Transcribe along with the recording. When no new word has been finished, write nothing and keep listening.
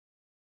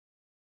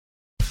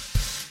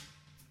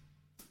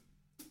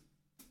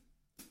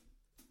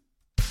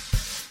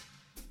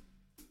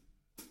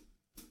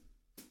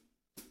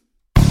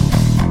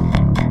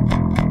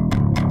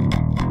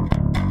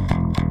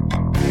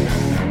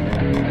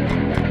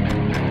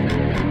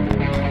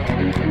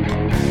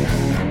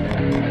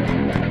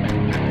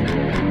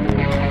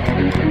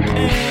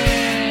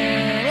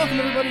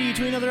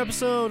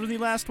episode of the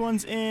Last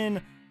Ones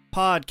In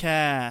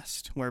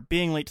podcast, where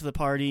being late to the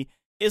party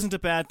isn't a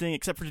bad thing,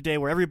 except for today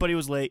where everybody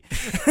was late.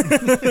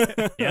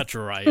 Yeah,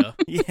 Jeriah.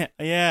 Yeah.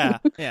 Yeah.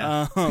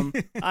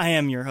 I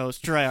am your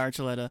host, Jeriah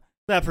Archuleta.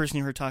 That person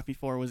you heard talk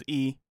before was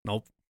E.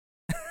 Nope.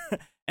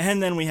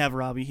 And then we have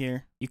Robbie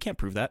here. You can't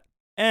prove that.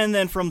 And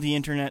then from the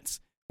internets,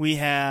 we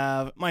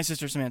have my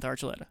sister Samantha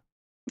Archuleta.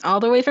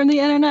 All the way from the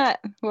internet.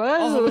 Whoa.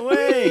 All the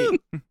way!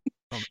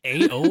 From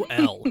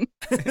AOL.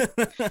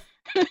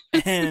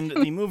 And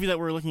the movie that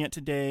we're looking at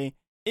today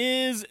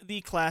is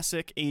the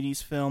classic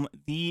 80s film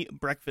The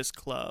Breakfast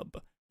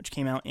Club, which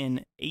came out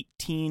in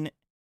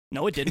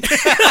No, it didn't.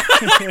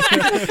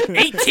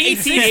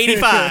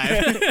 1885.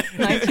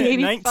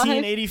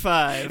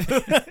 1985.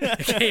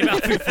 It came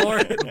out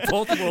before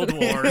both World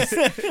Wars.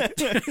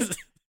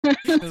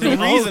 There's a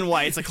reason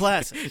why it's a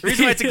classic. The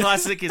reason why it's a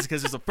classic is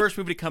because it's the first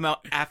movie to come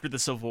out after the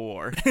Civil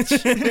War.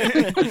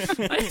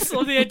 I just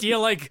love the idea,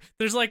 like,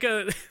 there's like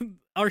a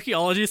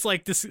archaeologist,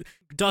 like, this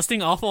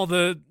dusting off all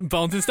the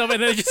bones and stuff,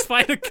 and then they just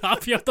find a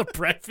copy of The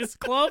Breakfast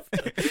Club.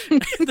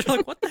 And they're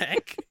like, what the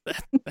heck?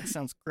 That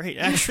sounds great,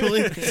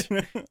 actually.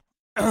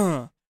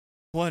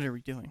 What are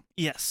we doing?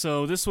 Yes,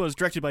 so this was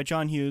directed by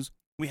John Hughes.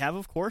 We have,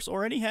 of course,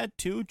 already had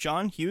 2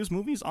 John Hughes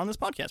movies on this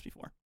podcast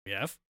before.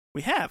 Yes.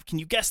 We have. Can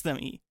you guess them,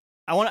 E?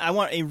 I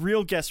want a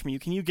real guess from you.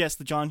 Can you guess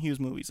the John Hughes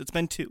movies? It's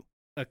been 2.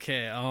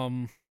 Okay,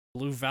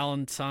 Blue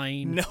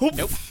Valentine.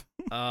 Nope.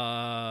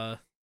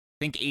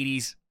 Think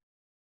 80s.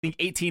 Think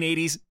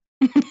 1880s.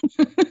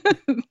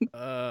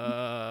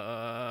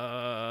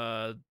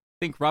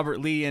 Think Robert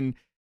Lee and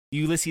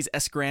Ulysses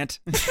S. Grant.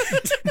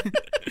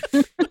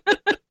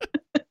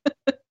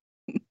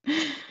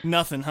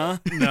 Nothing, huh?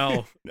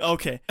 No.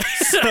 Okay.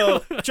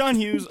 So, John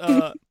Hughes,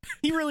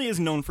 he really is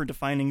known for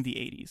defining the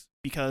 80s.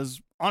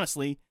 Because,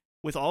 honestly,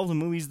 with all the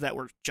movies that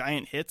were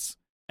giant hits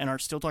and are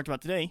still talked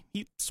about today,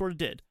 he sort of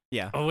did.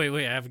 Yeah. Oh,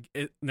 wait, I have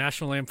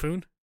National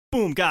Lampoon?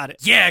 Boom, got it.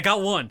 Yeah, I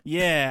got one.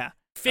 Yeah.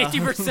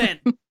 50%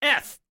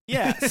 F.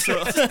 Yeah,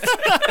 so...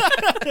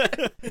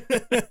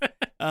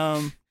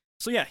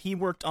 So yeah, he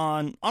worked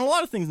on a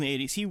lot of things in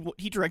the 80s.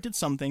 He directed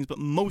some things, but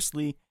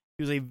mostly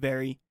he was a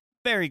very,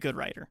 very good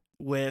writer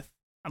with,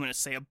 I'm going to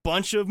say, a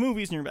bunch of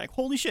movies, and you're like,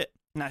 holy shit.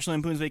 National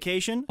Lampoon's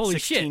Vacation, Holy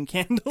 16 shit.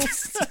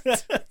 Candles,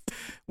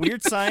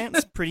 Weird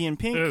Science, Pretty in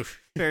Pink, Oof.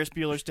 Ferris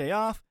Bueller's Day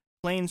Off,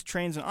 Planes,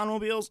 Trains, and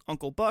Automobiles,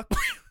 Uncle Buck,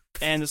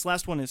 and this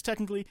last one is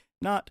technically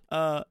not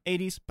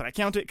 80s, but I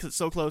count it because it's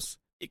so close.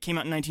 It came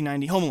out in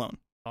 1990, Home Alone.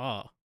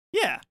 Oh.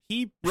 Yeah,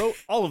 he wrote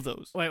all of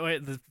those.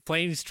 Wait, the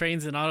Planes,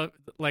 Trains, and Auto,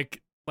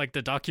 like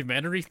the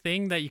documentary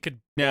thing that you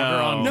could No.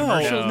 order on No,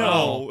 commercials?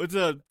 no, it's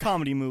a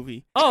comedy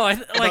movie Oh,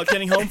 about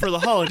getting home for the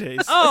holidays.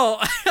 Oh,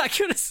 I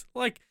could have,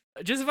 like,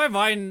 just in my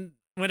mind,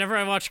 whenever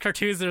I watch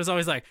cartoons, there's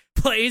always like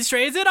Planes,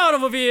 Trains, and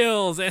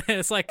Automobiles, and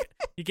it's like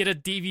you get a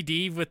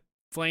DVD with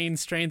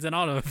Planes, Trains, and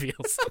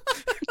Automobiles.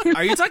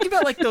 Are you talking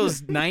about like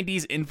those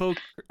 90s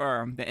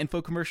the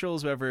info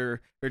commercials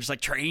where they're just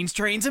like trains,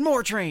 and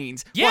more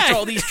trains? Yeah. Watch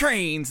all these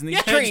trains and these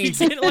Yeah, trains.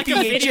 you get like a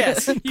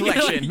VHS video. You get,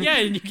 collection. like, yeah,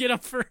 and you get them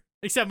for,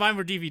 except mine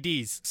were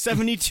DVDs.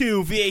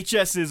 72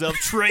 VHSs of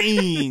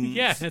trains.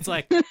 Yeah, it's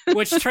like,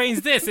 which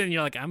train's this? And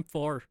you're like, I'm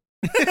 4.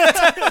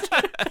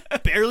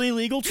 Barely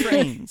legal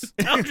trains.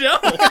 Oh, no.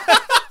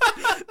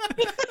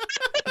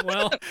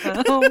 Well,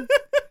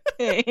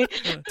 Okay.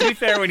 To be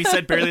fair, when he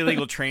said barely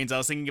legal trains, I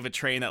was thinking of a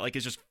train that like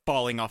is just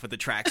falling off of the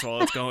tracks while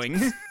it's going,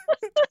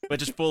 but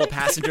just full of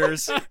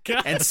passengers.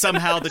 God. And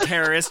somehow the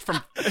terrorist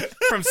from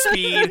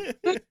Speed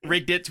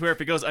rigged it to where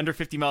if it goes under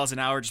 50 miles an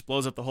hour, it just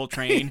blows up the whole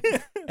train.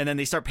 And then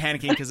they start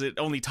panicking because it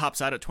only tops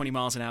out at 20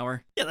 miles an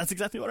hour. Yeah, that's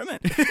exactly what I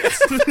meant.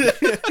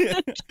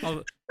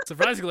 Oh,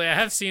 surprisingly, I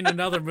have seen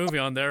another movie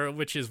on there,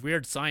 which is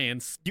Weird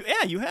Science.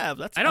 You have.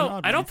 That's I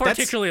don't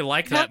particularly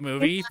like that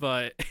movie,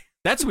 but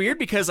That's weird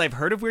because I've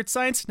heard of Weird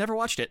Science, never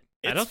watched it.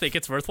 I don't think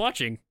it's worth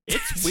watching.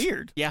 It's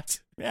weird. Yeah.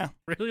 Yeah.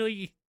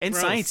 Really And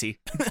gross. sciencey.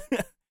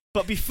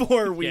 But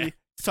before we Yeah.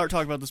 start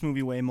talking about this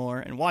movie way more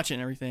and watch it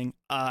and everything,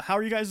 how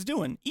are you guys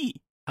doing? E,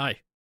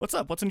 Hi. what's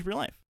up? What's in your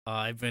life?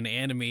 I've been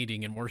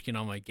animating and working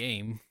on my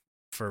game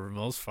for the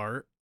most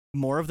part.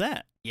 More of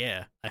that.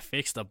 Yeah, I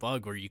fixed a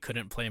bug where you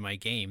couldn't play my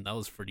game. That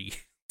was pretty...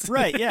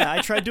 Right, yeah,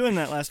 I tried doing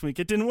that last week.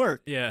 It didn't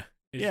work. Yeah,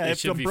 Yeah, it it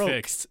should be broke.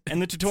 fixed. And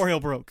the tutorial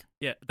broke.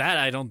 Yeah, that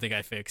I don't think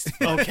I fixed.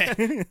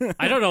 Okay.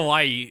 I don't know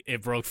why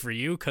it broke for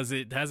you, because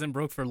it hasn't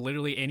broke for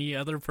literally any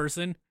other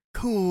person.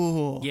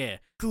 Cool. Yeah.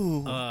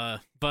 Cool.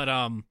 But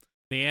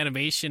the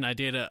animation I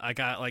did, I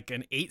got like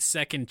an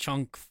 8-second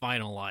chunk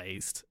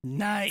finalized.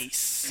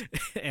 Nice.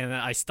 And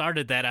I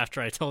started that after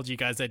I told you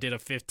guys I did a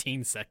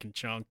 15-second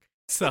chunk.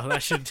 So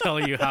that should tell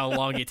you how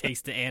long it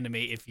takes to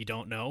animate if you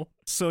don't know.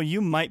 So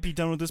you might be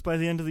done with this by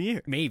the end of the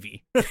year.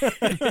 Maybe.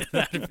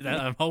 that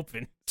I'm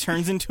hoping.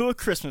 Turns into a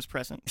Christmas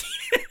present.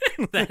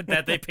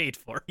 that they paid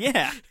for.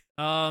 Yeah.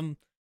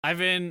 I've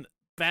been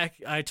back.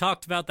 I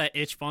talked about that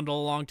itch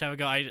bundle a long time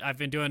ago. I've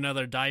been doing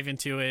another dive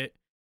into it.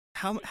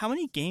 How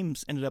many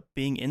games ended up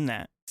being in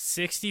that?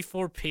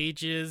 64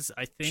 pages.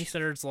 I think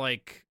there's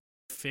like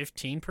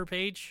 15 per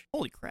page.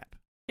 Holy crap.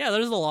 Yeah,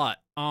 there's a lot.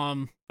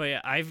 But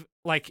yeah, I've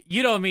like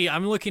you know me,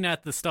 I'm looking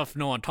at the stuff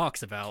no one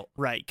talks about.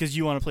 Right, because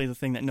you want to play the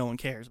thing that no one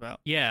cares about.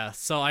 Yeah,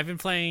 so I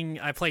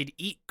played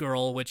Eat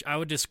Girl, which I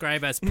would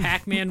describe as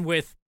Pac-Man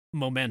with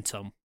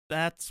momentum.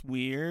 That's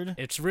weird.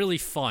 It's really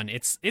fun.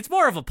 It's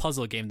more of a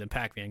puzzle game than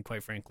Pac-Man,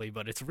 quite frankly,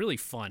 but it's really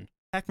fun.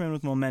 Pac-Man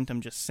with momentum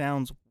just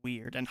sounds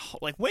weird and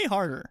like way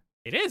harder.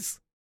 It is.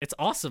 It's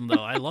awesome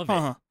though. I love it.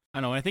 Huh. I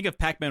don't know. When I think of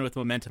Pac-Man with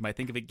momentum, I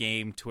think of a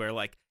game to where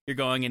like you're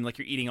going and like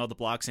you're eating all the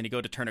blocks and you go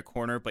to turn a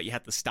corner, but you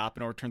have to stop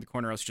in order to turn the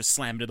corner, or else just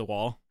slam into the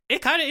wall.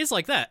 It kind of is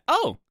like that.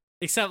 Oh,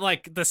 Except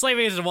like the slave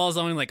against the wall is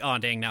only like, oh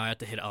dang, now I have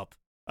to hit up.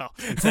 Oh.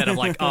 Instead of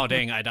like, oh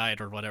dang, I died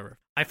or whatever.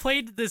 I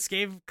played this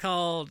game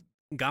called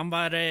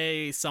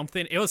Gambare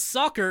something. It was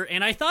soccer,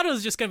 and I thought it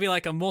was just gonna be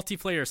like a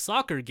multiplayer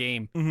soccer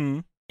game.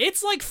 Mm-hmm.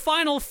 It's like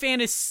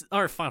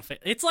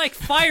it's like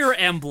Fire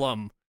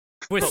Emblem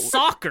with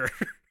soccer.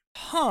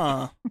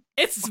 Huh.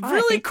 It's Why?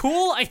 really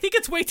cool. I think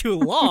it's way too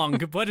long,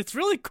 but it's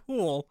really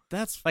cool.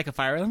 That's like a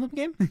Fire Emblem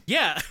game?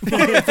 Yeah.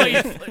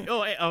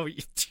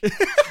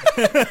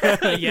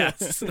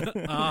 Yes.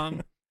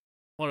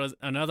 What was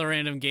another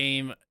random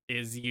game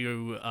is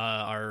you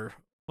are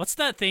what's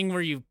that thing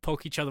where you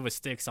poke each other with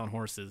sticks on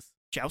horses?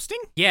 jousting.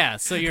 Yeah,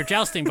 so you're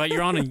jousting, but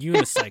you're on a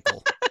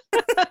unicycle.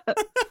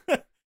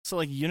 So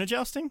like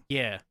unijousting,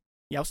 Yeah,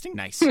 jousting.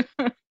 Nice.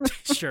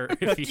 sure.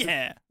 If you,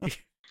 Yeah.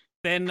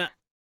 Then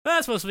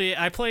that's supposed to be.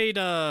 I played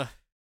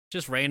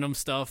just random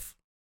stuff,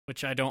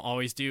 which I don't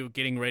always do.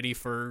 Getting ready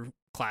for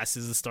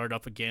classes to start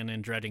up again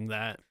and dreading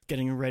that.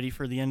 Getting ready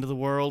for the end of the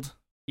world.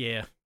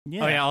 Yeah.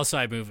 Yeah. Oh yeah. Also,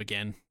 I move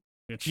again.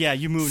 Which Yeah,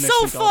 you move next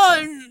so week also.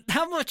 fun.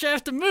 How much I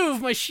have to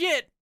move my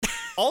shit.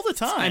 all the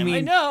time. I mean,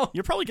 I know.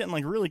 you're probably getting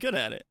like really good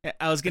at it.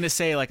 I was gonna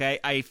say like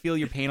I feel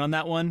your pain on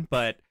that one,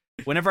 but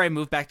whenever I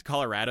moved back to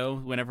Colorado,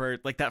 whenever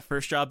like that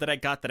first job that I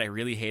got that I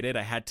really hated,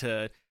 I had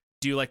to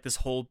do like this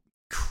whole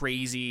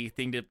crazy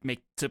thing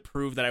to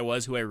prove that I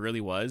was who I really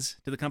was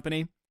to the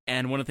company.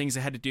 And one of the things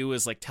I had to do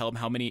was like tell them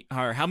how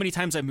many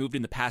times I moved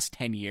in the past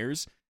 10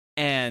 years,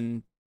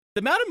 and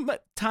the amount of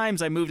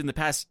times I moved in the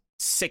past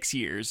 6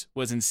 years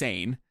was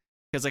insane.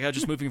 Because like I was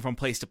just moving from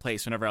place to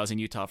place whenever I was in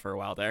Utah for a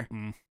while there.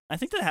 I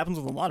think that happens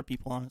with a lot of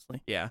people,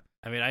 honestly. Yeah.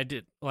 I mean, I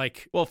did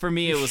like. Well, for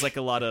me, it was like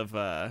a lot of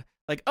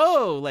like,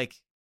 oh, like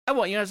I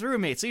want you as a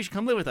roommate, so you should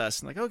come live with us.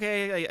 And like,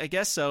 okay, I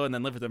guess so. And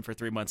then live with them for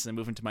 3 months, and then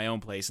move into my own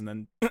place, and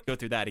then go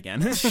through that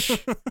again.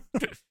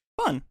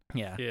 Fun.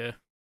 Yeah. Yeah.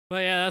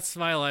 But yeah, that's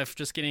my life.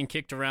 Just getting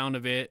kicked around a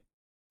bit.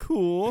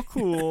 Cool.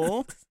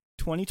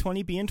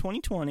 2020 being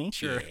 2020.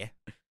 Sure.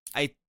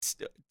 Yeah.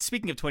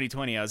 Speaking of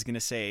 2020, I was gonna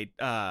say,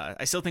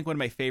 I still think one of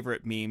my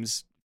favorite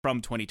memes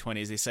from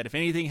 2020 is they said if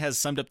anything has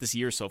summed up this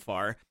year so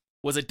far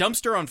was a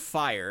dumpster on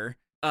fire,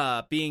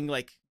 being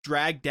like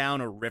dragged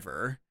down a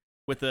river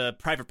with a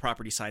private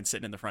property sign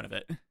sitting in the front of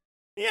it.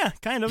 Yeah,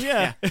 kind of.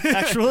 Yeah,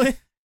 actually.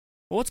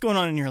 Well, what's going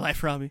on in your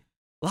life, Robbie?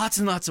 Lots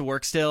and lots of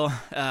work still.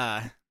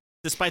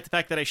 Despite the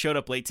fact that I showed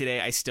up late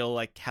today, I still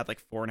like had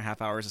like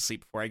 4.5 hours of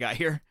sleep before I got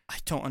here. I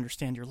don't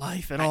understand your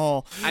life at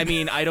all. I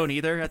mean, I don't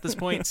either at this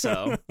point,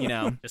 so, you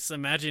know. Just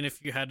imagine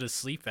if you had to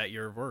sleep at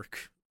your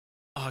work.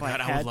 Oh, If God,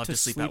 I had would love to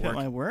sleep at work.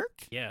 my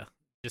work. Yeah.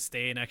 Just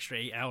stay an extra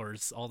 8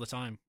 hours all the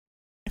time.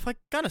 If I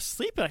gotta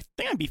sleep, I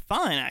think I'd be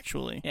fine,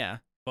 actually. Yeah.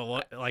 But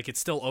what, like it's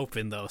still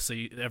open though, so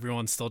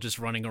everyone's still just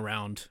running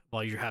around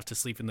while you have to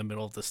sleep in the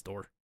middle of the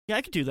store. Yeah,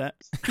 I could do that.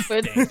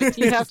 But Dang.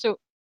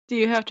 do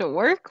you have to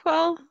work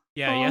well?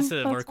 Yeah, he has to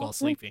that's work while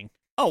awesome. sleeping.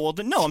 Oh, well,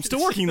 then, no, I'm still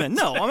working then.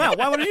 No, I'm out.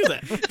 Why would I do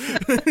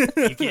that?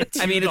 You get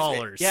 $2. I mean,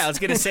 yeah, I was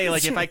gonna say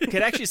like if I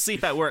could actually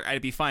sleep at work,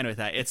 I'd be fine with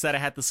that. It's that I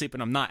have to sleep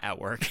when I'm not at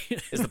work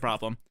is the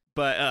problem.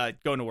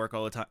 But going to work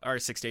all the time, or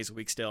 6 days a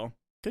week still.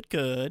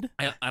 Good.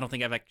 I don't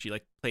think I've actually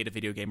like played a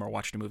video game or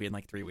watched a movie in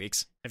like 3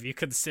 weeks. Have you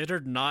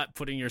considered not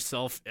putting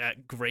yourself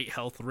at great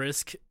health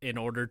risk in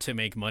order to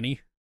make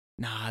money?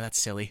 Nah, that's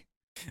silly.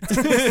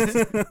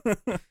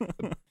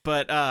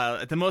 But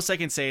the most I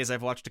can say is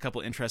I've watched a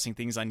couple interesting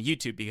things on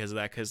YouTube because of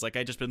that. Because like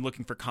I just been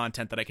looking for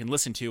content that I can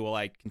listen to while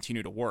I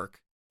continue to work.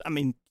 I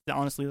mean,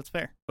 honestly, that's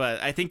fair. But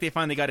I think they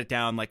finally got it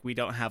down. Like we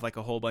don't have like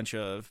a whole bunch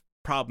of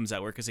problems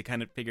at work because they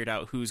kind of figured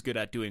out who's good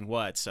at doing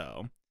what.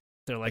 So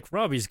They're like,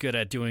 Robbie's good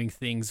at doing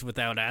things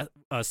without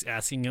us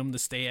asking him to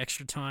stay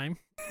extra time.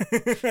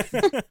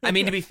 I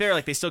mean, to be fair,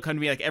 like they still come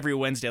to me like every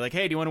Wednesday, like,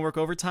 hey, do you want to work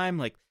overtime?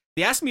 Like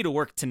they asked me to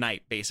work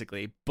tonight,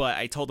 basically, but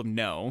I told them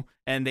no,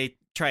 and they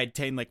tried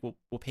saying like, we'll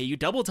pay you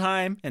double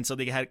time, and so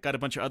they got a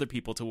bunch of other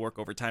people to work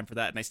overtime for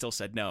that, and I still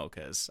said no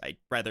because I'd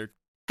rather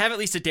have at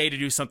least a day to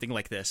do something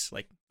like this.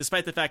 Like,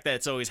 despite the fact that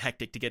it's always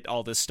hectic to get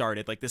all this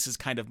started, like this is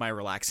kind of my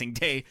relaxing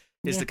day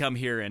is to come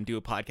here and do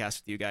a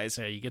podcast with you guys.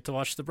 Yeah, you get to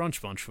watch the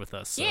Brunch Bunch with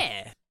us. So.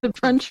 Yeah. The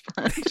brunch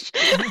bunch.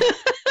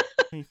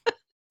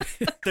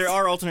 There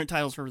are alternate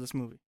titles for this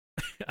movie.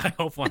 I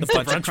hope one's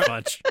the Brunch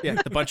Bunch.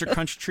 Yeah, the Bunch of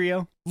Crunch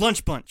Trio.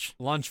 Lunch Bunch.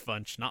 Lunch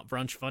Bunch, not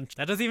Brunch Bunch.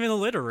 That doesn't even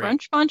alliterate.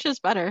 Brunch bunch is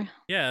better.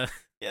 Yeah,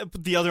 Yeah,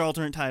 but the other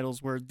alternate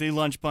titles were The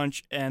Lunch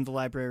Bunch and The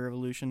Library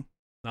Revolution.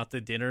 not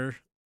the dinner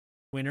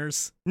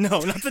winners. No,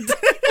 not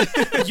the.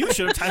 You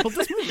should have titled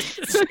this movie.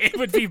 It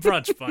would be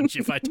Brunch Bunch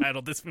if I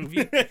titled this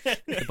movie.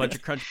 The Bunch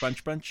of Crunch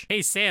Bunch Bunch.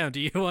 Hey, Sam, do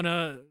you want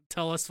to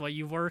tell us what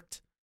you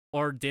worked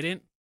or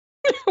didn't?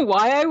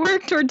 Why I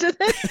worked or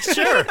didn't?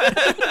 Sure.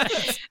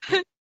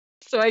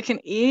 So I can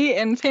eat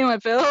and pay my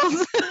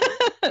bills.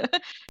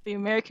 The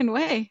American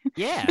way.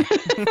 Yeah.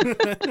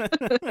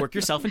 Work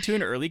yourself into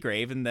an early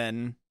grave, and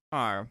then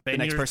the Then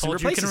next you're person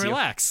told you replaces can you.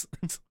 relax.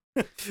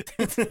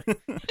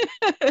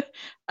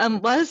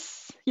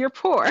 Unless you're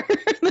poor.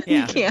 Then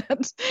Yeah. you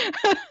can't.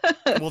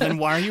 Well, then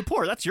why are you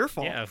poor? That's your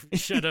fault. Yeah,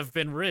 should have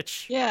been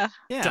rich. Yeah.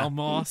 Yeah.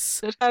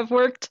 Dumbass. Should have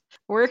worked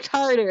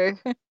harder.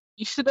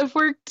 You should have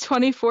worked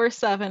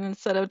 24/7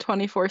 instead of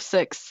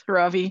 24/6,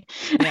 Ravi.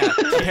 Yeah.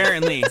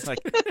 Apparently, it's like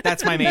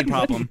that's my main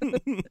problem.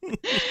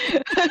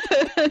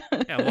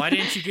 Yeah, why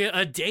didn't you get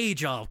a day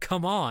job?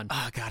 Come on.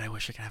 Oh God, I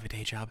wish I could have a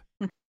day job.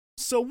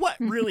 So what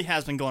really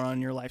has been going on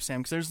in your life,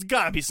 Sam? Because there's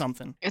got to be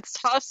something. It's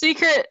top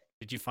secret.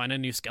 Did you find a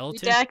new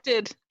skeleton?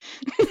 Redacted.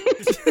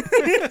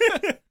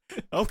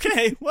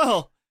 Okay,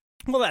 well,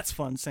 that's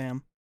fun,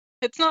 Sam.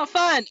 It's not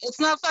fun. It's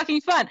not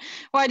fucking fun.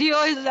 Why do you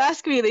always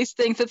ask me these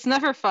things? It's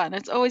never fun.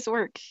 It's always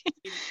work.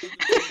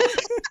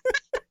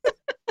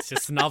 It's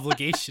just an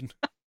obligation.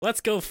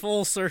 Let's go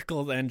full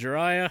circle then,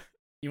 Jeriah.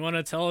 You want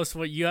to tell us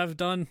what you have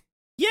done?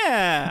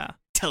 Yeah.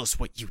 Tell us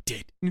what you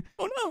did.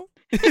 Oh no.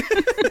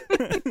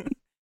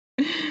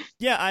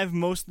 Yeah, I've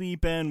mostly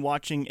been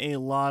watching a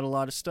lot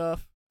of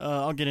stuff.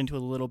 I'll get into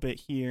it a little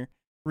bit here.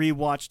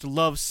 Rewatched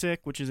Love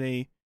Sick, which is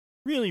a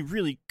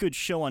really good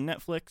show on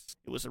Netflix.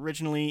 It was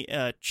originally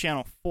a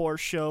Channel 4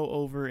 show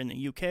over in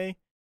the UK,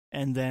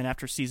 and then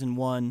after season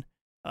 1,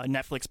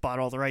 Netflix bought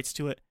all the rights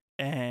to it.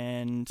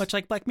 And Much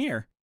like Black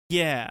Mirror.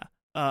 yeah,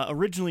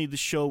 originally the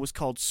show was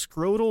called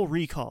Scrotal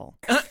Recall,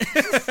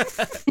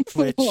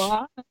 which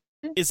What?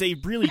 is a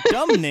really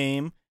dumb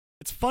name.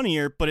 It's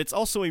funnier, but it's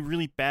also a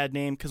really bad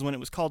name because when it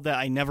was called that,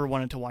 I never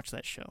wanted to watch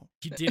that show.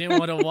 You didn't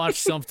want to watch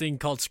something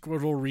called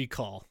Squirtle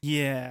Recall.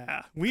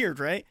 Yeah, weird,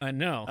 right? I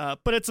know.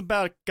 But it's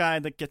about a guy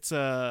that gets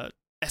a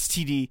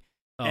STD,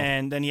 Oh.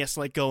 and then he has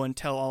to like go and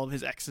tell all of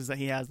his exes that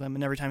he has them.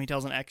 And every time he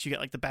tells an ex, you get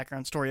like the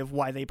background story of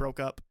why they broke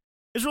up.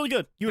 It's really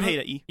good. You would hate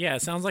it, E. Yeah,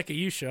 it sounds like a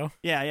you show.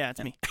 Yeah,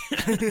 it's me.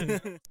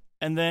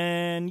 And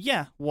then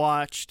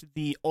watched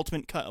the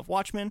ultimate cut of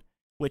Watchmen,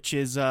 which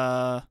is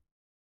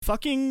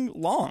fucking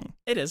long.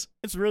 It is.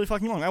 It's really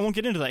fucking long. I won't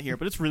get into that here,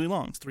 but it's really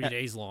long. It's 3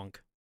 days long.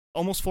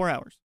 Almost 4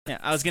 hours. Yeah,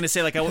 I was gonna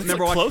say like I It's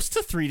remember like watching. close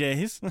to 3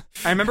 days.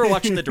 I remember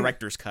watching the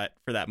director's cut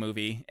for that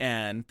movie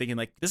and thinking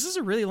like, this is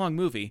a really long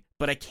movie,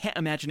 but I can't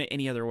imagine it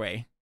any other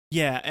way.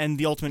 Yeah, and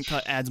the ultimate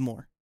cut adds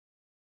more.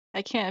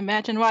 I can't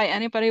imagine why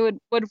anybody would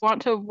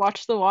want to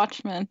watch The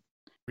Watchmen.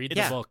 Read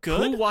Yeah, the book.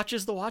 good. Who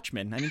watches The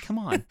Watchmen? I mean, come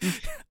on.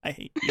 I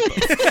hate you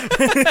both.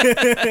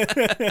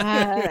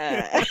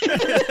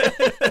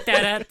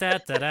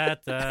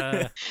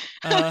 Da-da-da-da-da-da.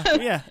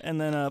 Yeah, and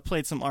then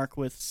played some Ark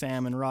with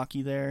Sam and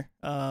Rocky there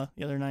the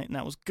other night, and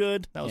that was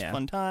good. That was Yeah.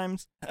 fun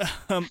times.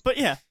 But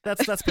yeah,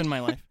 that's been my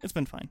life. It's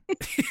been fine.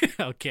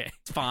 Okay.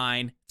 It's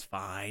fine. It's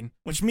fine.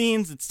 Which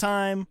means it's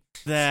time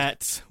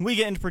that we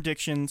get into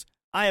predictions.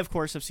 I, of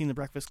course, have seen The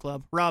Breakfast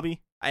Club.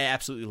 Robbie, I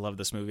absolutely love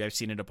this movie. I've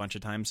seen it a bunch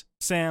of times.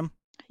 Sam,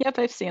 Yep,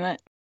 I've seen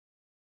it.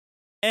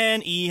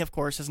 and E, of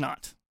course, has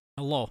not.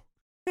 Hello.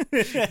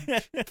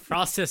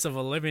 Process of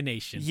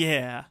elimination.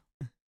 Yeah.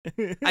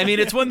 I mean,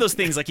 it's one of those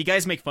things, like, you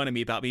guys make fun of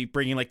me about me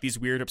bringing, like, these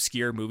weird,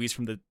 obscure movies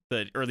from the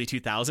early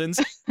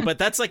 2000s, but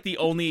that's, like, the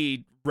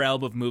only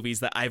realm of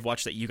movies that I've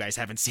watched that you guys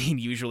haven't seen,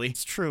 usually.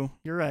 It's true.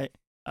 You're right.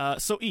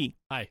 So, E.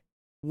 Hi.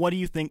 What do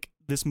you think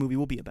this movie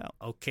will be about?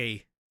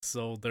 Okay,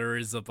 so there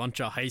is a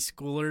bunch of high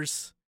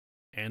schoolers,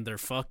 and they're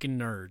fucking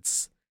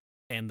nerds.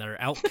 And they're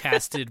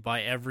outcasted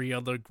by every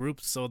other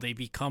group, so they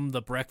become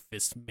the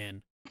Breakfast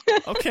Men.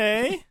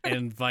 Okay.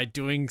 And by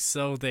doing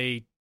so,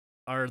 they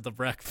are the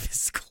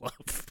Breakfast Club.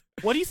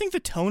 What do you think the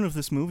tone of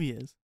this movie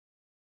is?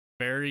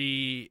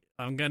 Very,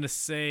 I'm gonna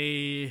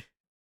say,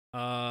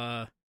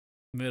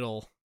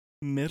 middle.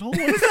 Middle? What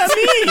does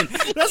that mean?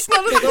 That's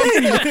not a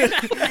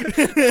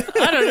thing.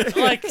 I don't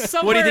know, like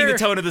somewhere. What do you think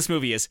the tone of this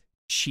movie is?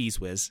 Cheese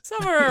whiz.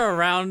 Somewhere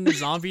around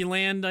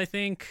Zombieland, I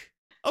think.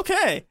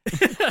 Okay.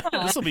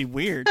 This will be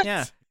weird.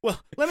 Yeah.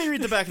 Well, let me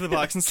read the back of the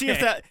box and see if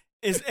Okay. that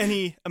is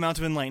any amount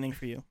of enlightening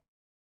for you.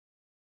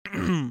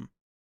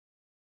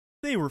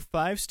 They were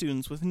 5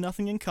 students with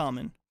nothing in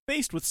common,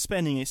 faced with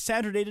spending a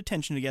Saturday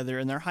detention together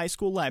in their high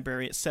school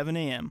library at 7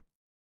 a.m.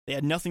 They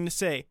had nothing to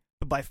say,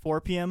 but by 4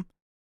 p.m.,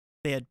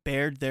 they had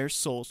bared their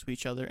souls to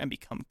each other and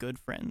become good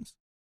friends.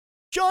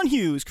 John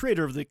Hughes,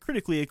 creator of the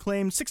critically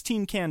acclaimed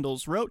 16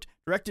 Candles, wrote,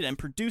 directed, and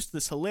produced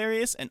this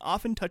hilarious and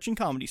often touching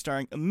comedy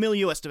starring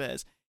Emilio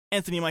Estevez,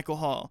 Anthony Michael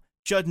Hall,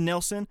 Judd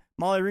Nelson,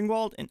 Molly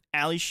Ringwald, and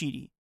Ali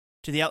Sheedy.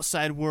 To the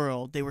outside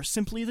world, they were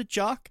simply the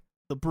jock,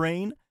 the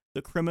brain,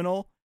 the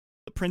criminal,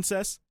 the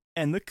princess,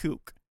 and the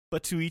kook.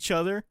 But to each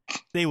other,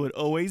 they would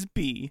always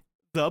be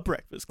the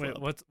Breakfast Club.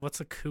 Wait, what's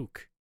a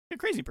kook? A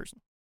crazy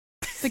person.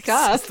 The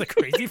goth. The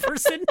crazy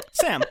person?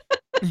 Sam.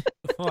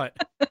 What?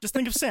 Just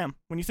think of Sam.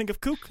 When you think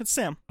of kook, it's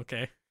Sam.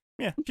 Okay.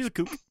 Yeah, she's a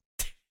kook.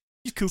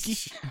 He's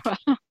kooky.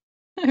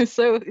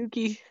 So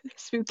ooky,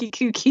 spooky,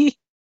 kooky.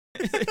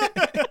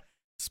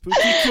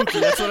 Spooky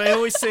kooky. That's what I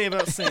always say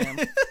about Sam.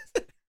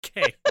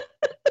 Okay.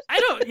 I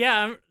don't.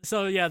 Yeah.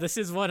 So yeah, this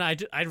is one I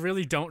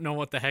really don't know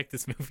what the heck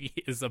this movie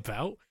is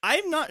about.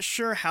 I'm not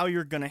sure how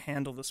you're gonna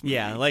handle this movie.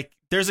 Yeah, like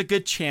there's a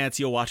good chance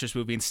you'll watch this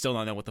movie and still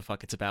not know what the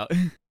fuck it's about.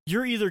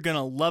 You're either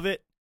gonna love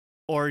it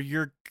or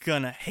you're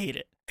gonna hate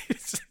it.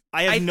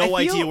 I have no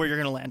idea where you're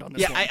gonna land on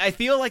this. Yeah, one. I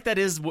feel like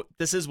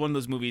this is one of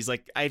those movies.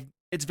 Like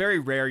it's very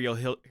rare you'll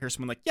hear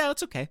someone like, yeah,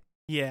 it's okay.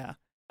 Yeah.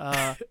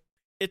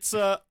 It's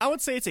I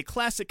would say it's a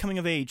classic coming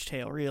of age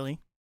tale. Really,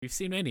 We've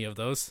seen many of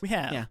those. we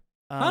have. Yeah.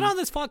 Not on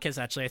this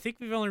podcast, actually. I think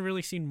we've only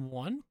really seen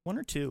one. One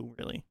or two,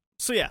 really.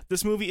 So yeah,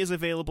 this movie is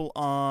available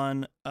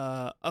on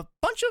a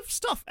bunch of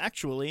stuff,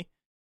 actually.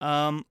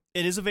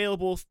 It is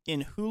available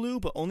in Hulu,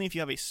 but only if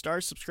you have a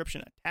Starz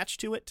subscription attached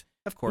to it.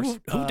 Of course.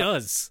 Who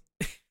does?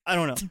 I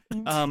don't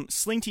know.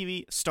 Sling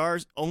TV,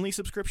 Starz only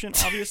subscription,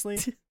 obviously.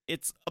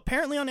 It's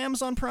apparently on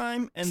Amazon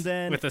Prime, and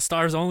then... With a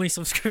Stars only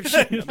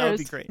subscription. That would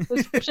be great.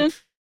 Subscription?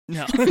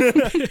 No.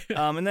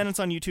 And then it's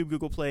on YouTube,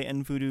 Google Play,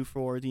 and Vudu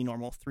for the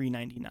normal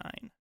 $3.99.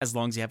 As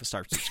long as you have a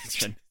Star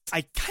subscription.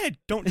 I kind of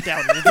don't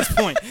doubt it at this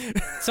point.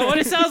 So what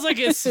it sounds like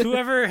is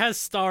whoever has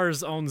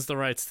Stars owns the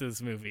rights to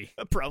this movie.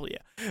 Probably,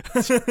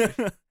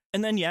 yeah.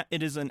 And then, yeah,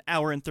 it is an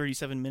hour and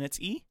 37 minutes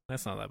E,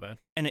 That's not that bad.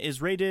 and it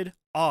is rated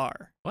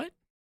R. What?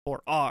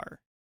 Or R.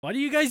 Why do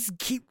you guys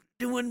keep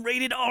doing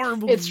rated R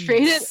movies?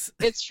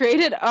 It's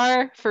rated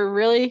R for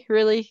really,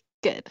 really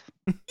good.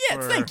 Yeah,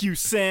 For- thank you,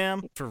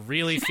 Sam. For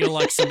really feel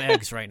like some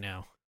eggs right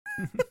now.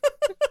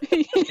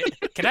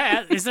 Can I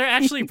ask, is there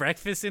actually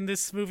breakfast in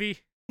this movie?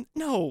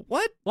 No,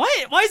 what?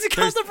 Why is it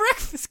called the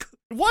Breakfast Club?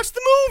 Watch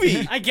the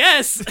movie! I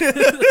guess.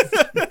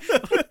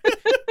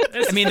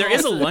 I mean, there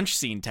is a lunch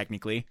scene,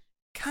 technically.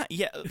 God,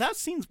 yeah, that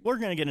scene's... We're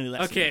gonna get into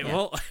that Okay, scene. Yeah.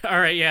 well, all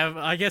right, yeah,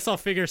 I guess I'll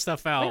figure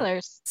stuff out.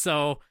 Spoilers.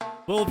 So,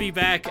 we'll be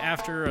back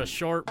after a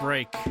short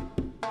break.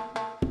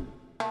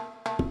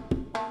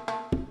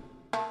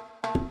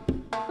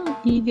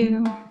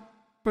 You.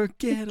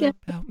 Forget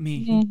about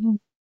me.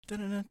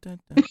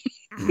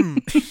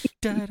 Dun-dun-dun-dun-dun.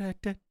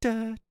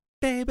 Da-da-da-da,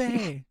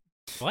 baby.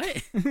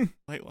 What?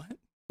 Wait, what?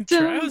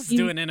 I was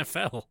doing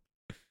NFL.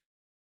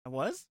 I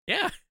was?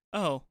 Yeah.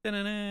 Oh.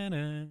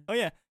 Da-na-na-na. Oh,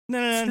 yeah.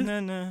 No, no, no,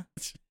 no.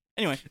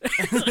 Anyway.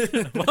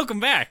 Welcome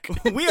back.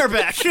 We are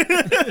back.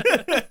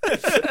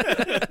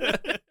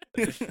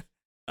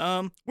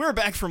 We're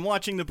back from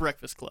watching The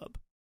Breakfast Club.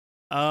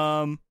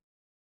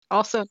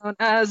 Also known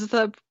as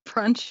the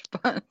Brunch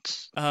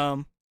Bunch.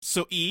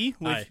 So E,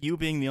 with Hi. you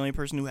being the only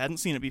person who hadn't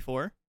seen it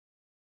before,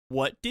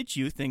 what did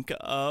you think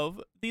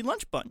of the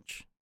Lunch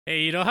Bunch?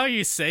 Hey, you know how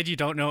you said you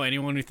don't know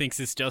anyone who thinks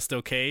it's just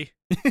okay?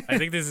 I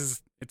think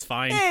it's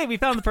fine. Hey, we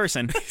found the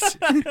person. It's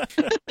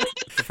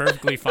a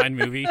perfectly fine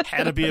movie.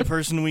 Had to be a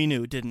person we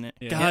knew, didn't it?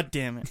 Yeah. God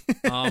damn it.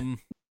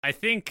 I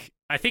think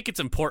it's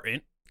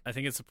important. I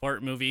think it's an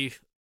important movie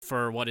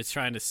for what it's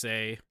trying to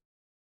say.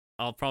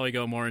 I'll probably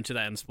go more into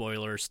that in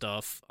spoiler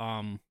stuff.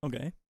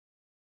 Okay.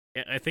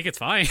 Yeah, I think it's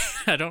fine.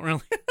 I don't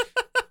really.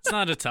 It's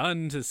not a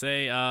ton to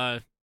say. I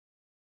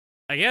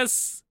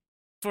guess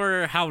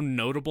for how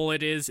notable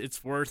it is,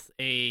 it's worth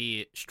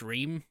a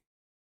stream.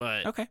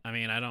 But Okay. I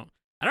mean, I don't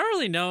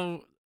really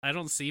know. I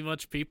don't see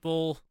much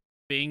people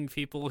being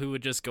people who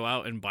would just go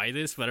out and buy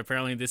this. But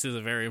apparently, this is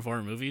a very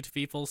important movie to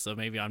people. So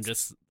maybe I'm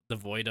just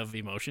devoid of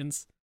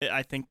emotions.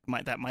 I think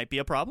that might be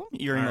a problem.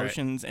 Your All right.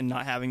 emotions and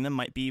not having them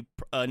might be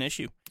an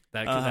issue.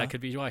 That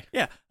could be why.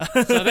 Yeah.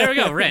 So there we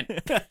go. Rent.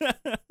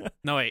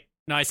 No wait.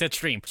 No, I said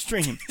stream.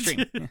 Stream.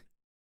 Stream.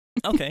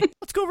 Okay.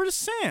 Let's go over to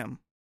Sam.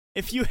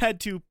 If you had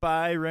to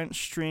buy, rent,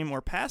 stream, or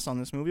pass on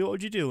this movie, what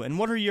would you do? And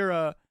what are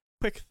your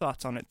quick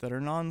thoughts on it that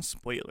are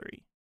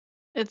non-spoilery?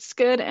 It's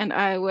good, and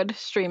I would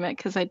stream it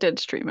because I did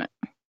stream it.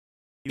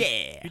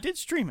 You did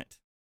stream it.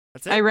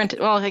 That's it. I rented.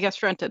 Well, I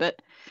guess rented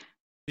it.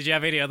 Did you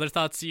have any other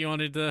thoughts you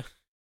wanted to?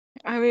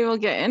 I mean, we'll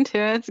get into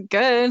it. It's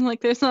good. Like,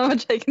 there's not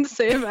much I can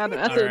say about it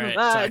other Alright, than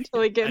that sorry. until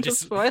we get I into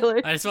just-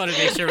 spoilers. I just wanted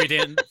to make sure we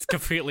didn't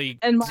completely.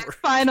 And my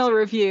final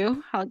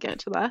review, I'll get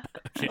to that.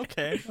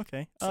 Okay.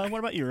 What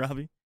about you,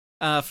 Robbie?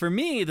 For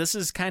me, this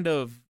is kind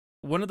of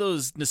one of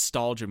those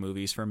nostalgia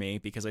movies for me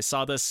because I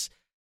saw this.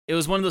 It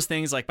was one of those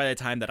things like by the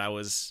time that I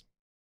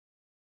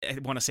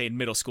want to say in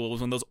middle school, it was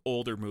one of those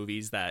older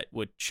movies that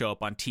would show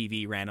up on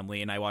TV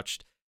randomly, and I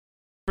watched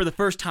for the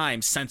first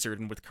time censored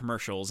and with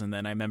commercials. And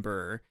then I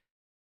remember,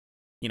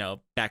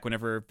 back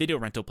whenever video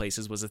rental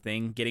places was a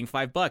thing, getting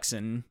 $5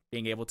 and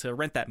being able to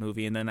rent that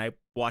movie, and then I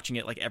watching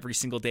it like every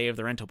single day of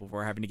the rental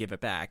before having to give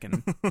it back.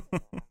 And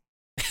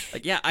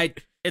like, yeah,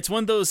 it's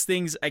one of those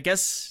things. I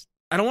guess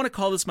I don't want to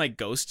call this my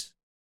ghost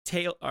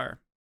tale or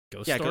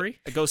Ghost yeah, story.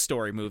 a ghost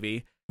story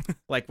movie.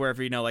 Like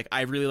wherever like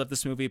I really love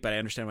this movie, but I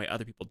understand why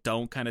other people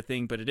don't, kind of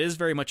thing. But it is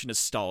very much a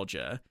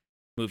nostalgia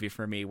movie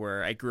for me,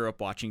 where I grew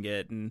up watching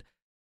it and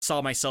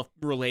saw myself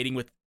relating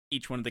with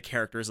each one of the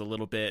characters a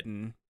little bit.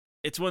 And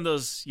it's one of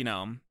those,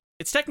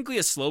 it's technically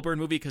a slow burn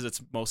movie because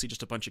it's mostly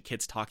just a bunch of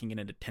kids talking in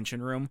a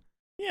detention room.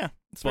 Yeah,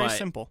 it's very But-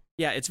 simple.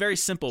 Yeah, it's very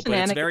simple, but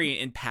it's very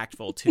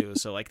impactful too.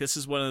 So like this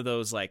is one of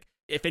those like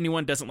if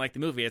anyone doesn't like the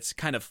movie, it's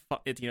kind of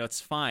it's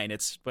fine,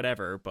 it's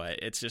whatever, but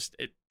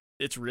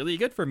it's really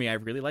good for me. I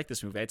really like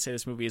this movie. I'd say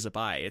this movie is a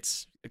buy.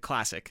 It's a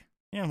classic.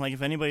 Yeah, like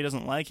if anybody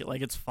doesn't like it,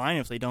 like it's fine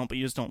if they don't, but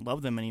you just don't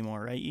love them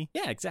anymore, right? E?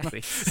 Yeah, exactly.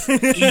 Or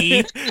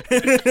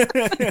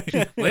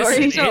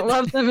Listen, you don't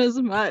love them as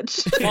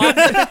much.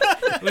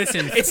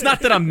 Listen, It's not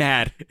that I'm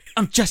mad.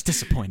 I'm just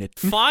disappointed.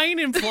 fine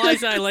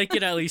implies I like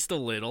it at least a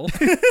little.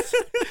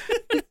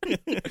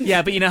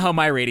 Yeah, but you know how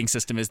my rating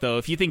system is, though.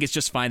 If you think it's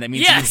just fine, that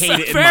means Yes, you hate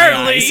it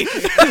apparently. in my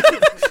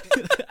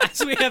eyes.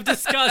 As we have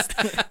discussed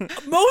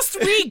most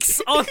weeks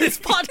on this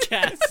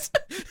podcast.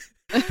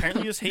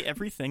 Apparently, you just hate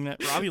everything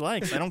that Robbie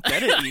likes. I don't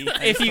get it. E.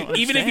 I If just you don't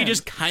even if you understand.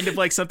 just kind of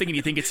like something and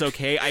you think it's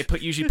okay, I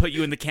usually put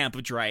you in the camp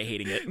of Jeriah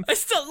hating it. I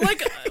still like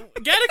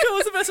Gattaca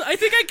was the best. I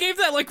think I gave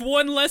that like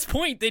one less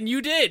point than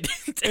you did.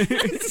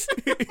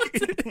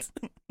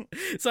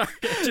 Sorry,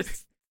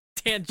 just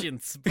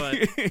tangents,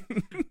 but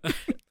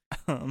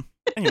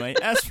Anyway,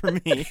 as for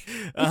me,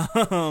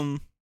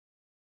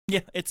 yeah,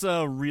 it's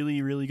a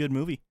really, really good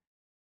movie.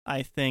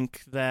 I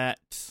think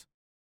that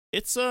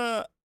it's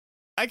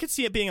I could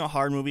see it being a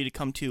hard movie to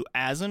come to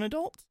as an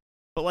adult,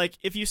 but like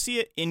if you see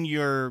it in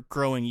your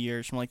growing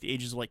years from like the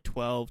ages of like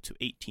 12 to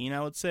 18,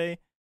 I would say,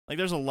 like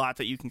there's a lot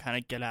that you can kind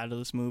of get out of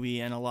this movie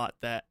and a lot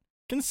that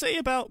can say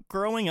about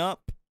growing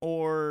up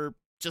or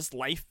just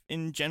life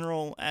in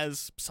general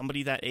as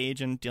somebody that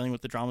age and dealing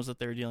with the dramas that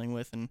they're dealing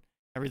with, and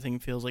everything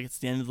feels like it's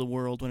the end of the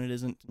world when it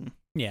isn't. And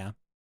Yeah.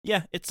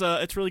 yeah, it's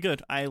really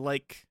good. I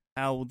like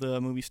how the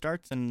movie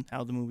starts and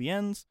how the movie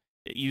ends.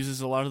 It uses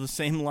a lot of the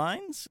same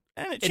lines,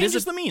 and it It is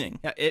changes a- the meaning.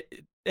 Yeah,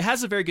 it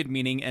has a very good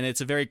meaning, and it's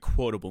a very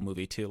quotable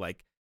movie, too.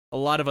 Like, a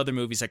lot of other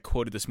movies that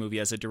quoted this movie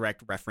as a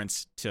direct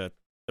reference to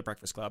The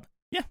Breakfast Club.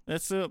 Yeah,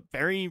 that's a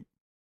very,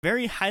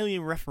 very highly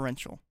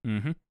referential,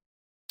 Mm-hmm.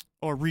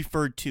 or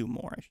referred to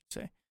more, I should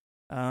say.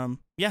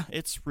 Yeah,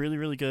 it's really,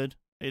 really good.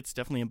 It's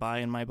definitely a buy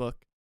in my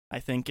book.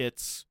 I think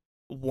it's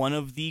one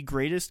of the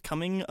greatest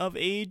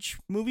coming-of-age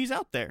movies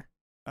out there.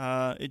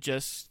 It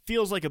just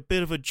feels like a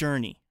bit of a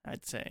journey,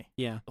 I'd say.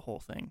 Yeah. The whole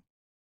thing.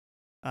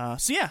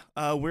 So yeah,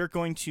 we're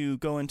going to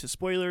go into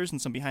spoilers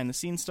and some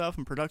behind-the-scenes stuff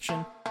and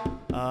production,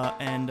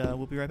 and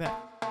we'll be right back.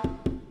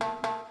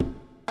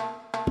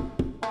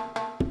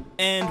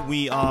 And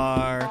we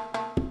are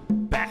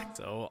back.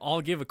 so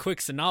I'll give a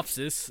quick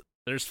synopsis.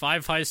 There's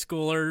 5 high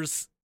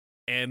schoolers,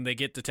 and they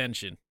get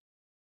detention.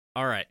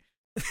 All right.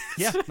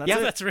 Yeah, that's Yeah,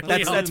 it. that's really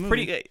That's all that's the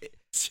pretty movie. good.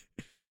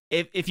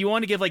 If you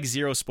want to give like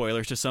 0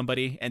 spoilers to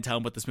somebody and tell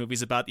them what this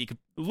movie's about, you could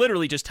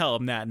literally just tell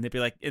them that, and they'd be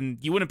like, and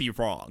you wouldn't be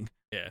wrong.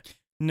 Yeah.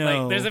 No,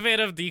 Like, there's a bit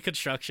of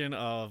deconstruction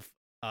of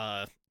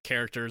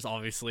characters,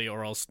 obviously,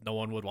 or else no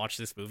one would watch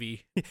this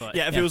movie. But,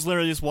 yeah, if it was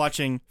literally just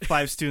watching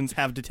 5 students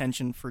have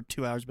detention for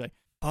 2 hours, be like,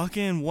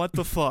 fucking what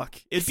the fuck?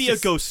 It'd be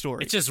just- a ghost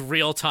story. It's just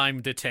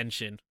real-time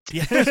detention.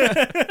 Yeah.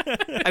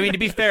 I mean, to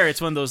be fair,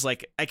 it's one of those,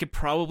 like, I could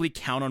probably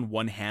count on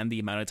one hand the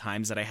amount of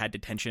times that I had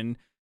detention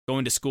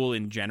going to school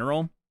in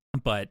general.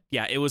 But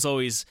yeah, it was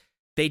always,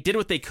 they did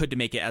what they could to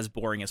make it as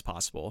boring as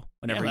possible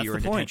whenever that's you were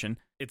in the point. detention.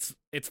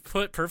 It's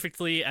put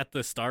perfectly at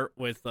the start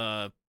with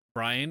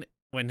Brian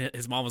when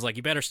his mom was like,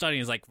 "You better study."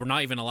 He's like, "We're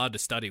not even allowed to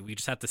study. We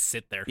just have to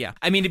sit there." Yeah.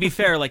 I mean, to be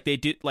fair, like, they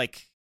did,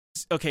 like,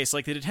 okay, so,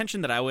 like, the detention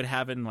that I would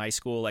have in my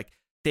school, like,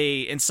 they,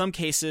 in some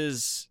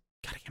cases,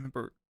 God, I can't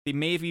remember, they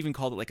may have even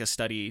called it, like a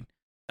study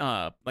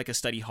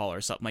hall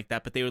or something like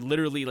that, but they would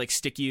literally, like,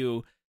 stick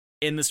you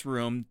in this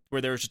room where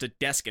there was just a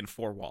desk and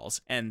 4 walls,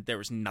 and there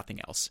was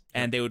nothing else.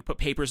 And they would put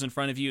papers in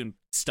front of you and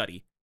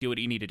study, do what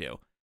you need to do,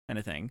 kind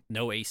of thing.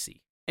 No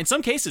AC. In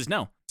some cases,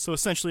 no. So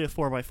essentially a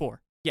 4x4.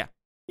 Yeah.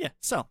 Yeah,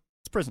 so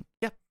it's prison.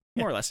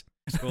 More or less.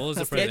 School is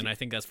a That's the prison. I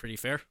think that's pretty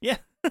fair. Yeah.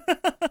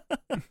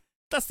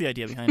 That's the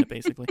idea behind it,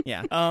 basically.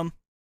 Yeah.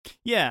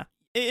 Yeah.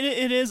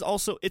 It is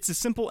also, it's as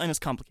simple and as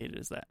complicated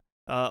as that,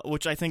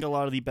 which I think a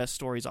lot of the best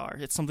stories are.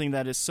 It's something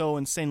that is so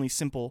insanely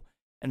simple,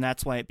 and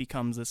that's why it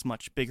becomes this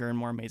much bigger and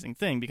more amazing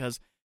thing, because,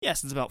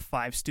 yes, it's about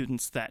 5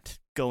 students that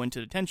go into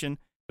detention,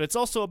 but it's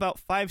also about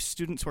 5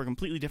 students who are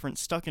completely different,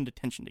 stuck in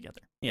detention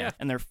together. Yeah.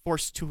 And they're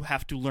forced to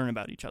have to learn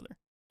about each other.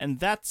 And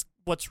that's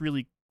what's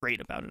really great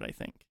about it, I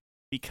think,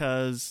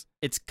 because,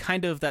 It's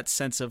kind of that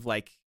sense of,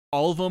 like,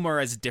 all of them are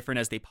as different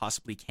as they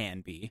possibly can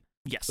be.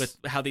 yes. With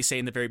how they say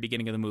in the very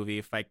beginning of the movie,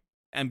 if I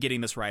am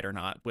getting this right or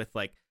not, with,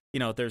 like, you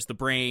know, there's the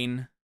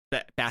brain,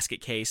 the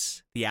basket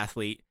case, the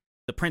athlete,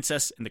 the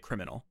princess, and the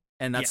criminal.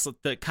 And that's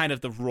the kind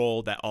of the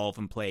role that all of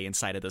them play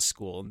inside of this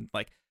school. And,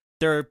 like,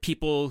 there are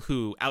people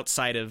who,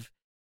 outside of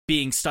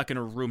being stuck in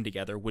a room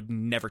together, would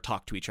never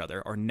talk to each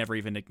other or never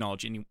even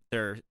acknowledge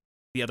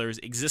the other's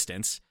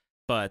existence,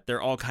 but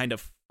they're all kind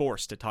of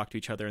forced to talk to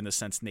each other in this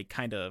sense, and they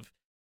kind of,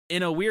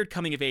 in a weird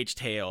coming-of-age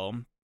tale,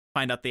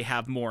 find out they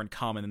have more in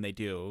common than they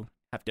do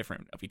have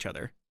different of each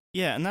other.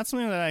 Yeah, and that's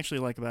something that I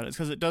actually like about it, is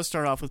because it does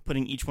start off with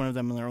putting each one of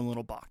them in their own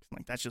little box.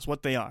 Like, that's just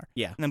what they are.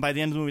 Yeah. And then by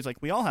the end of the movie, it's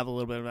like, we all have a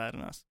little bit of that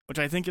in us, which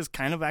I think is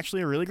kind of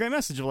actually a really great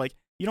message of, like,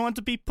 you don't want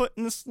to be put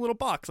in this little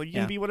box. Like, you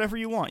can Yeah. be whatever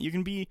you want. You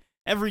can be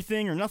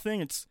everything or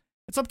nothing. It's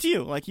up to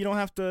you. Like, you don't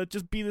have to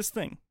just be this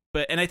thing.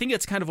 And I think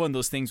it's kind of one of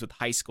those things with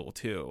high school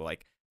too.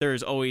 Like,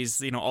 there's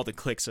always, all the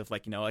cliques of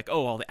like, like,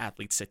 oh, all the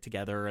athletes sit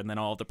together, and then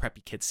all the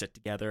preppy kids sit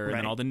together, and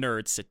then all the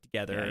nerds sit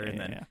together, and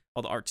then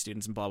all the art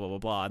students and blah, blah, blah,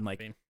 blah. And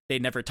like, they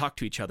never talk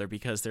to each other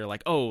because they're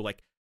like, oh,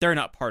 like, they're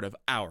not part of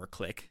our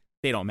clique.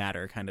 They don't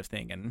matter, kind of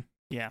thing. And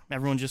yeah,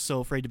 everyone's just so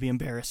afraid to be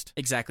embarrassed.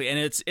 Exactly. And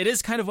it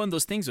is kind of one of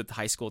those things with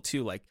high school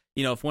too. Like,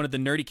 if one of the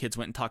nerdy kids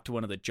went and talked to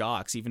one of the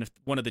jocks, even if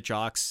one of the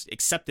jocks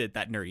accepted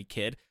that nerdy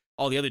kid,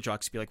 all the other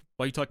jocks would be like,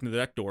 why are you talking to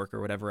that dork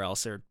or whatever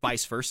else, or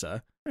vice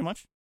versa. Pretty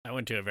much. I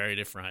went to a very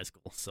different high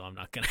school, so I'm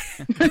not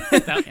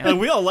gonna.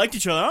 We all liked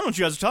each other. I don't know what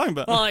you guys are talking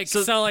about. Well,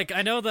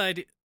 I know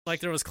that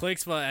there was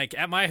cliques, but like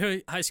at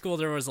my high school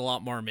there was a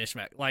lot more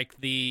mishmash. Like,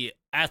 the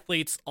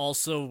athletes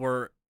also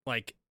were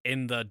like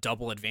in the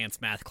double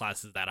advanced math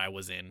classes that I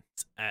was in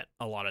at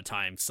a lot of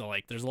times. So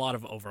like, there's a lot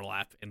of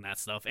overlap in that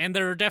stuff, and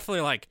there were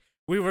definitely like,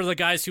 we were the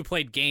guys who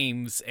played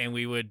games, and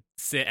we would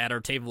sit at our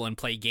table and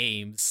play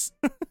games.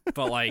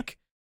 But like,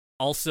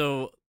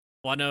 also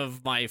one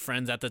of my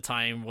friends at the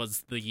time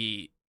was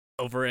the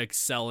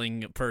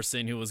over-excelling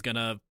person who was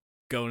gonna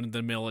go into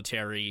the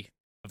military,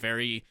 a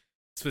very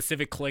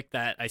specific clique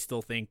that I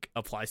still think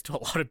applies to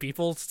a lot of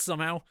people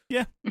somehow.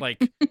 Yeah. Like,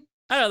 I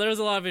don't know, there was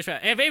a lot of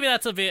mishmash. And maybe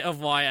that's a bit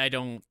of why I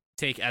don't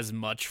take as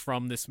much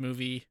from this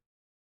movie.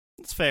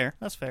 That's fair.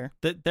 That's fair.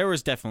 There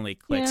was definitely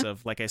cliques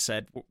of, like I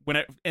said,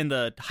 in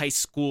the high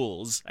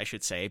schools, I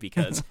should say,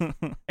 because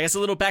I guess a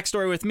little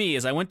backstory with me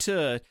is I went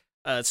to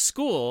a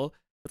school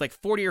with like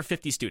 40 or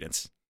 50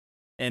 students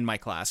in my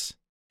class.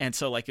 And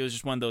so, like, it was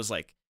just one of those,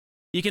 like,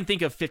 you can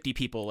think of 50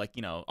 people, like,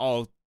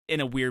 all in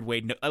a weird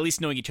way, at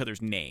least knowing each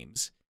other's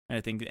names.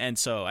 And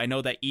so I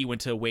know that E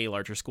went to a way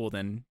larger school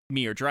than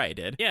me or Jeriah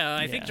did. Yeah,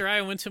 I think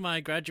Jeriah went to my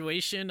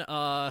graduation.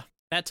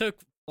 That took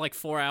like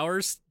 4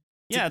 hours.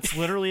 Yeah, it's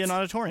literally an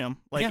auditorium,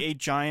 like a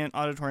giant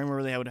auditorium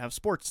where they would have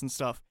sports and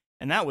stuff.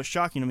 And that was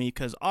shocking to me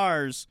because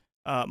ours,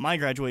 my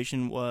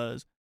graduation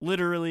was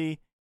literally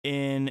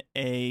in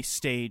a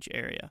stage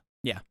area.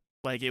 Yeah.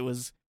 Like, it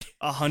was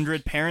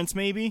 100 parents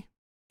maybe.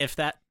 If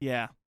that.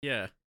 Yeah.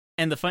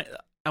 And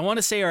I want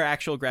to say our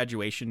actual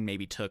graduation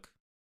maybe took,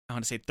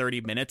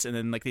 30 minutes, and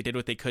then like they did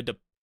what they could to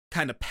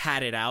kind of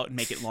pad it out and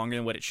make it longer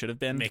than what it should have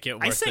been. Make it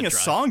worth I sang a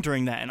drive. song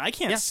during that, and I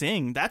can't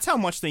sing. That's how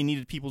much they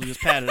needed people to just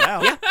pad it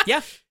out.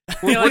 Yeah.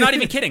 We're not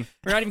even kidding.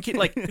 We're not even kidding.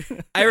 Like,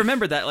 I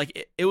remember that.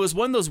 Like, it was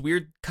one of those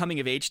weird coming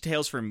of age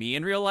tales for me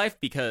in real life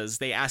because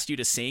they asked you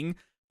to sing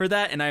for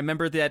that, and I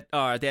remember that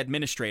the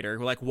administrator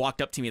who like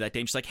walked up to me that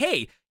day and she's like,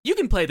 "Hey, you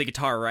can play the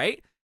guitar,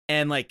 right?"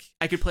 And like,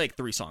 I could play like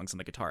 3 songs on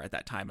the guitar at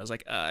that time. I was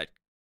like,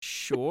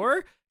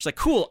 sure. She's like,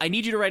 "Cool, I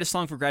need you to write a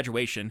song for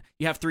graduation.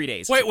 You have 3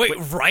 days." Wait,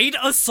 write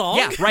a song?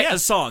 Yeah, write a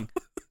song.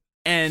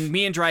 And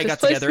me and Jeriah got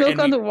play together. Smoke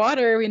and on the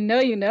Water. We know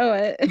you know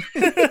it.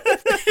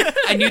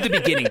 I knew the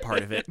beginning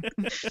part of it.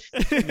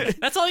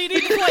 That's all you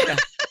need to play.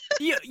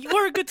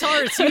 You're a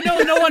guitarist. You know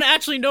no one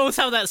actually knows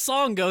how that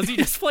song goes. You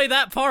just play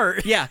that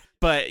part. Yeah,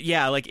 but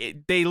yeah, like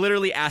they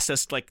literally asked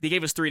us, like they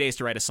gave us 3 days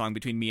to write a song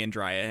between me and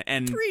Jeriah.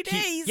 And 3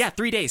 days?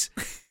 3 days.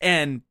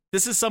 And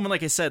this is someone,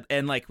 like I said,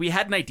 and like we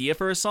had an idea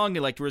for a song,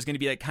 like where it was going to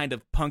be like kind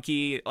of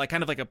punky, like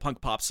kind of like a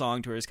punk pop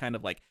song, to where it was kind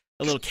of like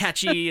a little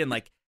catchy and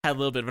like had a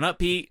little bit of an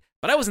upbeat.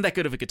 But I wasn't that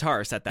good of a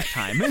guitarist at that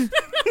time.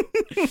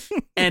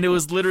 And it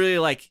was literally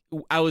like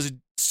I was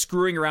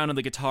screwing around on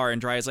the guitar,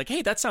 and Jeriah's like,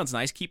 "Hey, that sounds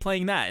nice. Keep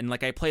playing that." And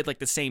like I played like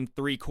the same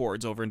 3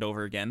 chords over and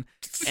over again.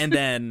 And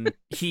then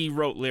he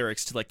wrote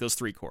lyrics to like those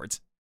 3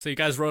 chords. So you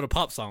guys wrote a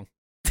pop song.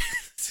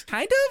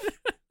 Kind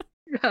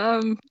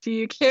Do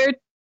you care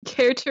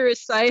to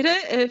recite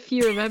it if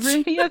you remember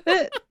any of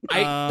it?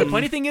 The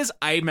funny thing is,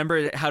 I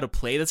remember how to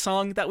play the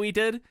song that we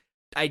did.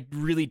 I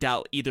really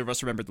doubt either of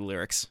us remembered the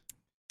lyrics.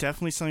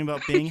 Definitely something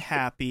about being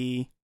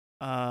happy.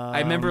 I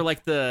remember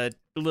like the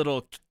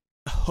little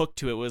hook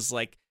to it was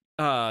like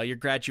your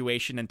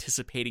graduation,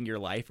 anticipating your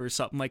life, or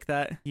something like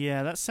that.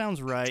 Yeah, that sounds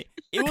right.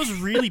 It was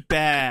really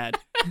bad.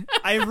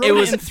 I wrote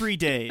it in 3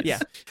 days. Yeah.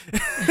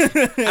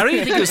 I don't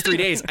even think it was 3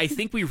 days. I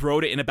think we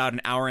wrote it in about an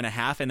hour and a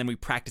half, and then we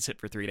practiced it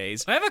for 3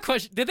 days. I have a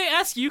question. Did they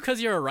ask you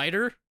because you're a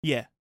writer?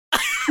 Yeah.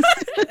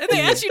 And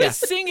they asked you to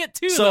sing it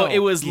too, So though. it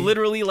was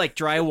literally like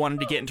Jeriah wanted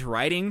to get into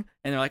writing,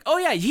 and they're like, "Oh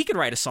yeah, he can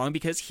write a song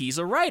because he's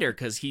a writer,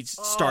 because he's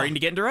starting to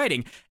get into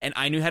writing." And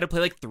I knew how to play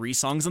like 3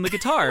 songs on the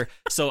guitar,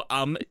 so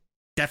I'm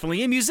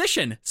definitely a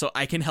musician, so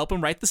I can help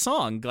him write the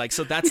song. Like,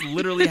 so that's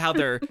literally how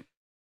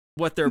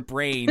what their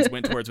brains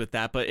went towards with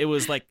that. But it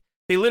was like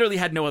they literally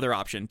had no other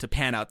option to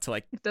pan out to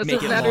like It doesn't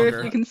make it matter longer.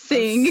 if you can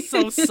sing. I'm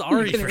so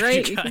sorry You can for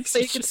write, you you can guys.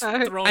 play Just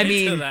guitar. thrown I into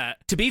mean, that.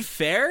 to be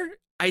fair,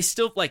 I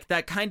still like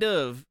that kind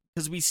of,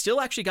 because we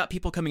still actually got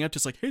people coming up to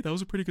us like, "Hey, that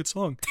was a pretty good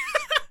song."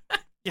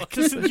 Yeah,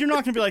 because you're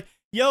not going to be like,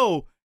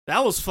 "Yo,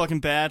 that was fucking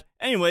bad."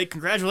 Anyway,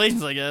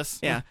 congratulations, I guess.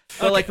 Yeah.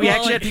 But like we well,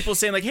 actually like- had people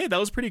saying like, "Hey, that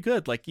was pretty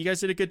good. Like you guys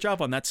did a good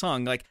job on that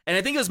song." Like, and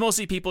I think it was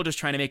mostly people just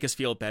trying to make us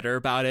feel better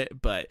about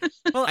it. But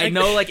Well, I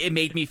know like it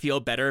made me feel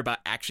better about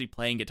actually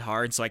playing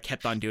guitar, and so I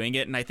kept on doing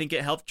it. And I think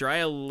it helped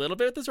Jeriah a little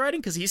bit with his writing,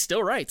 because he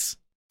still writes.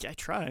 I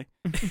try.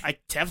 I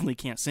definitely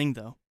can't sing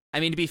though. I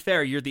mean, to be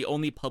fair, you're the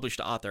only published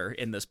author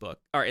in this book,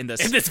 or in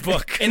this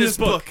book. in this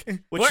book.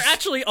 Which We're is-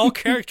 actually all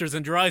characters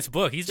in Jeriah's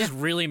book. He's just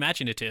really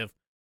imaginative.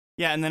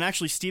 Yeah, and then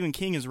actually Stephen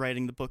King is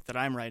writing the book that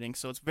I'm writing,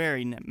 so it's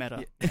very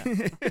meta.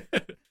 Yeah.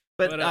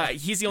 But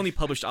he's the only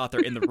published author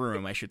in the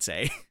room, I should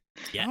say.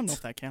 I don't know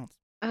if that counts.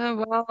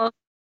 Well,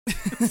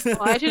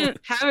 I didn't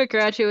have a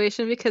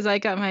graduation because I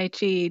got my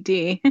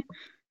GED.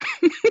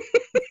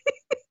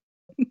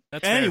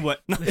 That's fair. Anyway.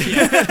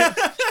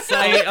 So,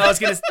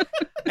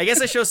 I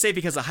guess I show say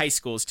because of high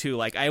schools too.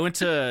 Like I went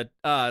to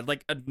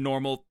like a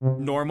normal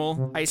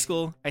high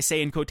school. I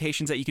say in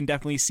quotations that you can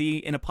definitely see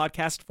in a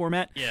podcast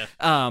format. yeah.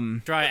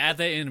 Um, Try add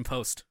that in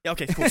post. Yeah,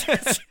 okay, cool.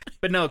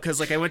 but no, because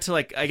like I went to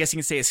like I guess you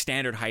can say a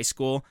standard high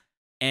school,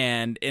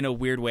 and in a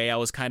weird way I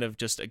was kind of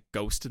just a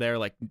ghost there.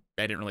 Like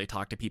I didn't really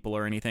talk to people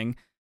or anything.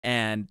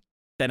 And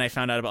then I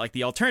found out about like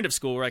the alternative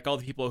school where like all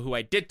the people who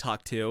I did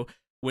talk to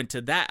went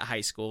to that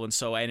high school, and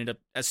so I ended up,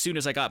 as soon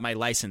as I got my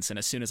license and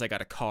as soon as I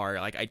got a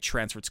car, like I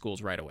transferred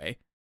schools right away.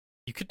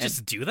 You could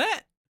just do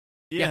that?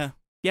 Yeah.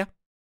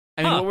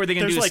 I mean, what were they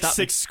going to There's do? like to stop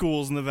 6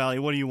 schools in the valley.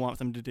 What do you want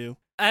them to do?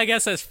 I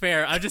guess that's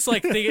fair. I'm just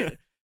like thinking,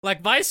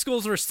 like my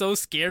schools were so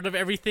scared of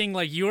everything.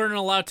 Like you weren't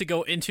allowed to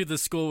go into the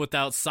school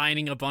without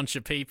signing a bunch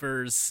of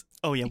papers.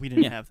 Oh yeah, we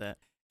didn't Yeah. have that.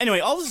 Anyway,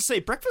 all this to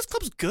say, Breakfast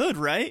Club's good,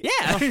 right?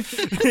 Yeah.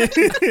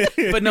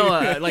 But no,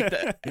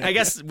 I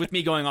guess with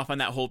me going off on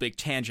that whole big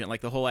tangent,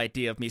 like the whole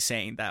idea of me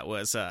saying that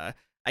was, I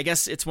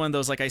guess it's one of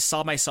those, like I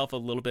saw myself a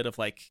little bit of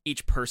like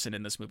each person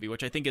in this movie,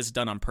 which I think is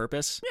done on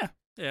purpose.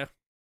 Yeah.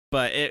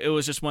 But it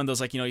was just one of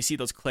those, like, you know, you see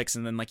those clicks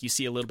and then like you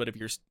see a little bit of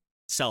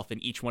yourself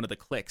in each one of the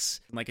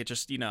clicks. And, like it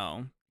just, you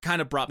know,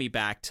 kind of brought me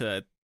back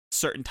to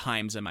certain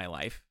times in my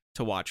life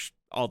to watch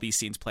all these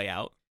scenes play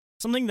out.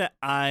 Something that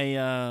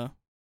I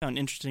found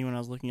interesting when I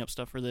was looking up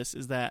stuff for this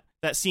is that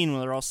scene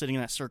where they're all sitting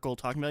in that circle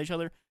talking about each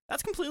other,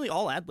 that's completely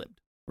all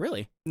ad-libbed.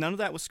 Really? None of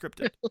that was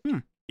scripted.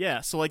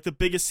 Yeah, so like the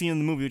biggest scene in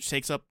the movie, which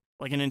takes up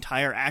like an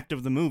entire act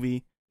of the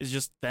movie, is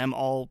just them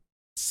all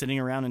sitting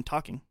around and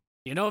talking.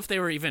 You know if they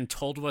were even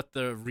told what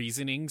the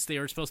reasonings they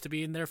were supposed to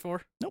be in there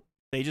for?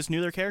 They just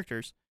knew their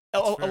characters.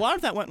 That's A fair. lot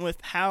of that went with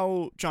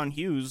how John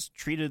Hughes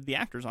treated the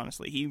actors,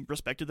 honestly. He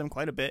respected them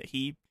quite a bit.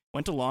 He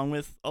went along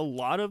with a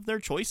lot of their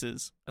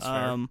choices. That's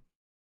fair.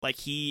 Like,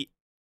 he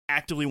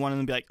actively wanted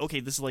them to be like, okay,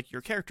 this is like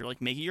your character.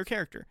 Like, make it your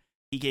character.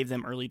 He gave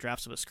them early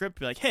drafts of a script to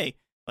be like, hey,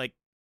 like,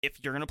 if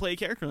you're going to play a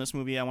character in this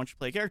movie, I want you to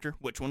play a character.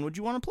 Which one would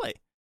you want to play?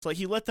 So, like,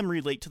 he let them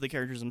relate to the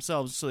characters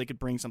themselves so they could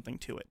bring something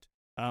to it.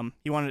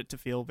 He wanted it to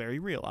feel very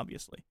real,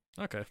 obviously.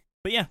 Okay.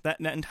 But yeah, that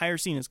entire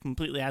scene is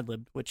completely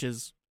ad-libbed, which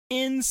is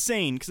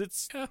insane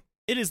because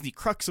it is the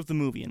crux of the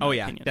movie. In my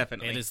opinion.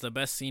 definitely. It is the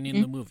best scene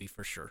in the movie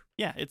for sure.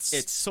 Yeah,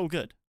 it's so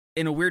good.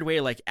 In a weird way,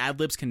 like ad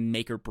libs can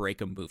make or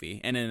break a movie,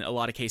 and in a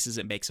lot of cases,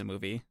 it makes a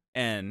movie.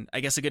 And I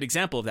guess a good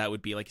example of that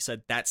would be, like you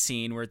said, that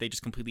scene where they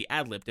just completely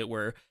ad libbed it,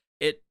 where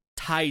it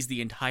ties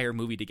the entire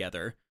movie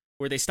together,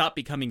 where they stop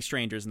becoming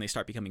strangers and they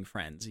start becoming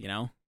friends. You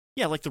know?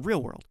 Yeah, like the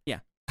real world. Yeah.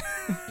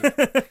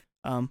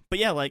 But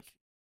yeah, like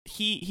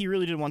he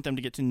really did want them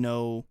to get to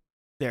know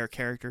their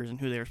characters and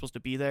who they were supposed to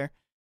be there,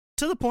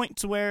 to the point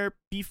to where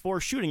before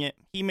shooting it,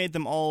 he made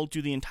them all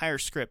do the entire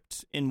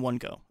script in one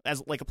go,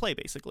 as like a play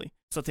basically,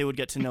 so that they would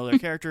get to know their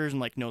characters and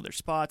like know their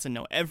spots and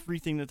know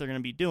everything that they're going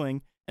to be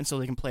doing, and so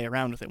they can play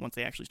around with it once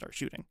they actually start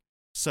shooting.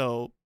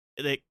 So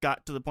it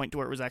got to the point to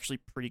where it was actually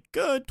pretty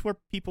good, to where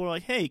people were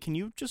like, hey, can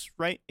you just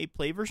write a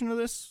play version of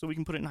this so we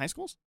can put it in high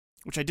schools?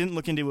 Which I didn't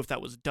look into if that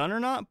was done or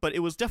not, but it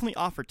was definitely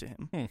offered to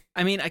him.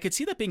 I mean, I could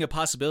see that being a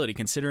possibility,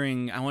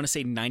 considering I want to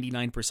say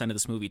 99% of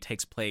this movie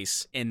takes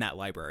place in that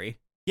library.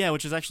 Yeah,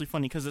 which is actually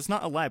funny because it's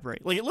not a library.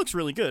 Like, it looks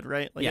really good,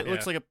 right? Like, Yeah. it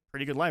looks like a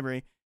pretty good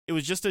library. It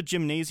was just a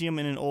gymnasium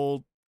in an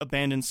old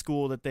abandoned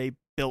school that they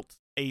built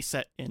a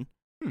set in.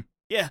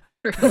 Yeah.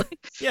 Really?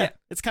 Yeah.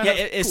 It's kind Yeah, of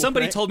if cool,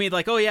 somebody right? told me,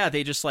 like, oh yeah,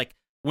 they just like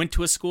went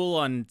to a school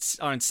on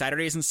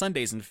Saturdays and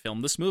Sundays and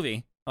filmed this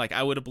movie, like,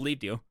 I would have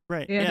believed you.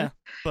 Right, Yeah. yeah.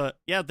 But,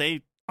 yeah,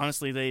 the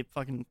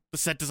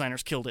set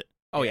designers killed it.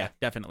 Oh yeah,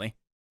 definitely.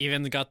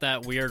 Even got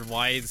that weird,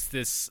 why is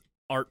this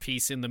art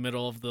piece in the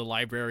middle of the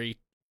library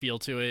feel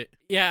to it.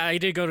 Yeah, I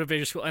did go to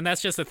bigger school, and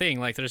that's just the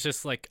thing. Like, there's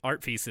just like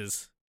art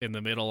pieces in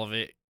the middle of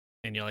it,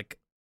 and you're like,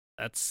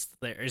 that's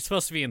there. It's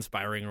supposed to be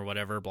inspiring or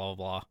whatever, blah, blah,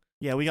 blah.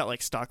 Yeah, we got,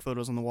 like, stock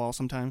photos on the wall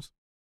sometimes.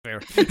 Fair.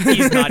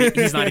 He's not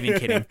even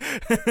kidding.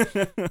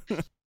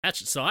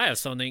 Actually, so I have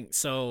something.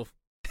 So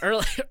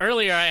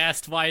earlier I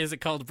asked why is it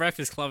called the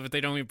Breakfast Club if they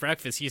don't eat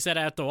breakfast. You said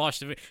I have to watch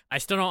the video. I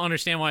still don't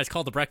understand why it's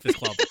called the Breakfast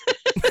Club.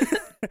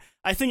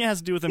 I think it has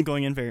to do with them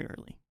going in very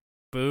early.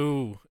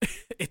 Boo.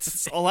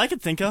 That's all I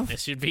could think of. It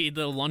should be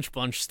the lunch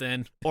bunch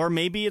then. Or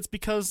maybe it's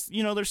because,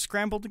 they're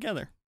scrambled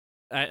together.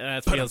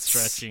 That feels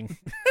stretching.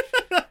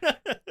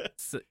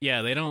 So,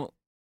 yeah, they don't.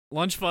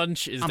 Lunch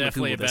bunch is I'm gonna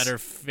definitely a Google this. better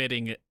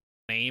fitting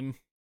name.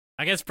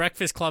 I guess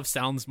Breakfast Club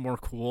sounds more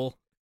cool.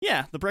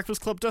 Yeah, the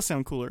Breakfast Club does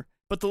sound cooler.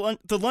 But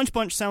the Lunch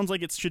Bunch sounds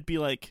like it should be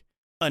like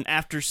an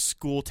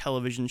after-school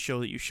television show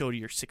that you show to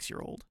your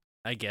 6-year-old.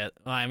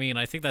 I mean,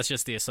 I think that's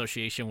just the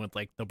association with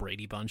like the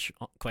Brady Bunch,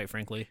 quite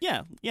frankly.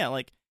 Yeah,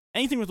 like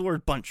anything with the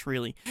word bunch,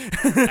 really.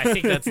 I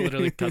think that's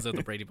literally because of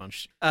the Brady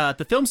Bunch.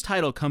 The film's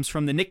title comes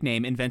from the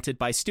nickname invented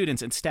by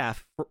students and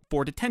staff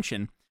for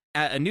detention.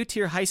 At a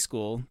new-tier high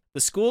school,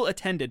 the school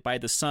attended by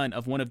the son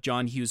of one of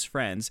John Hughes'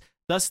 friends.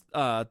 Thus,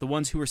 the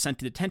ones who were sent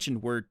to detention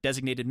were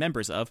designated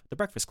members of the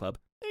Breakfast Club.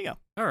 There you go.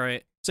 All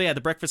right. So yeah,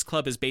 the Breakfast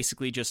Club is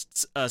basically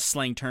just a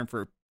slang term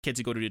for kids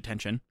who go to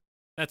detention.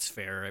 That's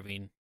fair. I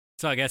mean,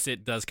 so I guess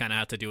it does kind of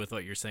have to do with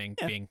what you're saying,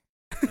 Yeah. being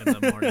in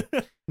the morning.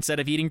 Instead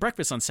of eating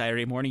breakfast on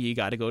Saturday morning, you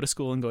got to go to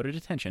school and go to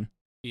detention.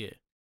 Yeah.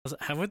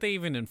 Haven't they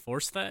even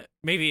enforced that?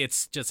 Maybe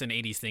it's just an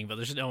 80s thing, but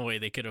there's no way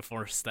they could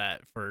enforce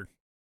that for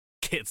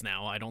kids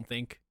now, I don't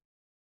think.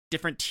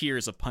 Different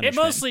tiers of It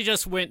punishment. mostly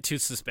just went to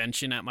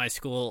suspension at my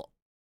school,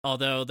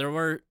 although there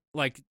was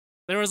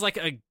like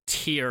a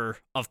tier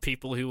of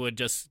people who would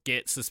just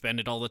get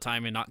suspended all the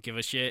time and not give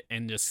a shit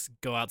and just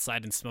go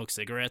outside and smoke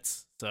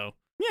cigarettes. So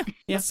Yeah.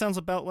 That sounds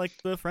about like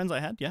the friends I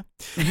had. Yeah.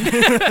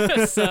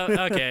 so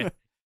okay.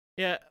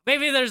 Yeah,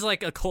 maybe there's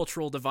like a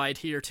cultural divide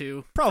here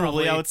too.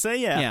 Probably, I would say.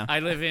 Yeah. Yeah. I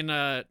live in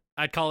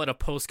I'd call it a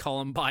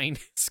post-Columbine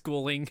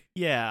schooling.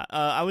 Yeah,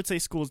 I would say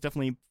school is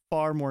definitely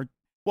far more.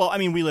 Well, I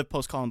mean, we live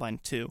post Columbine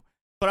too,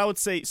 but I would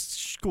say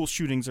school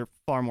shootings are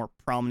far more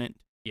prominent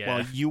Yeah.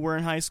 while you were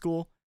in high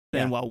school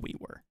than Yeah. while we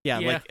were. Yeah,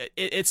 Yeah. like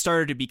it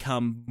started to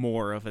become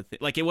more of a thing.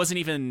 Like it wasn't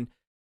even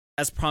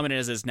as prominent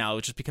as it is now. It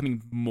was just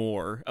becoming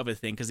more of a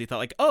thing because they thought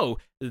like, oh,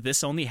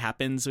 this only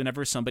happens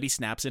whenever somebody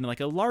snaps in like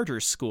a larger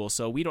school,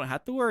 so we don't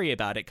have to worry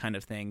about it, kind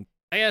of thing.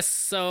 I guess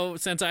so.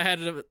 Since I had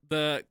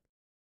the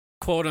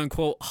quote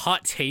unquote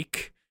hot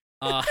take,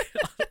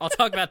 I'll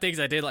talk about things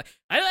I did like.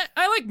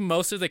 I like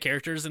most of the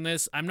characters in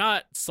this. I'm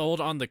not sold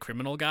on the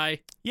criminal guy.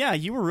 Yeah,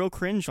 you were real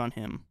cringe on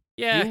him.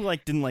 Yeah, You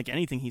like didn't like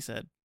anything he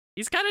said.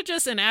 he's kind of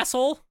just an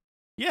asshole.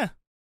 Yeah.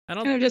 I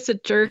Kind don't. of just a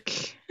jerk,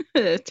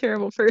 a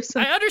terrible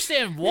person. I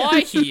understand why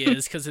he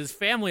is because his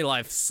family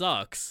life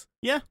sucks.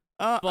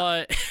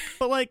 But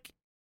But like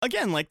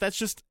again, like that's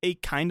just a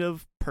kind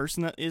of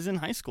person that is in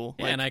high school.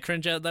 Like, and I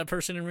cringe at that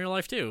person in real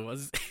life too.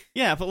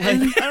 yeah, but like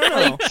And, I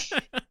don't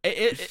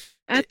know.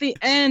 At the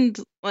end,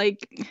 like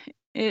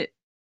it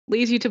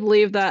leads you to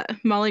believe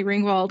that Molly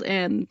Ringwald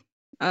and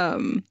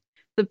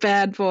the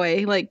bad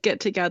boy like get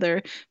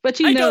together, but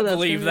you I know don't that's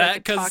believe gonna be,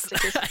 like, that, a 'cause-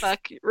 toxic as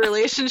fuck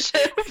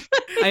relationship.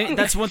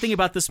 That's one thing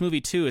about this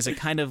movie too, is it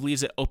kind of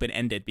leaves it open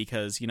ended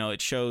because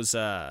it shows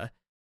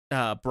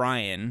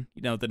Brian,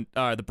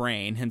 the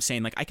brain, him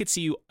saying like I could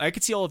see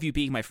all of you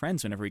being my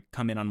friends whenever we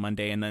come in on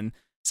Monday, and then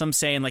some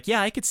saying like,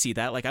 yeah, I could see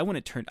that, like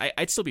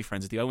I'd still be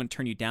friends with you, I wouldn't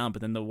turn you down.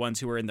 But then the ones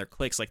who are in their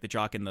cliques, like the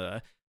jock and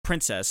the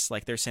princess,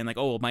 like they're saying like,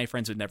 oh well, my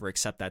friends would never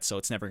accept that, so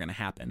it's never going to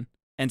happen.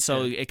 And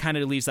so it kind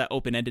of leaves that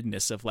open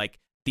endedness of like,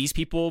 these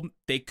people,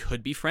 they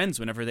could be friends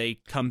whenever they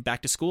come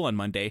back to school on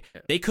Monday.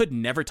 They could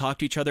never talk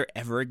to each other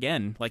ever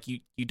again. Like you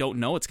don't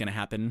know what's going to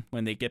happen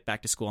when they get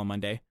back to school on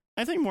Monday.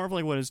 I think more of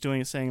like what it's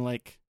doing is saying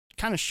like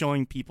kind of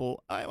showing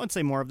people, I would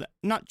say more of that,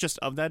 not just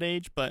of that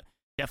age, but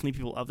definitely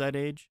people of that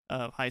age,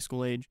 of high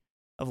school age,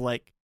 of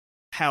like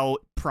how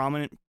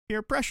prominent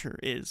peer pressure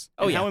is.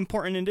 Oh, and yeah. how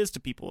important it is to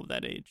people of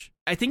that age.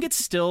 I think it's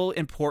still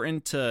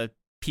important to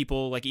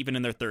people like even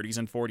in their 30s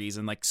and 40s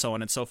and like so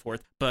on and so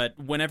forth. But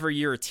whenever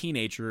you're a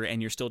teenager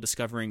and you're still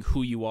discovering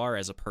who you are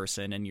as a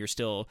person, and you're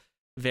still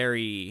they're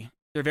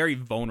very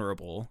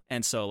vulnerable,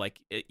 and so like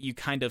you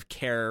kind of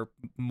care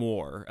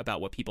more about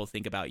what people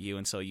think about you,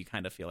 and so you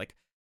kind of feel like,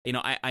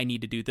 I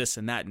need to do this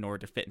and that in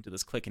order to fit into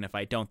this clique, and if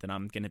I don't, then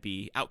I'm going to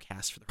be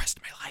outcast for the rest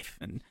of my life.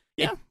 And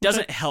Yeah, it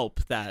doesn't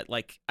help that,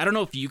 like, I don't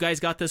know if you guys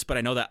got this, but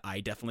I know that I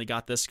definitely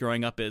got this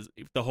growing up, is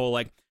the whole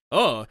like,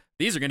 oh,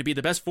 these are going to be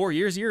the best 4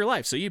 years of your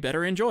life, so you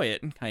better enjoy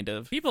it, kind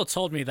of. People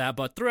told me that,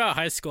 but throughout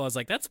high school, I was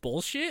like, that's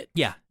bullshit.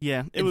 Yeah.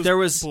 Yeah, it was There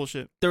was-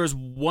 bullshit. There was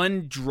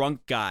one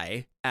drunk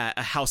guy at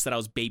a house that I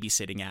was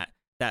babysitting at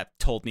that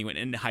told me when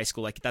in high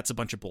school, like, that's a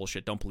bunch of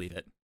bullshit, don't believe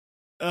it.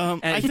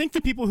 I think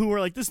the people who were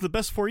like, this is the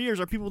best 4 years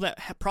are people that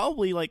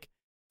probably like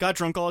got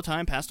drunk all the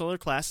time, passed all their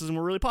classes, and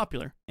were really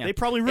popular. Yeah. They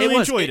probably really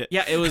enjoyed it.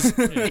 Yeah, it was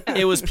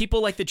it was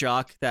people like the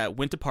jock that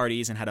went to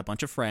parties and had a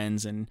bunch of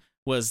friends and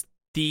was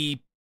the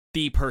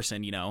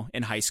person,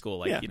 in high school,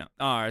 like, Yeah.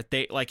 are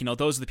they like,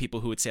 those are the people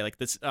who would say like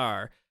this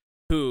are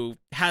who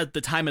had the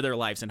time of their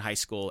lives in high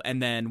school,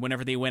 and then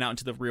whenever they went out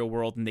into the real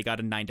world and they got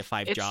a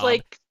 9-to-5 It's job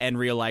like and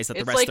realized that the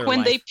it's rest like of their when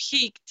life. they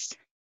peaked.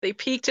 They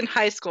peaked in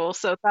high school,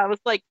 so that was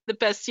like the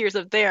best years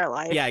of their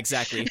life. Yeah,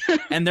 exactly.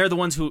 And they're the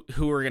ones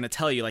who are going to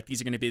tell you like, these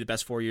are going to be the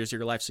best 4 years of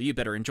your life, so you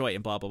better enjoy it,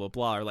 and blah blah blah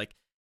blah. Or like,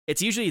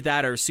 it's usually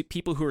that, or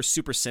people who are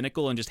super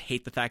cynical and just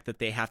hate the fact that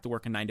they have to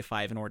work a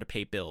 9-to-5 in order to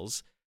pay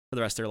bills for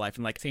the rest of their life,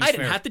 and like, Seems I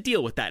didn't fair. have to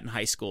deal with that in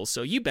high school,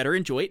 so you better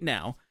enjoy it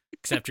now.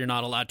 Except you're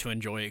not allowed to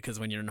enjoy it because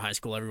when you're in high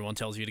school, everyone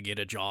tells you to get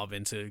a job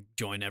and to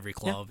join every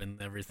club and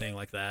everything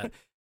like that.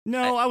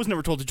 No, I was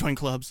never told to join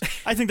clubs.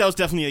 I think that was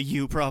definitely a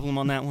you problem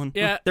on that one.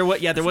 Yeah, There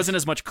wasn't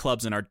as much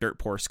clubs in our dirt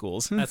poor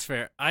schools. that's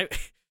fair.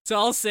 So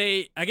I'll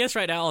say, I guess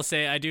right now I'll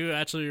say I do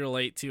actually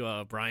relate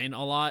to Brian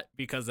a lot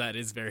because that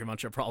is very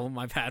much a problem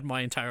I've had my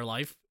entire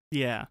life.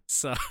 Yeah.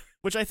 So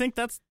Which I think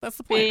that's the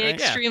point, Being right?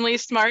 extremely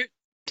smart.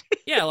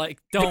 yeah, like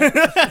don't.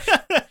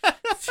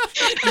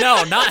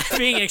 No, not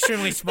being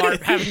extremely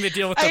smart, having to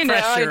deal with the I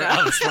pressure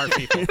know. of smart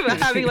people.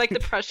 Having like the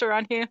pressure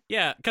on you.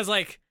 Yeah, because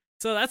like,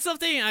 so that's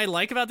something I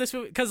like about this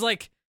movie. Because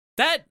like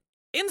that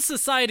in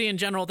society in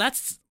general,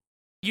 that's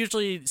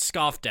usually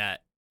scoffed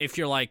at if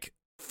you're like,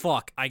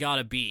 "Fuck, I got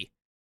a B,"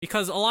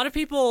 because a lot of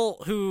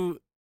people who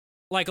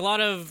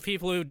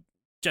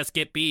just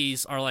get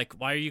B's are like,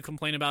 "Why are you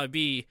complaining about a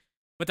B?"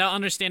 Without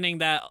understanding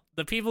that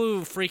the people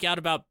who freak out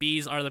about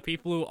B's are the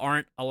people who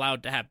aren't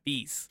allowed to have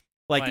B's.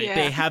 Like, Like-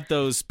 they have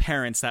those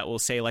parents that will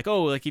say, like,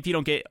 oh, like, if you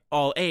don't get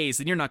all A's,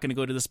 then you're not going to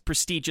go to this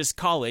prestigious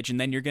college, and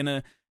then you're going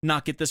to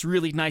not get this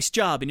really nice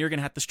job, and you're going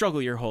to have to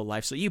struggle your whole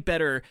life, so you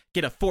better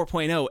get a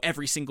 4.0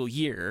 every single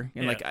year,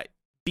 and, Yeah.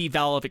 be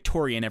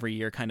valedictorian every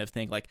year kind of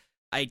thing. Like,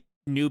 I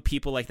knew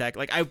people like that.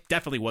 Like, I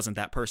definitely wasn't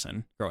that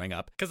person growing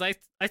up. Because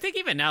I think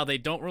even now they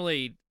don't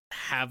really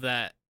have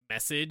that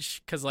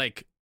message. Because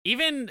like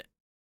even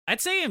I'd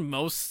say in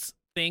most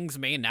things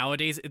made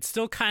nowadays, it's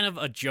still kind of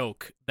a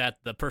joke that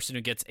the person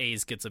who gets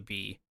A's gets a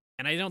B,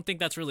 and I don't think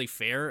that's really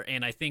fair.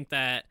 And I think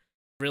that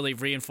really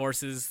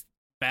reinforces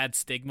bad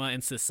stigma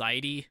in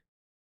society.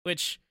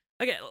 Which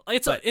again,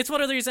 it's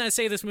one of the reasons I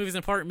say this movie's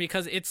important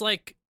because it's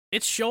like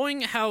it's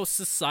showing how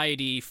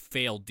society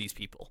failed these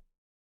people.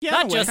 Yeah,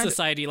 Not in a way, just kind of-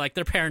 society, like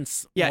their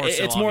parents. Yeah, more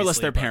so, it's more or less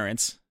obviously, their but-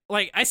 parents.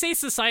 Like I say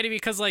society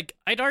because like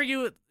I'd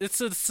argue it's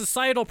the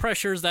societal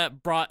pressures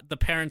that brought the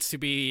parents to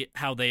be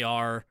how they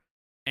are,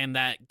 and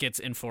that gets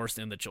enforced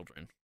in the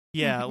children.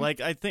 Yeah,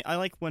 like I think I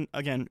like when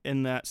again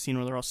in that scene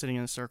where they're all sitting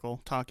in a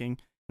circle talking, and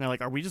they're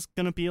like, "Are we just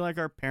gonna be like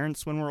our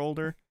parents when we're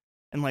older?"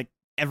 And like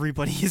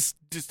everybody is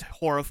just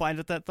horrified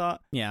at that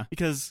thought Yeah.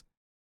 because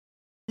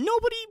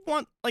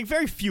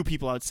very few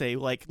people I would say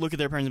like look at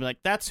their parents and be like,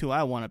 "That's who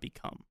I want to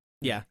become."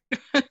 Yeah.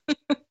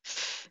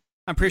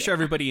 I'm pretty sure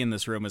everybody in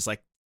this room is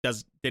like,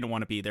 didn't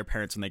want to be their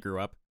parents when they grew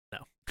up.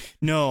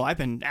 No, I've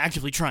been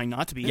actively trying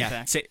not to be. In Yeah.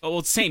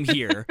 fact. Same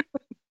here.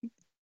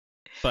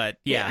 But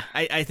yeah,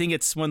 Yeah. I think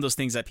it's one of those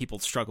things that people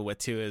struggle with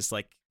too, is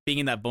like being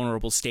in that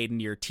vulnerable state in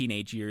your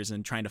teenage years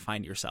and trying to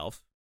find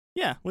yourself.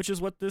 Yeah, which is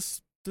what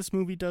this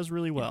movie does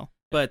really well.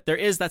 But there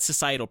is that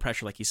societal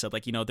pressure, like you said,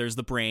 like, there's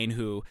the brain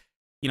who,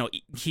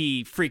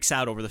 he freaks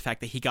out over the fact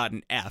that he got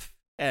an F,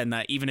 and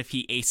that even if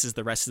he aces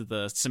the rest of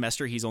the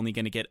semester, he's only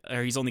going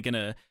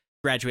to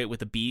graduate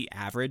with a B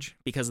average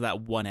because of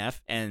that one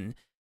F. And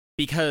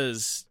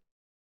because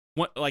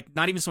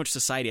not even so much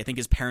society, I think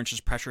his parents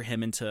just pressure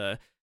him into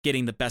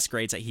getting the best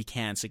grades that he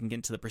can so he can get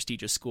into the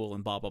prestigious school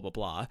and blah blah blah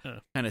blah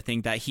kind of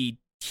thing, that he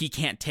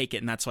can't take it,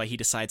 and that's why he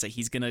decides that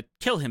he's gonna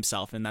kill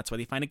himself, and that's why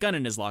they find a gun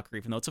in his locker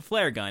even though it's a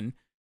flare gun.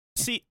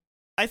 See,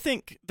 I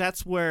think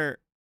that's where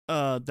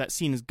that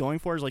scene is going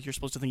for, is like you're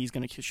supposed to think he's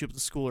going to shoot up the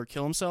school or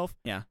kill himself.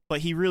 Yeah. But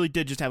he really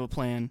did just have a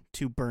plan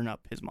to burn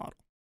up his model.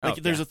 Like,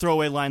 Oh, there's yeah. a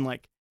throwaway line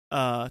like,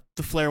 the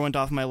flare went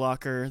off in my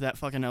locker, that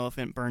fucking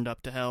elephant burned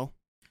up to hell.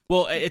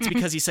 Well, it's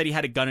because he said he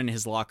had a gun in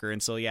his locker,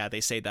 and so yeah,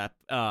 they say that.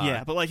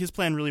 Yeah, but like his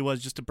plan really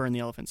was just to burn the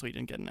elephant so he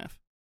didn't get an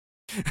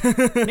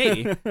F.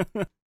 Maybe.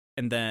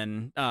 And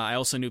then I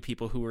also knew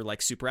people who were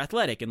like super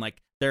athletic, and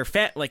like their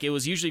like it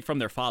was usually from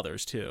their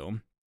fathers too,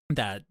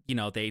 that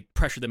they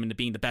pressured them into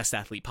being the best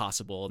athlete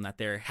possible, and that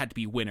there had to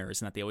be winners,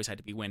 and that they always had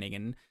to be winning,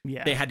 and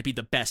Yeah. they had to be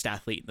the best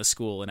athlete in the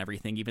school and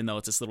everything, even though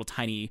it's this little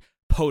tiny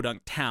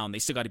podunk town. They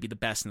still got to be the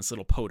best in this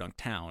little podunk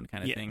town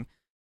kind of Yeah. thing,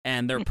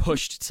 and they're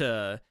pushed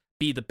to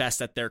be the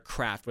best at their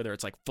craft, whether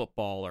it's like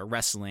football or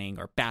wrestling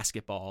or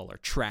basketball or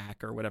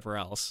track or whatever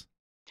else.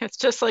 It's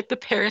just like the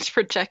parents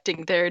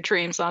projecting their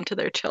dreams onto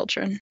their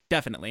children.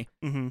 Definitely.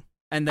 Mm-hmm.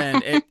 And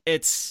then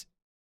it's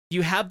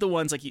you have the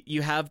ones like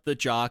you have the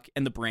jock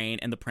and the brain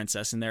and the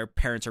princess, and their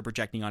parents are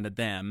projecting onto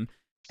them,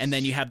 and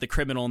then you have the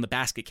criminal in the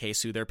basket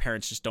case who their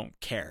parents just don't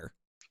care.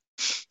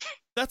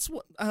 That's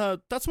one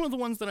of the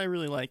ones that I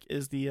really like,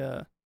 is the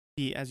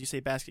as you say,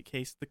 basket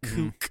case, the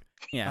Mhm. kook.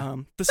 Yeah.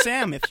 The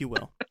Sam, if you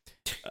will.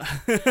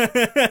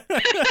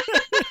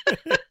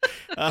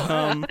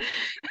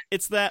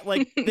 It's that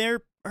like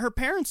her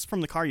parents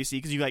from the car you see,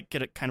 because you like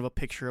get a kind of a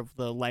picture of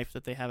the life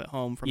that they have at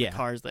home from Yeah. the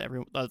cars that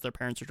their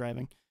parents are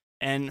driving,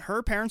 and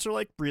her parents are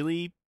like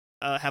really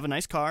have a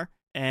nice car,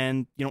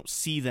 and you don't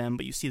see them,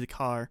 but you see the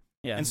car,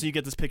 Yeah. and so you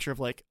get this picture of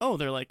like, oh,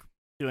 they're like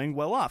doing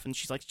well off, and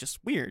she's like just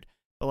weird,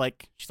 but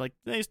like she's like,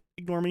 they just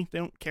ignore me, they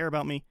don't care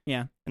about me,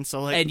 Yeah. and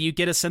so like And you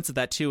get a sense of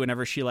that too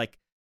whenever she like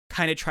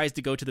kind of tries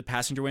to go to the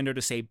passenger window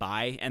to say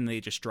bye, and they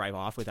just drive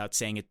off without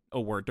saying a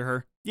word to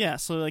her. yeah,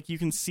 so like you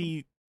can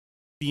see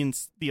the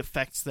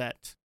effects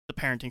that the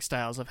parenting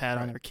styles have had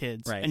on their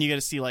kids, Right. and you get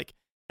to see like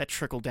that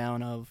trickle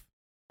down of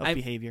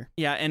behavior.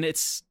 Yeah, and I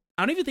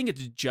don't even think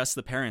it's just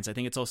the parents. I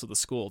think it's also the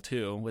school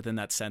too, within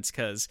that sense,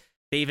 because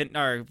they even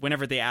are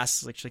whenever they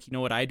ask, like, she's like, you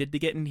know what I did to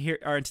get in here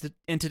or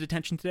into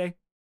detention today?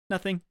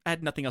 Nothing. I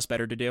had nothing else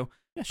better to do.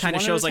 Yeah, she Kind of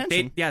wanted shows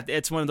attention.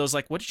 it's one of those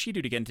like, what did she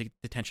do to get into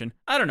detention?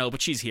 I don't know,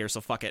 but she's here,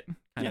 so fuck it,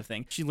 kind Yeah. of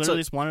thing. She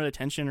literally just wanted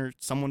attention or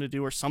someone to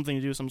do or something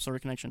to do, some sort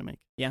of connection to make.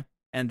 Yeah,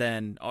 And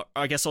then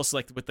I guess also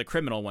like with the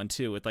criminal one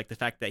too, with like the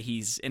fact that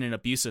he's in an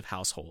abusive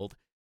household,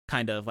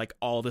 kind of like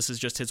all this is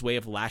just his way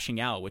of lashing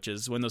out, which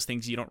is one of those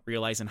things you don't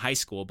realize in high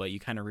school, but you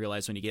kind of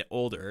realize when you get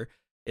older,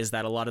 is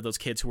that a lot of those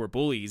kids who were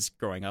bullies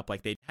growing up,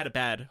 like they had a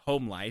bad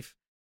home life,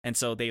 and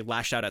so they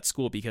lashed out at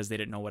school because they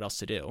didn't know what else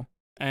to do.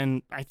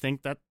 And I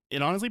think that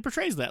it honestly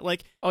portrays that.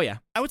 Like, Oh yeah,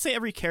 I would say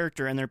every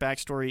character and their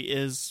backstory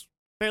is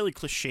fairly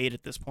cliched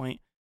at this point.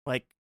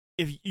 Like,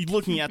 if you're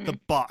looking at the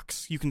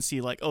box, you can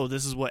see like, oh,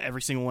 this is what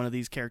every single one of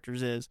these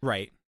characters is.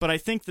 right. But I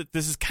think that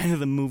this is kind of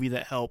the movie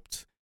that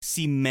helped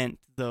cement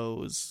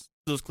those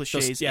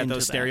cliches into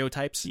Those that.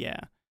 stereotypes. Yeah,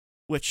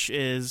 which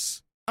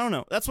is, I don't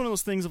know. That's one of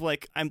those things of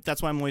like,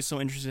 that's why I'm always so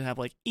interested to have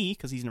like E,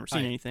 because he's never seen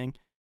Right. anything.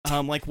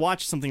 Like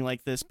watch something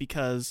like this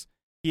because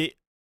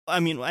I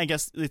mean, I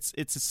guess it's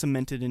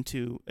cemented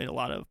into a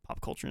lot of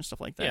pop culture and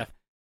stuff like that. Yeah.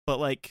 But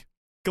like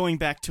going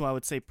back to, I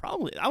would say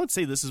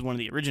this is one of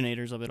the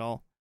originators of it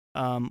all,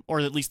 or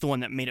at least the one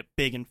that made it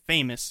big and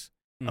famous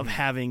of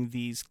having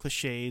these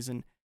cliches,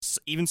 and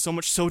even so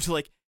much so to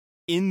like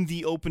in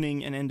the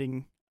opening and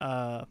ending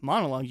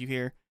monologue you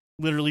hear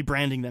literally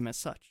branding them as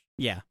such.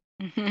 Yeah.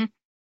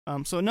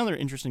 So another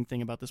interesting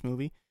thing about this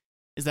movie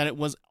is that it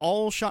was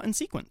all shot in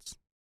sequence.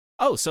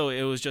 Oh, so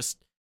it was just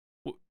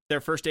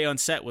their first day on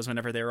set was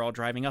whenever they were all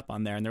driving up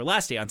on there, and their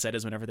last day on set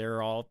is whenever they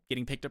were all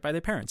getting picked up by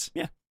their parents.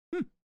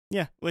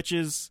 Yeah, which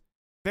is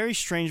very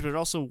strange, but it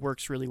also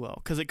works really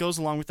well because it goes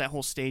along with that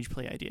whole stage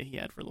play idea he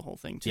had for the whole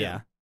thing too.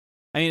 Yeah.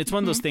 I mean, it's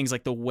one of those things,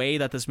 like the way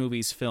that this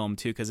movie's filmed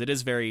too, because it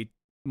is very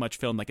much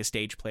filmed like a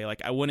stage play.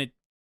 Like, I wouldn't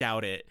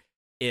doubt it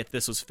if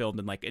this was filmed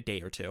in like a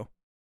day or two.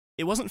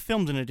 It wasn't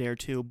filmed in a day or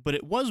two, but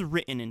it was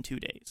written in 2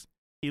 days.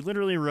 He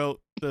literally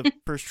wrote the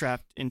first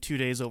draft in 2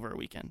 days over a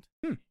weekend.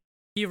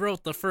 He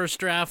wrote the first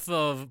draft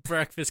of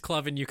Breakfast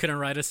Club and you couldn't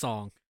write a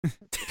song.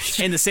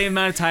 In the same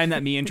amount of time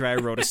that me and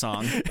Jeriah wrote a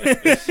song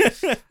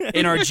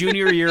in our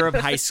junior year of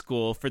high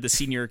school for the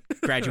senior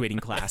graduating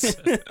class.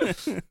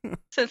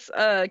 Since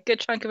a good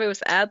chunk of it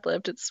was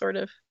ad-libbed, it sort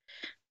of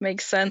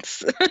makes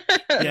sense.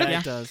 Yeah,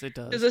 it does. It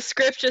Does does. the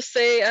script just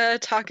say,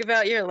 talk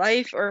about your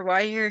life or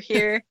why you're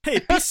here?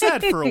 Hey, be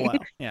sad for a while.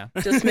 Yeah.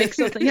 Just make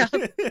something up.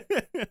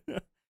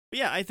 But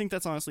yeah, I think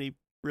that's honestly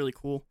really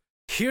cool.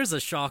 Here's a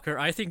shocker.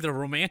 I think the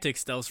romantic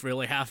stuff's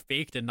really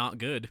half-baked and not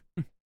good.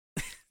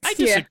 I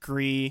Yeah.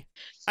 disagree.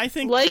 I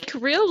think Like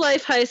real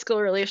life high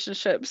school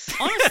relationships.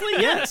 honestly,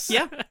 yes.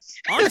 Yeah.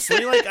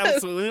 Honestly, like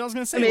absolutely, I was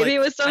gonna say Maybe like, it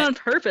was done on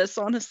purpose,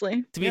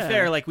 honestly. To be Yeah.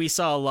 fair, like we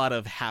saw a lot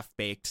of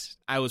half-baked.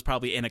 I was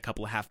probably in a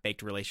couple of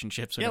half-baked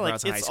relationships yeah, whenever I like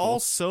was in high it's school. all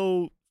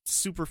so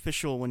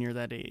superficial when you're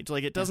that age.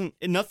 Like it doesn't.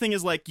 Nothing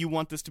is like you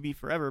want this to be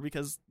forever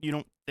because you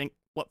don't think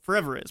what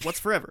forever is. What's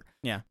forever?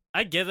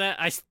 I get that.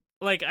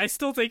 I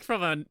still think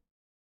from a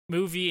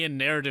movie and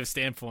narrative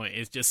standpoint,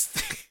 it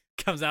just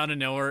comes out of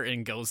nowhere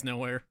and goes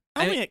nowhere.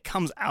 I don't think it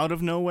comes out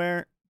of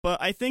nowhere,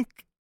 but I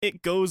think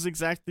it goes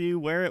exactly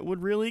where it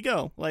would really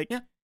go. Like, Yeah.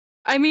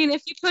 I mean,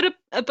 if you put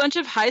a bunch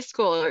of high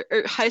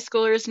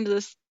schoolers into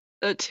this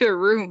into a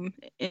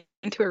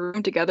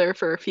room together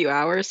for a few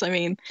hours, I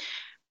mean,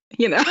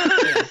 you know.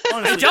 honestly,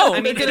 I don't.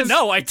 I mean, because-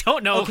 I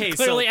don't know. Okay,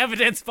 Clearly so-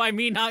 evidenced by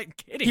me not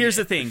getting Here's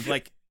it. the thing,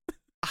 like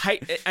I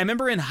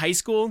remember in high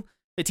school,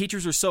 the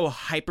teachers were so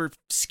hyper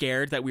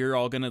scared that we were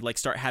all gonna like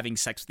start having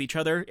sex with each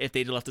other if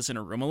they left us in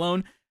a room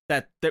alone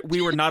that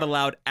we were not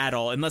allowed at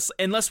all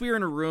unless we were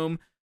in a room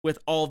with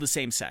all the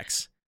same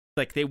sex.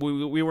 Like we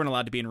weren't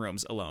allowed to be in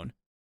rooms alone.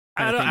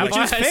 I don't- which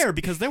I- is fair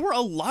because there were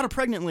a lot of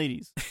pregnant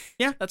ladies.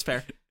 Yeah, that's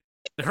fair.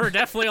 There were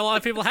definitely a lot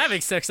of people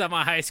having sex at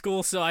my high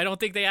school, so I don't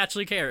think they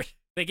actually cared.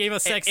 They gave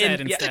us sex ed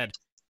And- yeah. instead.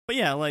 But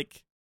yeah,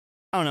 like,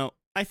 I don't know.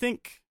 I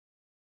think,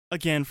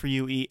 again, for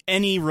you, E,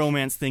 any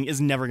romance thing is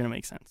never gonna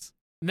make sense.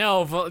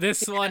 No, but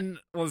this one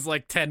was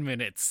like 10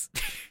 minutes.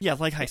 Yeah,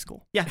 like high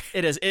school. Yeah,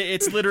 it is.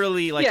 It's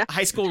literally like Yeah.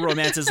 high school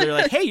romances. They're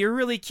like, hey, you're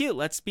really cute.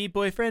 Let's be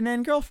boyfriend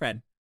and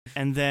girlfriend.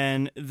 And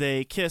then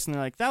they kiss, and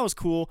they're like, "That was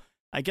cool.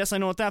 I guess I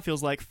know what that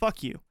feels like.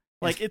 Fuck you."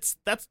 Like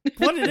that's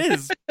what it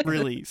is,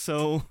 really.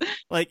 So,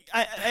 like,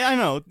 I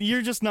know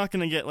you're just not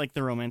gonna get like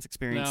the romance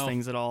experience No.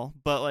 things at all.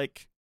 But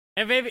like,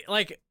 And maybe,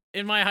 like,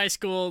 in my high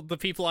school, the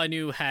people I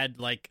knew had,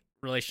 like,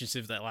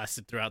 relationships that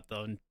lasted throughout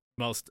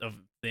most of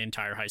the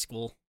entire high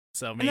school.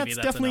 So maybe and that's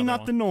that's definitely another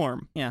not the one.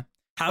 norm.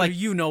 How like- do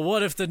you know?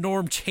 What if the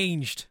norm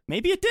changed?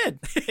 Maybe it did.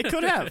 It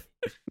could have.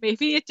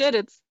 Maybe it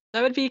did.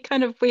 That would be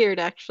kind of weird,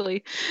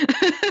 actually.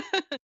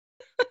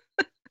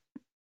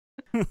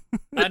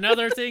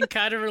 Another thing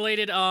kind of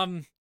related,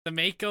 the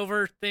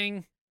makeover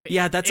thing.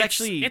 Yeah, that's It's-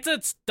 actually It's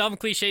a dumb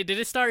cliche. Did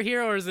it start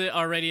here, or is it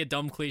already a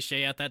dumb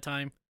cliche at that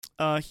time?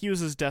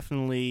 Hughes is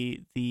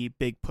definitely the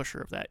big pusher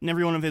of that. In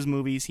every one of his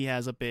movies, he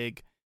has a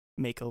big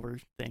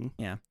makeover thing.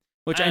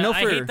 which I know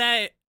I for hate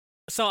that.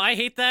 So I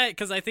hate that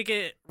because I think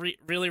it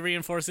really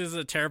reinforces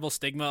a terrible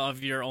stigma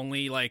of your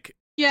only, like,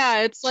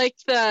 Yeah, it's like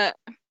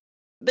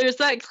there's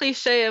that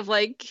cliche of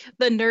like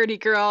the nerdy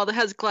girl that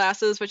has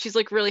glasses, but she's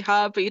like really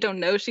hot, but you don't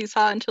know she's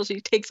hot until she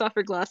takes off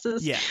her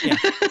glasses. Yeah.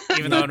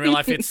 Even though in real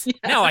life it's Yeah.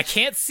 no, I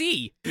can't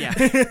see. Yeah.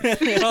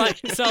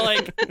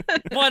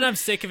 One, I'm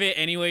sick of it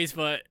anyways,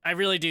 but I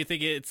really do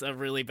think it's a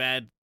really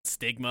bad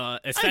stigma,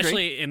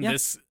 especially in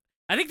this.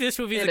 I think this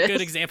movie is a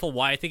good example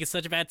why I think it's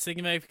such a bad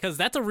stigma, because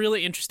that's a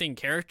really interesting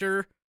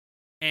character,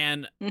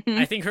 and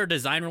I think her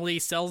design really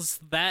sells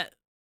that,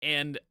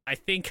 and I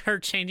think her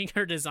changing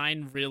her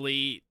design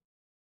really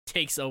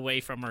takes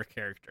away from her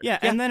character. Yeah,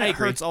 and then I it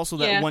agree. hurts also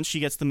that once she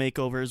gets the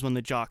makeovers, when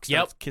the jock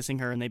starts kissing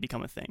her and they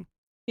become a thing.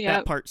 Yeah.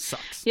 That part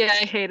sucks. Yeah,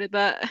 I hated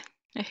that.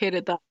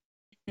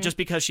 Just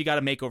because she got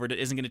a makeover that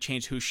isn't going to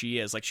change who she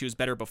is. Like, she was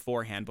better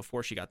beforehand,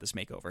 before she got this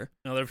makeover.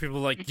 Now there are people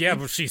like, yeah,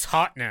 but she's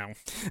hot now.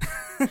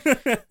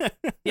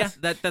 Yeah,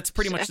 that's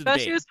pretty much I the thought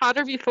debate. she was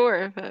hotter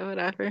before, but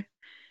whatever.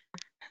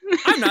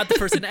 I'm not the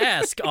person to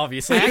ask,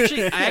 obviously.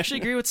 I actually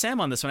agree with Sam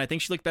on this one. I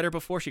think she looked better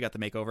before she got the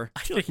makeover.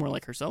 She looks more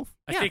like herself.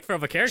 I think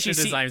from a character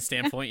She- design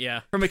standpoint,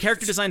 yeah. From a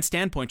character design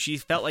standpoint, she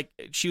felt like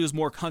she was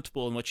more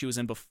comfortable in what she was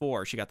in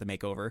before she got the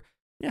makeover.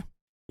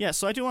 Yeah,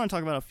 so I do want to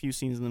talk about a few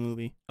scenes in the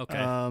movie. Okay.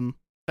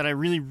 That I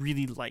really,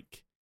 really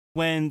like.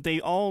 When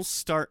they all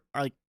start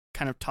like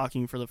kind of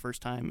talking for the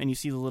first time, and you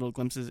see the little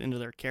glimpses into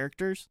their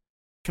characters,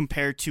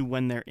 compared to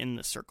when they're in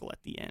the circle at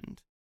the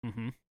end.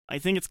 Mm-hmm. I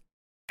think it's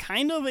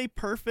kind of a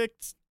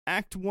perfect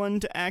Act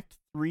 1 to Act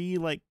 3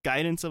 like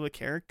guidance of a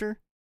character,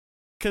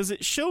 because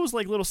it shows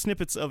like little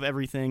snippets of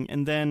everything,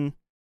 and then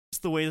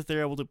just the way that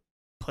they're able to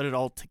put it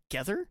all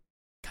together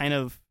kind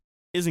of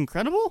is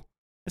incredible,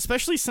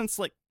 especially since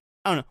like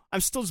I don't know,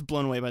 I'm still just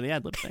blown away by the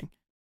ad-lib thing.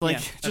 Like,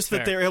 just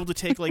that they're able to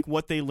take like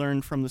what they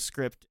learned from the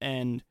script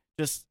and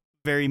just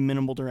very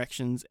minimal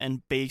directions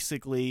and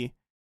basically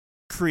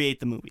create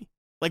the movie.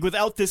 Like,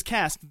 without this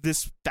cast,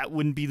 that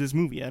wouldn't be this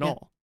movie at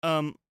all.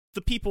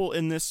 The people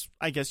in this,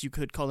 I guess you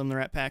could call them the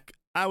Rat Pack.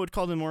 I would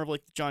call them more of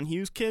like the John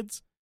Hughes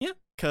kids. Yeah.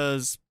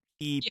 Because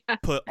he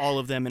put all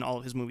of them in all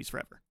of his movies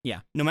forever.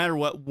 Yeah. No matter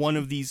what, one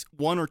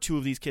or two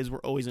of these kids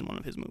were always in one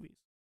of his movies.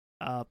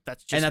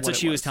 That's just And that's what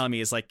she was was telling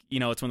me, is like,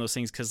 you know, it's one of those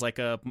things, because like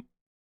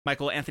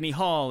Michael Anthony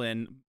Hall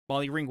and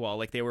Molly Ringwald,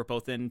 like they were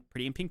both in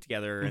Pretty in Pink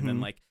together, and then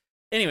like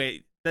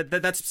anyway,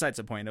 that's besides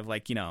the point of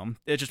like, you know,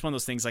 it's just one of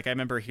those things. Like I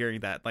remember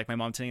hearing that, like my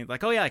mom telling me,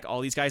 like, oh yeah, like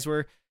all these guys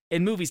were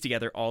in movies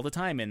together all the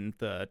time in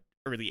the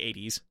early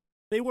 80s.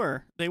 They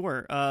were.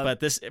 But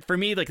this, for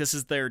me, like this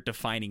is their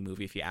defining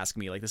movie. If you ask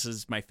me, like this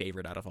is my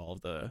favorite out of all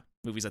of the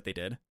movies that they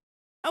did.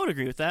 I would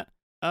agree with that.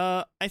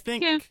 I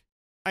think this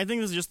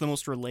is just the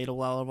most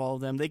relatable out of all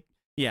of them.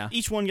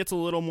 Each one gets a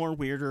little more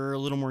weirder, a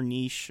little more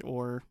niche,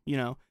 or you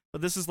know.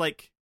 But this is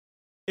like,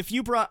 if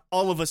you brought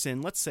all of us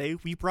in, let's say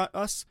we brought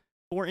us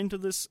 4 into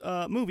this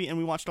movie, and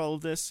we watched all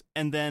of this,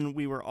 and then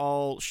we were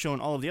all shown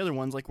all of the other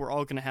ones. Like we're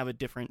all gonna have a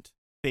different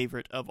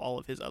favorite of all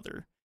of his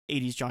other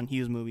 80s John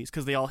Hughes movies,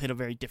 because they all hit a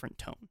very different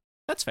tone.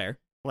 That's fair.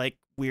 Like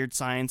Weird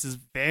Science is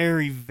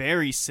very,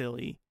 very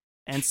silly,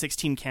 and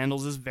 16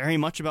 Candles is very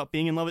much about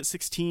being in love at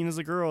 16 as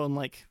a girl, and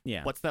like,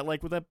 what's that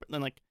like with that?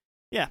 And like,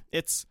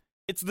 it's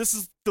this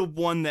is the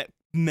one that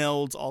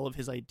melds all of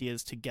his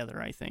ideas together,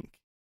 I think.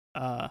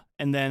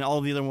 And then all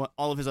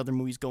of his other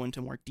movies go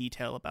into more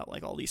detail about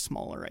like all these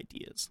smaller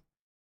ideas.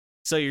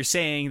 So you're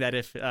saying that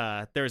if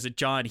there was a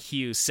John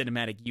Hughes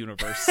cinematic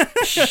universe,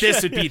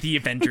 this would be the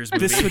Avengers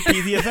movie. This would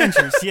be the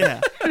Avengers, yeah.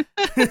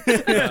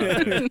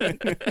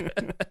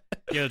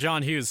 Yo,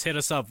 John Hughes, hit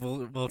us up.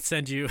 We'll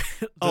send you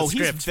the he's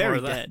scripts very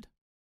for that. dead.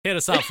 Hit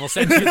us up. We'll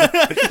send you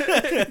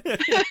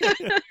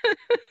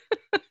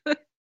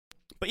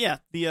But yeah,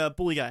 the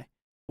bully guy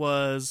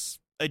was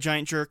a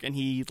giant jerk, and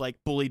he like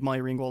bullied Molly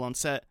Ringwald on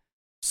set.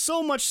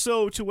 So much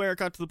so to where it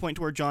got to the point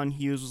to where John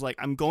Hughes was like,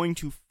 "I'm going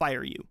to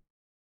fire you."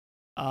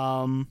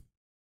 And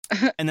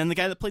then the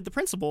guy that played the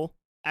principal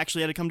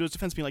actually had to come to his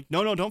defense, being like,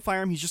 "No, don't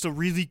fire him. He's just a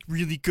really,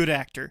 really good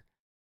actor."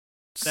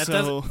 That's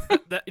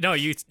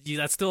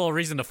still a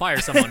reason to fire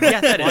someone. Yeah,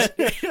 that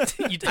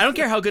is. I don't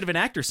care how good of an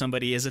actor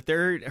somebody is. If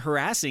they're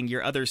harassing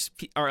your other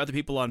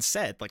people on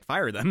set, like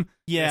fire them.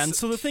 Yeah, and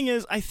so the thing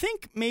is, I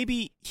think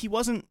maybe he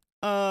wasn't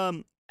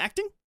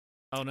acting.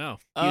 Oh no,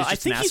 I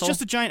think he's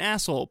just a giant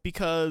asshole,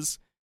 because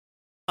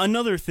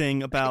another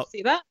thing about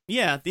see that?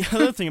 Yeah, the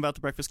other thing about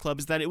The Breakfast Club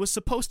is that it was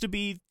supposed to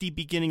be the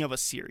beginning of a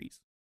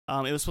series.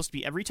 It was supposed to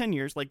be every 10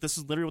 years. Like, this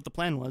is literally what the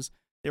plan was.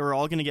 They were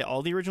all going to get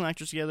all the original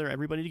actors together,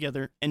 everybody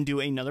together, and do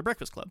another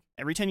Breakfast Club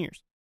every 10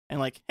 years. And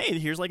like, hey,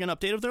 here's like an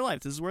update of their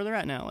life. This is where they're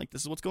at now. Like,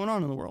 this is what's going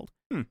on in the world.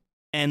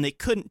 And they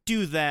couldn't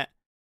do that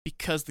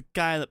because the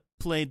guy that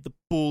played the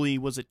bully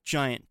was a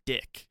giant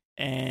dick.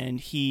 And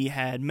he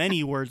had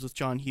many words with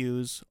John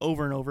Hughes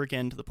over and over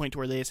again, to the point to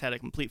where they just had a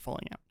complete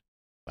falling out.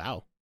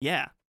 Wow.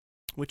 Yeah,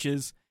 which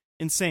is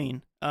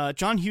insane.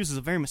 John Hughes is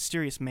a very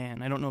mysterious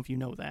man. I don't know if you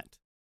know that.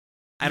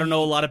 I don't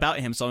know a lot about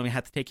him, so I'm going to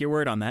have to take your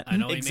word on that. I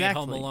know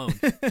Exactly. he made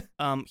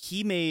Home Alone.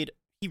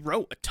 He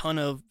wrote a ton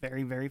of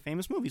very, very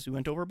famous movies. We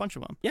went over a bunch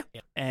of them. Yeah.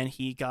 And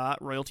he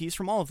got royalties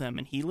from all of them,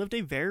 and he lived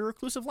a very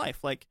reclusive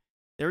life. Like,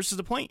 there was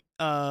just a point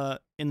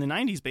in the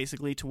 90s,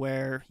 basically, to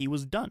where he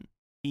was done.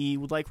 He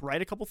would like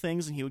write a couple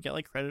things and he would get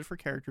like credited for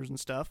characters and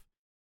stuff,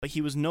 but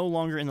he was no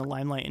longer in the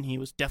limelight and he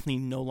was definitely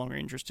no longer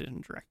interested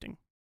in directing.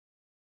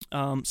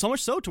 So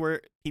much so to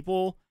where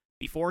people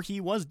before he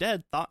was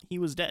dead thought he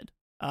was dead.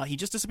 He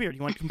just disappeared.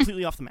 He went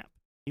completely off the map.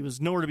 He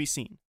was nowhere to be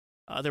seen.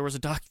 There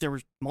were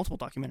multiple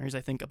documentaries,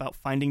 I think, about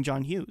finding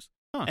John Hughes.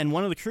 Huh. And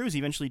one of the crews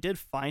eventually did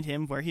find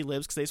him where he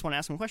lives because they just want to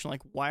ask him a question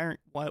like, what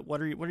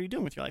are you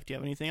doing with your life? Do you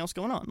have anything else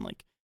going on?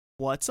 Like,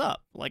 what's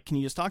up? Like, can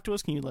you just talk to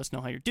us? Can you let us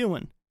know how you're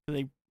doing? So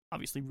they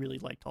obviously really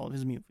liked all of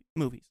his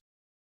movies.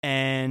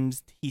 And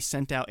he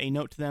sent out a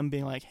note to them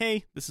being like,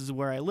 hey, this is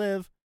where I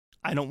live.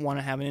 I don't want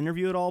to have an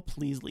interview at all.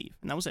 Please leave.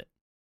 And that was it.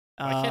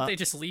 Why can't they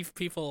just leave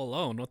people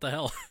alone? What the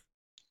hell?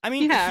 I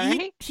mean,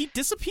 right? he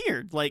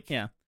disappeared. Like,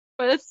 Yeah.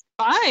 But it's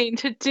fine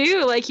to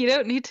do. Like, you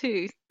don't need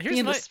to Here's be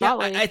in the my-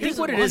 spotlight. I think Here's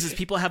what it one is thing.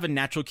 people have a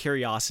natural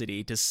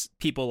curiosity to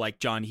people like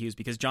John Hughes,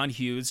 because John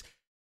Hughes,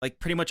 like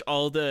pretty much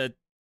all the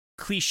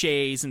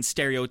cliches and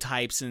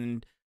stereotypes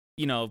and,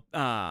 you know,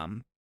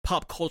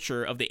 pop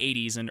culture of the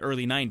 80s and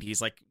early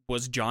 90s, like,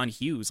 was John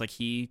Hughes. Like,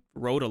 he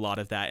wrote a lot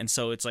of that. And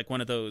so it's like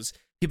one of those,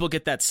 people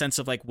get that sense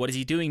of like, what is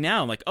he doing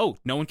now? I'm like, oh,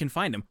 no one can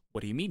find him.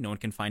 What do you mean no one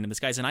can find him? This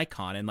guy's an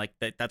icon. And like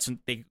that's when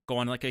they go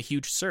on like a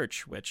huge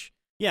search, which...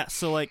 yeah,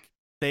 so like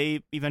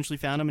they eventually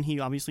found him and he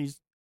obviously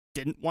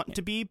didn't want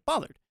to be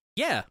bothered.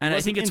 Yeah, and I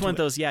wasn't think it's into one of it.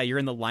 those, you're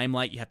in the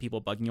limelight, you have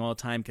people bugging you all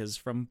the time, because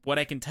from what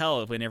I can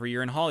tell, whenever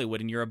you're in Hollywood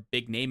and you're a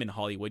big name in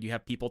Hollywood, you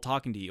have people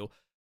talking to you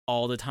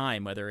all the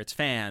time, whether it's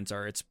fans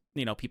or it's,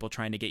 you know, people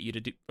trying to get you to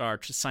do or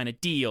to sign a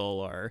deal,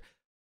 or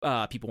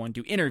people want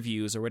to do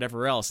interviews or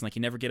whatever else, and like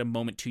you never get a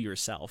moment to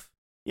yourself.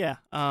 Yeah.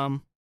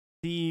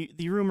 The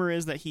rumor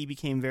is that he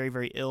became very,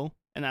 very ill,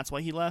 and that's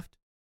why he left.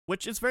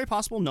 Which is very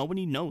possible.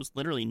 Nobody knows.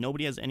 Literally,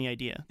 nobody has any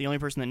idea. The only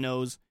person that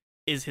knows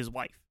is his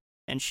wife,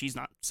 and she's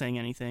not saying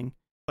anything.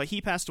 But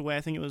he passed away.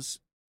 I think it was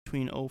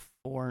between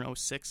 04 and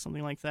 06,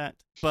 something like that.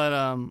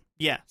 But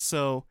yeah.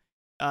 So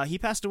he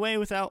passed away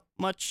without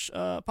much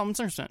pomp and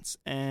circumstance,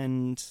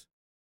 and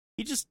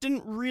he just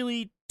didn't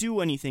really do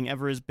anything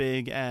ever as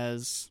big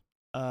as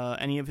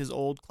any of his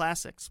old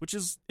classics.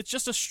 It's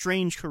just a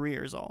strange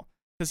career, is all.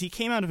 Because he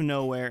came out of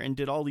nowhere and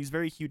did all these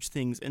very huge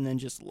things and then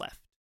just left.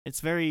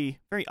 It's very,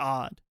 very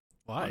odd.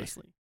 Why?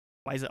 Honestly.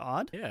 Why is it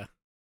odd? Yeah.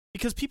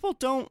 Because people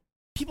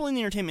in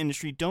the entertainment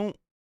industry don't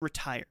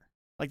retire.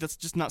 Like, that's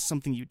just not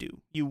something you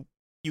do. You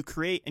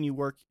create and you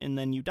work and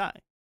then you die.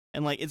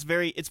 And like it's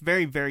very,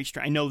 very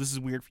strange. I know this is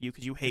weird for you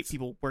because you hate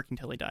people working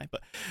till they die,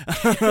 but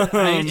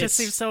It just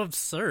seems so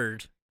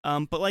absurd.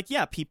 but like,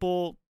 yeah,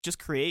 people just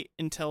create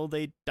until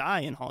they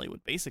die in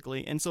Hollywood,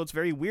 basically. And so it's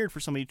very weird for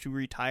somebody to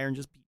retire and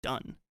just be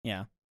done.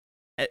 Yeah.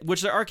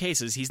 Which there are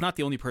cases. He's not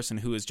the only person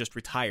who has just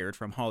retired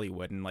from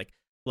Hollywood and like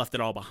left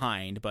it all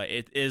behind, but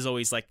it is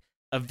always like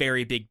a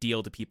very big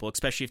deal to people,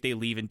 especially if they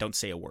leave and don't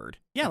say a word.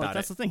 Yeah, like about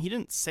that's it. the thing. He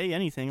didn't say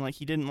anything. Like,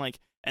 he didn't like,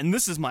 and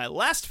this is my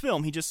last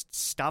film. He just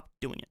stopped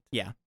doing it.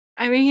 Yeah.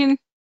 I mean,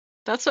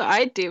 that's what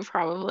I'd do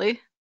probably.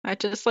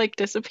 I'd just like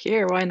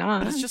disappear. Why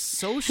not? But it's just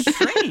so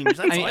strange. That's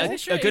I mean, all. a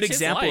It's good his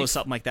example life. of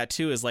something like that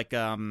too is like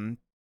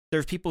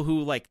there's people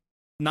who like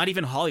not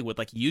even Hollywood,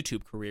 like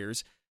YouTube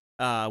careers,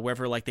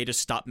 wherever like they just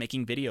stop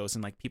making videos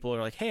and like people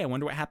are like, hey, I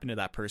wonder what happened to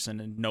that person,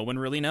 and no one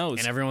really knows.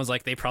 And everyone's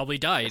like, they probably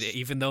died,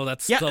 even though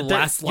that's Yeah, the that-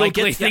 last you'll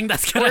likely get- thing yeah,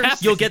 that's gonna happen.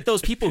 You'll get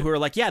those people who are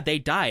like, yeah, they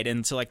died,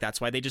 and so like that's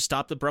why they just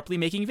stopped abruptly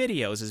making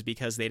videos, is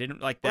because they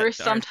didn't like that. Or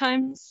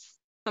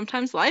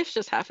sometimes life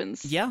just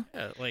happens. Yeah.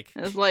 Yeah, like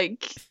It's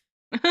like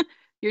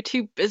you're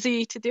too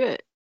busy to do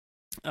it.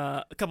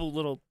 A couple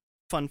little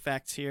fun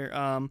facts here.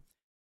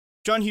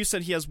 John Hughes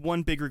said he has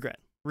one big regret,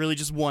 really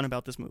just one,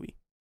 about this movie.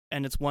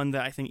 And it's one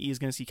that I think E is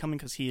going to see coming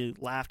because he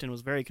laughed and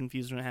was very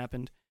confused when it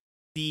happened.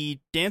 The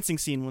dancing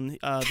scene when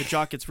the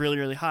jock gets really,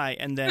 really high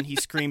and then he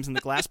screams and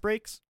the glass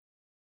breaks.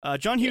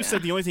 John Hughes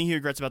said the only thing he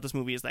regrets about this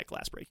movie is that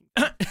glass breaking.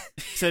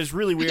 He said it's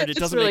really weird. It It's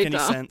doesn't really make any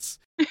dumb. sense.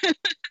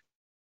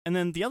 And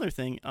then the other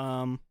thing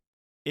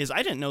is,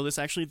 I didn't know this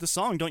actually. The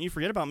song "Don't You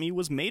Forget About Me"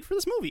 was made for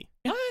this movie.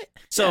 what?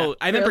 So Yeah.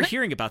 I remember Really?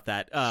 hearing about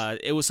that.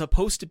 It was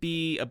supposed to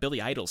be a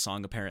Billy Idol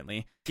song,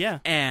 apparently. Yeah.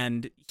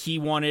 And he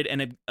wanted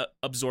an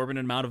absorbent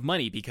amount of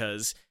money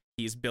because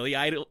he's Billy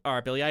Idol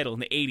in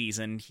the 80s,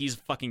 and he's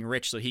fucking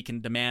rich, so he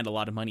can demand a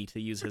lot of money to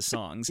use his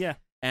songs. Yeah.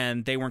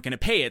 And they weren't going to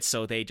pay it,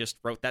 so they just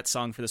wrote that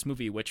song for this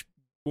movie, which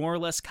more or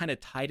less kind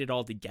of tied it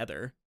all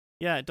together.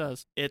 Yeah, it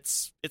does.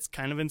 It's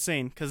kind of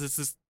insane because it's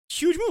this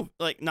huge movie,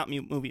 like not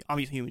movie,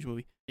 obviously huge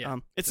movie. Yeah,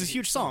 It's this a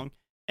huge huge song,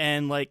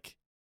 and like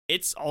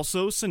it's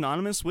also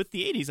synonymous with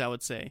the 80s, I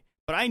would say.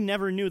 But I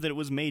never knew that it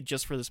was made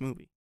just for this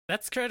movie.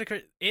 That's kind of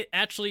it.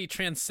 Actually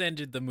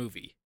transcended the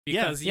movie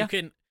Yeah, because yeah. you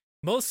can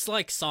most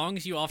like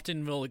songs you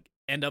often will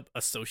end up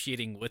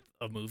associating with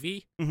a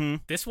movie. Mm-hmm.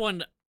 This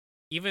one,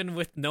 even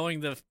with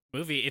knowing the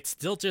movie, it's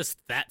still just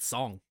that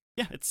song.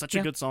 Yeah, it's such a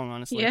Yeah. good song,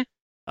 honestly. Yeah.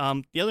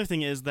 The other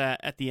thing is that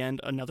at the end,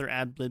 another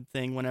ad-lib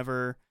thing.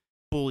 Whenever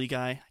bully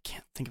guy, I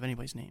can't think of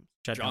anybody's name.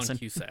 Judd John Nelson.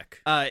 Cusack.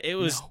 It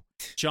was No.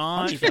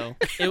 John. Funny, though.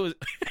 It was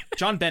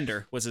John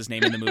Bender was his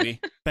name in the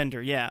movie.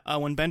 Bender, yeah.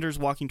 When Bender's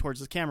walking towards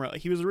his camera,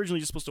 he was originally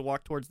just supposed to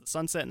walk towards the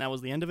sunset, and that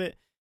was the end of it.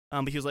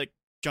 But he was like,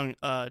 John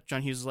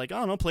Hughes was like, I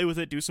don't know, play with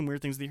it, do some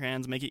weird things with your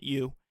hands, make it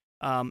you.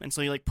 And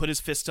so he like put his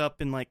fist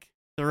up in like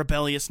the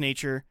rebellious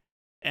nature,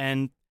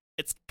 and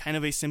it's kind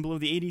of a symbol of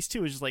the 80s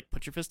too. It's just like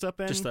put your fist up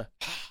and Just the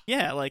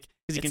yeah, like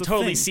because you it's can a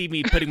totally thing. see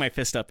me putting my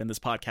fist up in this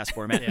podcast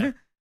format. Yeah.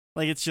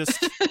 Like it's just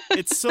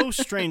it's so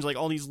strange, like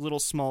all these little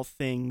small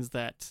things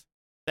that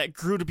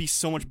grew to be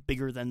so much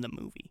bigger than the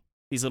movie.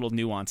 These little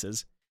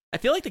nuances. I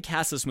feel like the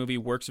cast of this movie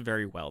works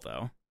very well,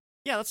 though.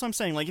 Yeah, that's what I'm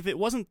saying. Like if it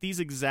wasn't these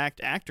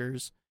exact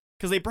actors,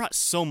 because they brought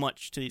so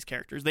much to these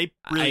characters, they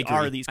really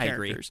are these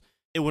characters.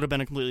 It would have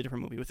been a completely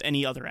different movie with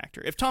any other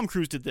actor. If Tom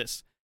Cruise did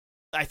this,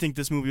 I think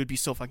this movie would be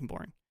so fucking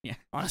boring. Yeah,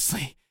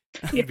 honestly.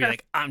 He'd be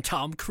like, I'm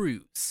Tom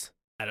Cruise.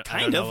 I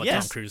don't know what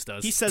yes. Tom Cruise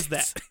does. He says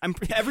that.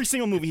 Every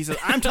single movie he says,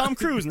 I'm Tom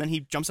Cruise, and then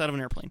he jumps out of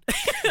an airplane.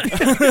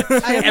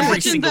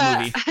 Every single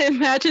movie. I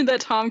imagine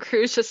that Tom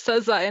Cruise just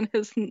says that in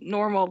his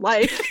normal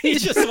life.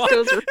 He's just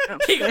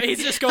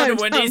he's just going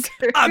to Wendy's.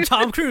 I'm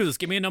Tom Cruise.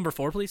 Give me a number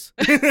 4, please.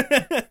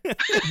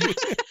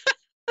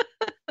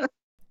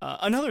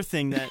 Another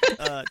thing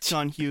that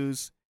John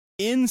Hughes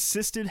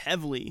insisted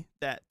heavily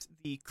that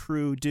the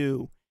crew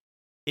do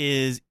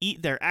is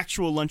eat their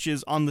actual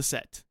lunches on the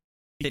set,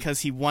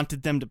 because he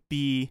wanted them to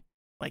be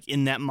like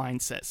in that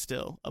mindset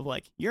still of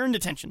like, you're in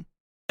detention.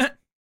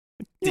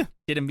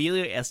 Did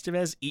Emilio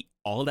Estevez eat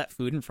all that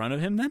food in front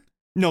of him then?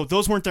 No,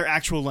 those weren't their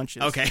actual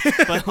lunches. Okay.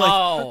 But like,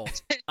 Oh,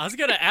 I was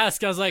gonna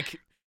ask. I was like,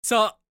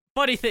 so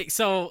funny thing.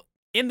 So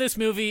in this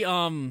movie,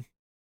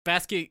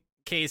 basket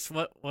case,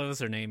 what was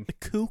her name? the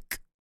kook.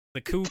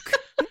 The kook.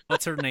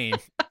 What's her name?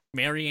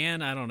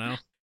 Marianne? I don't know.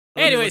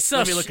 Let Anyway,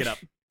 me look it up.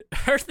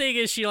 Her thing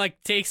is she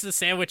like takes the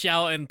sandwich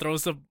out and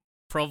throws the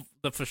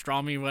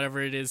pastrami,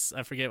 whatever it is.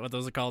 I forget what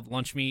those are called,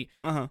 lunch meat,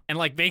 and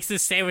like makes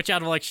this sandwich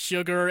out of like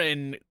sugar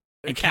and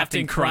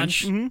Captain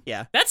Crunch. Mm-hmm.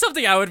 Yeah. That's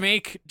something I would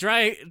make.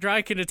 Dry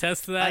can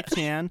attest to that. I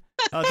can.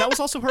 That was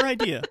also her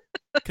idea,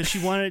 because she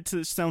wanted it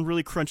to sound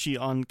really crunchy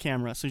on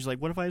camera. So she's like,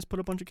 what if I just put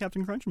a bunch of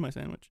Captain Crunch in my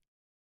sandwich?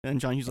 And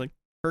John Hughes like,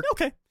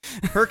 okay.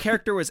 Her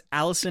character was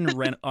Allison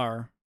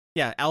Reynolds.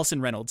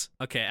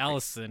 Okay,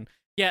 Allison.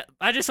 Yeah,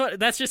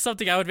 that's just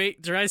something I would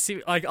make.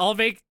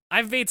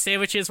 I've made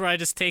sandwiches where I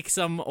just take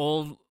some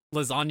old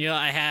lasagna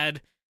I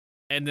had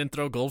and then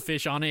throw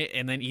goldfish on it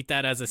and then eat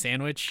that as a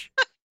sandwich.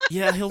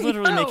 Yeah, he'll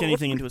literally make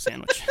anything into a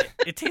sandwich.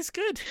 It tastes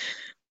good.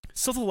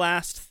 So the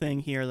last thing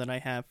here that I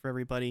have for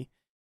everybody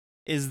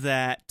is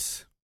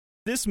that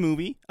this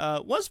movie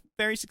was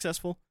very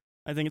successful.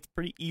 I think it's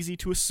pretty easy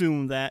to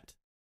assume that.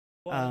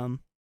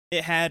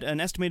 It had an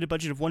estimated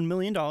budget of $1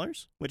 million,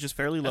 which is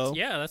fairly low.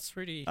 That's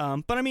pretty...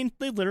 But I mean,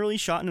 they literally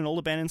shot in an old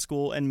abandoned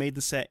school and made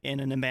the set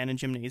in an abandoned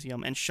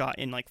gymnasium and shot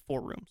in like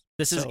 4 rooms.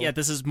 This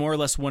is more or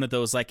less one of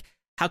those, like,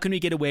 how can we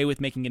get away with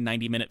making a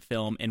 90-minute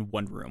film in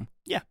one room?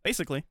 Yeah,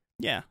 basically.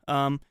 Yeah.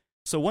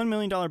 So $1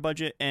 million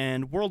budget,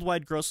 and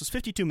worldwide gross was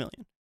 $52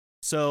 million.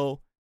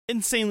 So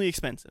insanely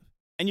expensive.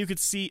 And you could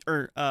see,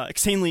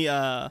 insanely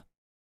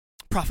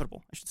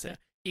profitable, I should say. Yeah.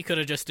 He could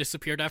have just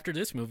disappeared after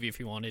this movie if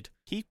he wanted.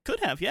 He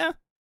could have, yeah.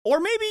 Or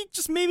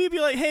maybe be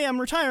like, hey, I'm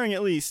retiring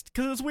at least,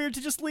 because it's weird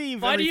to just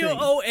leave. Why everything. do you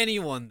owe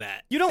anyone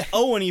that? You don't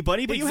owe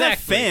anybody, but you have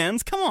Exactly.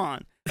 fans. Come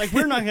on. Like,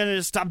 we're not going to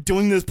just stop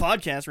doing this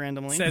podcast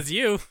randomly. Says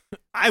you.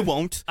 I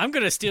won't. I'm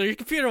going to steal your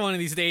computer one of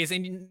these days,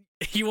 and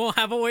you won't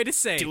have a way to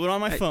say. Do it on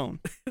my phone.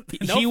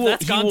 Nope, he will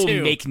that's gone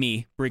too. make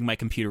me bring my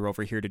computer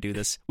over here to do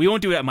this. We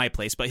won't do it at my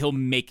place, but he'll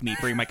make me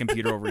bring my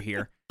computer over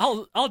here.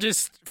 I'll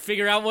just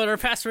figure out what our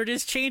password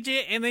is, change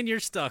it, and then you're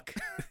stuck.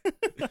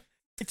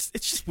 It's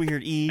just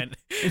weird, E. And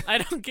I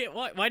don't get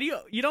why do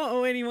you don't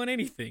owe anyone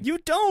anything. You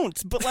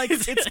don't, but like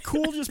it's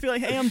cool to just be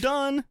like, hey, I'm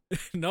done.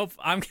 Nope,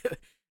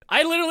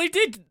 I literally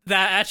did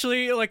that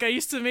actually. Like I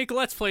used to make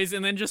Let's Plays,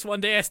 and then just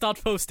one day I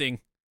stopped posting.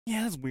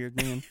 Yeah, that's weird,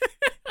 man.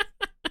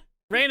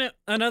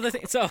 Another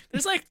thing. So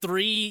there's like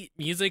 3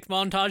 music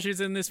montages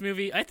in this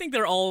movie. I think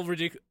they're all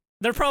ridiculous.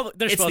 They're It's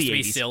supposed the to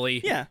be 80s.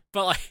 silly. Yeah.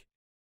 But like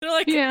they're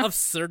like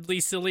absurdly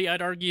silly,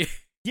 I'd argue.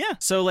 Yeah.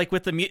 So like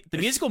with the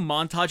musical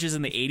montages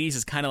in the 80s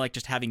is kind of like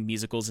just having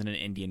musicals in an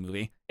Indian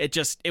movie.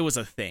 It was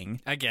a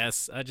thing. I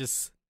guess. I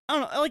don't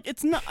know. Like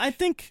it's not. I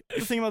think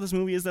the thing about this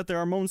movie is that there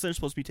are moments that are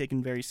supposed to be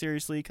taken very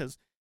seriously because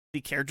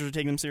the characters are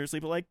taking them seriously.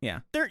 But like, yeah,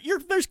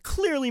 there's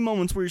clearly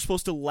moments where you're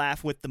supposed to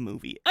laugh with the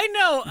movie. I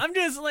know. I'm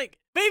just like,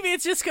 maybe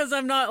it's just because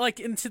I'm not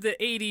like into the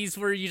 80s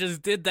where you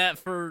just did that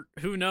for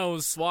who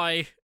knows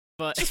why.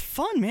 But just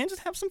fun, man.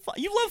 Just have some fun.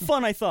 You love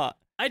fun, I thought.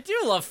 I do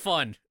love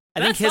fun.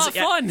 I think not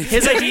fun.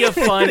 his idea of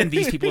fun and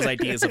these people's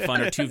ideas of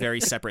fun are 2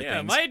 very separate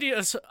things. My idea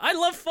is, I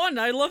love fun.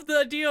 I love the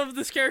idea of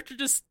this character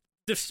just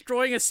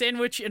destroying a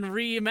sandwich and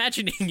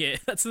reimagining it.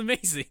 That's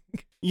amazing.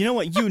 You know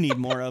what you need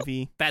more of,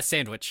 E? That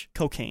sandwich.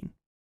 Cocaine.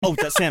 Oh,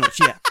 that sandwich,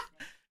 yeah.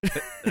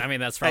 I mean,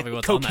 that's probably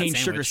what's on that cocaine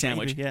sandwich. sugar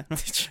sandwich.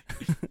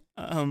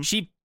 Yeah.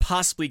 She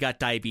possibly got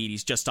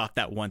diabetes just off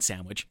that one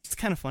sandwich. It's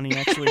kind of funny,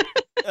 actually.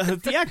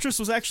 The actress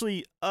was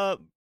actually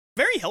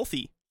very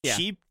healthy. Yeah.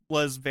 She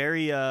was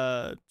very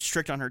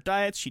strict on her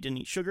diets. She didn't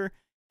eat sugar.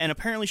 And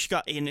apparently she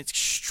got an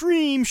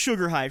extreme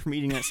sugar high from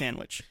eating that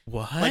sandwich.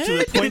 What? Like to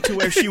the point to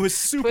where she was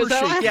super Was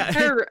that shaky. why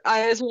her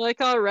eyes were like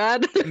all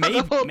red?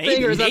 Maybe- The whole maybe-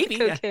 thing, or was that maybe,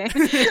 cocaine?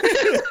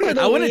 Or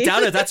the I wouldn't weed?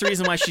 doubt it. That's the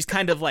reason why she's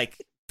kind of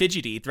like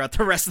fidgety throughout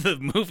the rest of the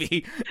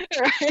movie.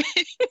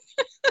 Right,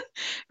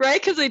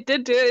 right, because they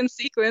did do it in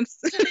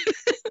sequence.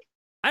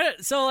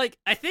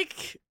 I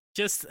think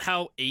just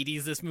how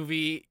 80s this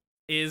movie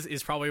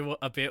is probably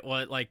a bit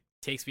what like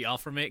takes me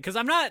off from it, because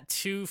I'm not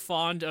too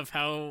fond of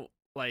how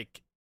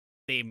like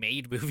they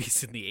made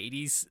movies in the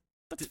 80s.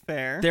 That's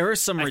fair. There are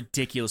some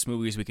ridiculous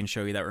movies we can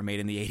show you that were made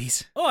in the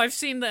 80s. Oh, I've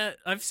seen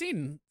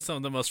some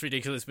of the most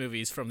ridiculous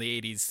movies from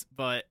the 80s,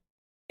 but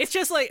it's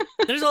just like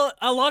there's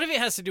a lot of it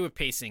has to do with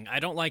pacing. I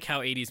don't like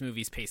how 80s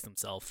movies pace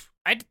themselves.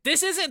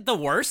 This isn't the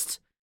worst.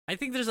 I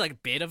think there's like a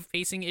bit of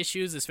pacing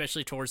issues,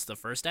 especially towards the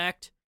first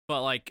act,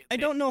 but like I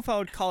don't know if I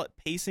would call it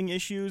pacing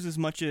issues as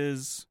much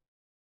as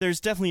there's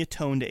definitely a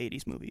tone to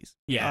 80s movies.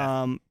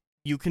 Yeah.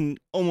 You can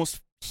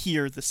almost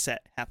hear the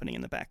set happening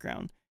in the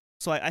background.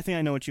 So I think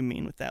I know what you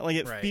mean with that. Like,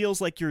 it Right.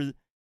 feels like you're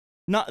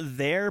not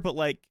there, but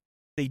like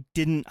they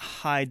didn't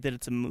hide that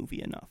it's a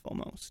movie enough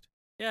almost.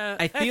 Yeah,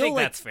 I I feel think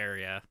like- that's fair,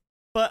 yeah.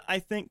 But I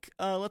think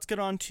let's get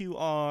on to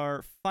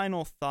our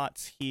final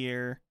thoughts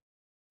here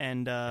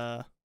and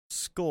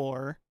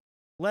score.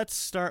 Let's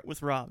start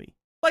with Robbie.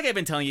 Like I've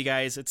been telling you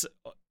guys, it's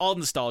all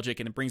nostalgic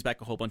and it brings back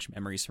a whole bunch of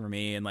memories for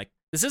me. And like,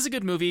 this is a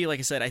good movie. Like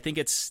I said, I think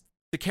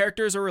the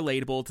characters are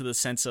relatable to the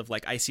sense of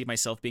like, I see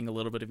myself being a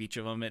little bit of each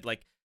of them. It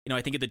like,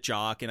 I think of the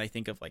jock and I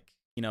think of like,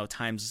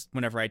 times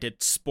whenever I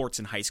did sports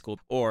in high school,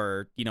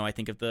 or, I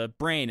think of the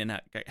brain and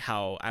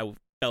how I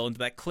fell into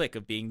that clique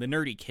of being the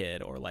nerdy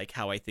kid, or like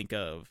how I think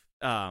of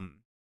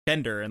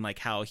Bender and like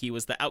how he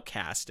was the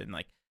outcast, and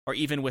like, or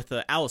even with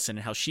Allison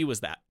and how she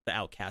was the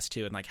outcast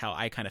too, and like how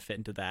I kind of fit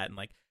into that. And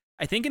like,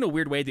 I think in a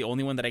weird way, the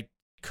only one that I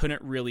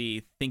couldn't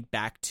really think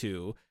back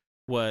to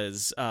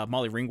was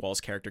Molly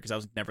Ringwald's character, because I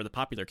was never the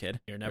popular kid.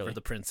 You're never really.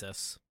 the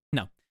princess.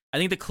 No. I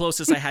think the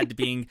closest I had to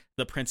being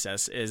the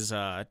princess is,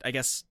 I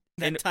guess...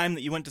 That time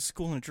that you went to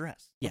school in a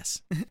dress.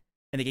 Yes. And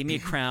they gave me a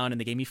crown,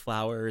 and they gave me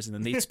flowers, and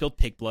then they spilled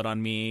pig blood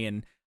on me,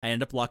 and I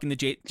ended up locking the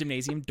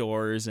gymnasium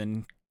doors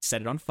and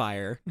set it on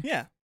fire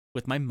Yeah.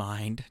 with my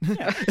mind.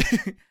 Yeah.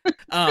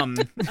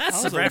 That's a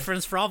Also-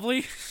 reference,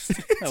 probably.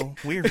 Oh,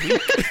 weird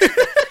week.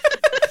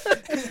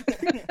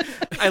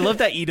 I love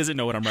that E doesn't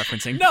know what I'm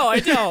referencing. No, I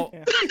don't.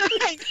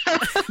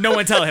 No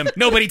one tell him.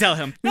 Nobody tell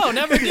him. No,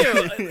 never do.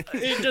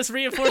 It just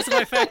reinforces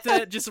my fact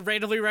that just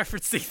randomly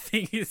referencing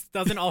things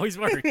doesn't always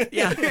work.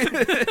 Yeah.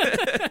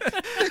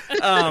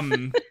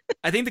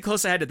 I think the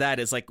closest I had to that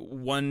is like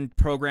one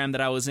program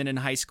that I was in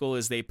high school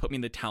is they put me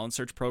in the talent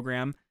search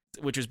program,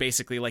 which was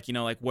basically like,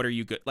 like, what are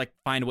you good, like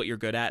find what you're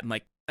good at, and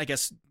like, I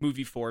guess move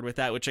you forward with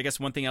that, which I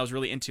guess one thing I was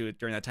really into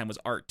during that time was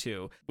art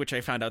too, which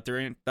I found out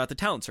about the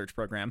talent search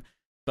program.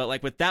 But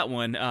like with that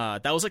one,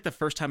 that was like the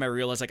first time I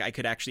realized like I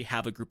could actually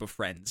have a group of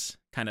friends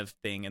kind of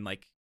thing, and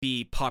like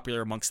be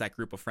popular amongst that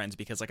group of friends,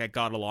 because like I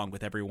got along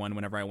with everyone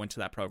whenever I went to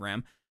that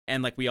program.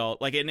 And like we all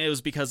like, and it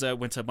was because I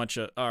went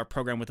to our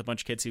program with a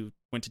bunch of kids who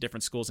went to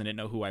different schools and didn't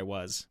know who I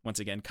was. Once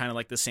again, kind of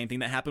like the same thing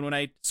that happened when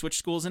I switched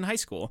schools in high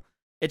school.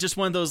 It's just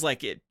one of those,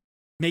 like, it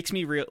makes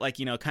me real, like,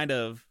 kind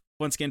of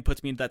once again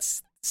puts me in that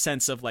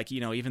sense of like,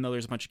 even though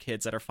there's a bunch of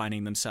kids that are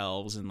finding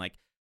themselves, and like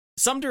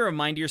something to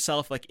remind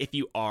yourself, like if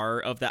you are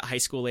of that high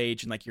school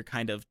age and like you're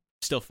kind of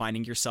still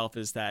finding yourself,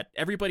 is that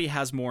everybody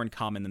has more in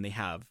common than they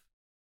have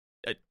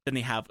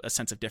a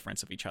sense of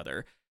difference of each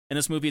other. And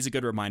this movie is a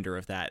good reminder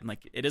of that. And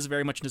like, it is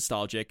very much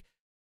nostalgic.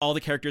 All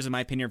the characters, in my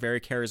opinion, are very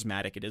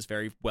charismatic. It is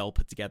very well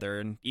put together.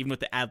 And even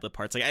with the ad-lib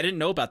parts, like I didn't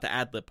know about the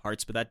ad-lib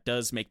parts, but that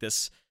does make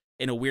this,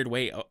 in a weird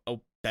way, a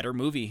better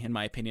movie, in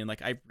my opinion.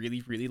 Like, I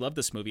really, really love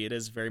this movie. It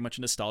is very much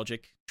a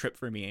nostalgic trip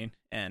for me.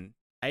 And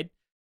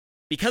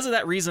because of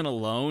that reason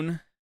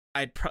alone,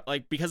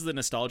 because of the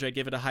nostalgia, I'd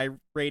give it a high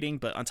rating.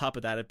 But on top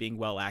of that, it being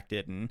well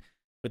acted and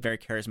with very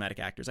charismatic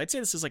actors, I'd say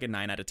this is like a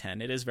 9 out of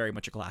 10. It is very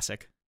much a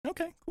classic.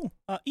 Okay, cool.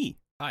 E.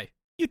 Hi.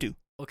 You do.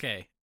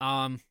 Okay.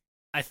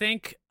 I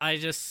think I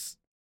just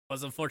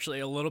was unfortunately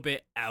a little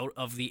bit out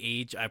of the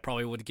age I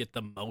probably would get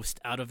the most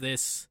out of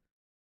this.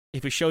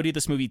 If we showed you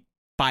this movie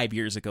 5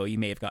 years ago, you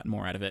may have gotten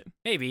more out of it.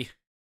 Maybe.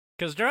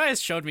 Because Jeriah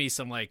showed me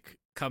some like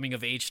coming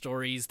of age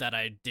stories that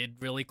I did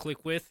really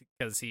click with,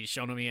 because he's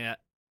shown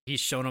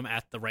them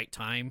at the right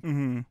time.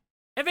 Mm-hmm.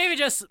 And maybe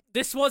just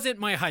this wasn't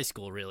my high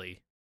school,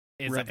 really,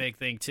 is a Right. big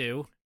thing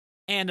too.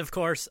 And of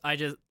course, I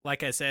just,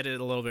 like I said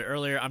it a little bit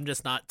earlier, I'm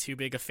just not too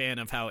big a fan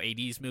of how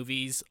 80s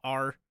movies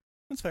are.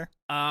 That's fair.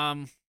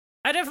 I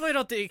definitely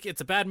don't think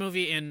it's a bad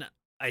movie, and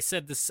I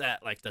said this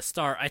at like the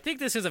start. I think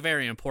this is a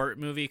very important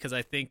movie, because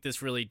I think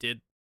this really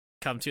did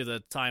come to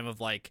the time of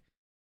like,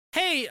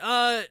 hey,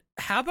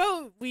 how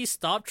about we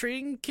stop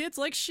treating kids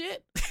like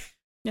shit?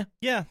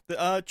 Yeah.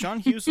 John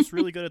Hughes was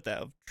really good at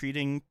that, of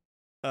treating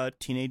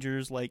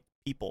teenagers like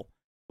people,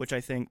 which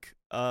I think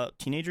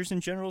teenagers in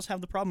general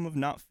have the problem of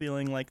not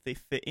feeling like they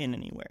fit in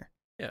anywhere.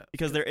 Yeah,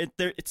 because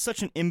it's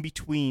such an in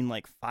between,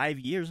 like 5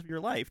 years of your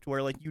life, to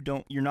where like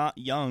you're not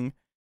young,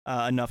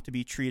 enough to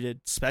be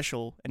treated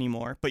special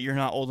anymore, but you're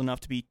not old enough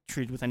to be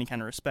treated with any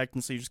kind of respect,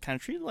 and so you're just kind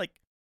of treated like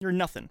you're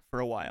nothing for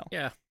a while.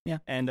 Yeah.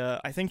 And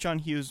I think John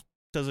Hughes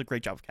does a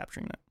great job of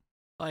capturing that.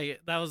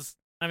 Like, that was,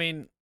 I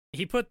mean,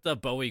 he put the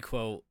Bowie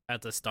quote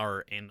at the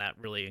start, and that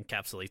really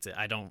encapsulates it.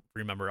 I don't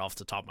remember off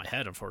the top of my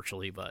head,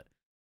 unfortunately, but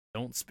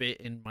don't spit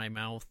in my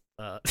mouth.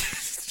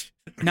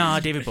 Nah,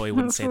 David Bowie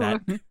wouldn't say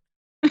that. Yeah,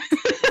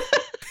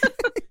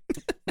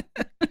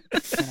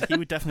 he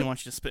would definitely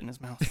want you to spit in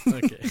his mouth.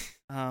 Okay.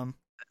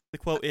 The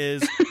quote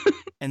is,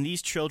 "And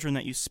these children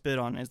that you spit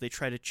on as they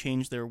try to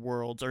change their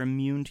worlds are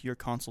immune to your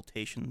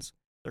consultations.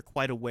 They're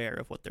quite aware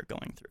of what they're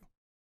going through."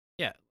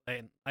 Yeah,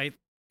 I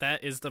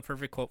that is the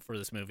perfect quote for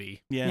this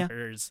movie. Yeah.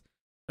 There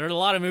are a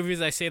lot of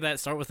movies I say that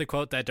start with a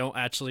quote that don't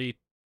actually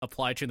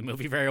apply to the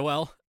movie very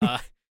well.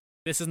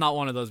 This is not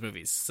one of those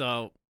movies.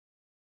 So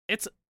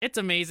it's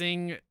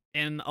amazing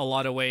in a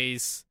lot of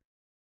ways,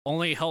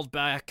 only held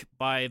back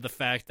by the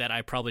fact that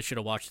I probably should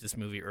have watched this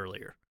movie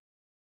earlier.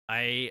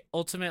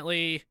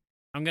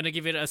 I'm going to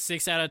give it a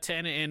 6 out of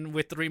 10, and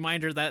with the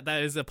reminder that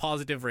that is a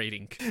positive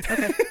rating.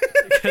 Okay.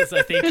 Because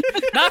I think,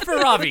 not for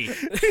Robbie.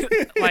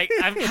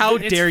 How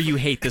dare you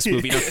hate this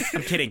movie? No,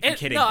 I'm kidding. I'm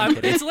kidding.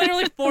 It's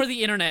literally for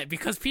the internet,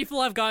 because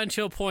people have gotten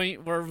to a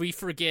point where we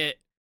forget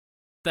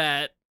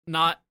that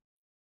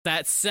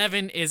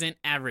 7 isn't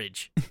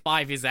average.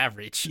 5 is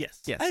average.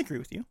 Yes. I agree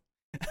with you.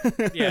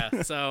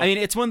 Yeah, so I mean,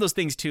 it's one of those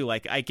things too.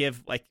 Like, I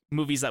give like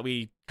movies that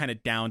we kind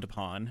of downed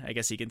upon. I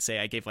guess you can say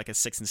I gave like a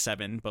 6 and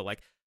 7, but like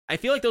I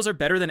feel like those are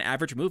better than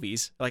average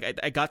movies. Like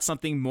I got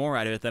something more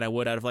out of it than I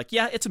would out of like,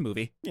 yeah, it's a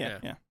movie. Yeah.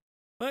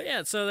 But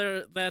yeah,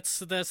 so that's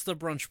the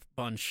brunch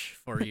bunch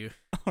for you.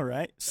 All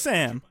right,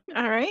 Sam.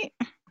 All right.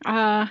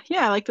 Yeah,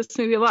 I like this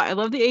movie a lot. I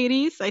love the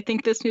 80s. I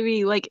think this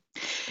movie, like,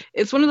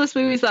 it's one of those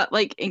movies that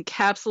like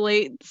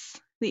encapsulates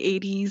the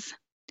 80s,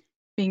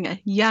 being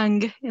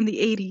young in the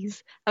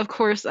 80s. Of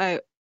course, I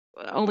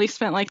only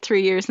spent like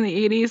 3 years in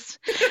the 80s,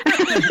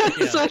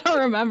 so I don't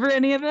remember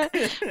any of it.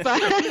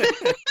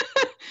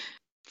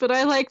 But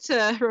I like to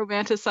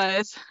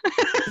romanticize.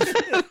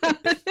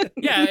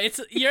 Yeah,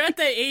 you're at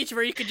the age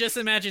where you can just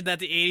imagine that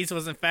the 80s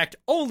was in fact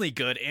only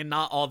good and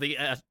not all the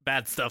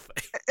bad stuff.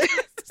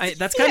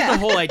 That's kind of the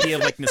whole idea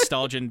of like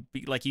nostalgia, and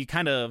like you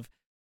kind of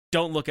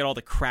don't look at all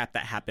the crap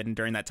that happened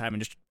during that time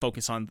and just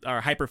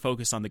hyper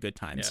focus on the good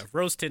times. Yeah,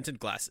 rose tinted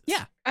glasses.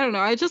 Yeah. I don't know.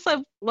 I just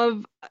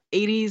love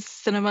 80s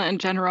cinema in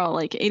general,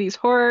 like 80s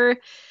horror.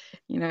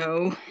 You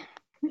know,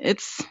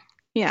 it's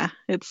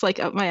like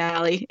up my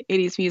alley.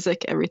 80s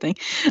music, everything.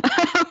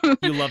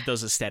 You love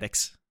those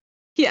aesthetics.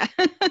 Yeah.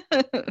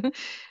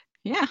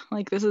 Yeah,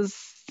 like this is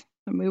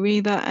a movie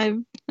that I've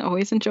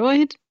always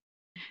enjoyed.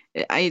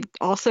 I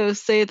also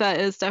say that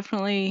is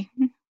definitely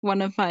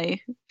one of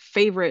my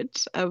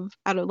favorites out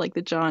of like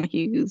the John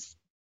Hughes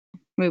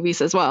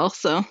movies as well.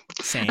 So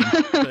same.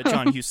 The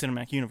John Hughes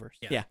cinematic universe.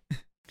 Yeah.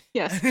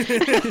 Yes.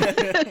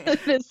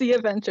 It's the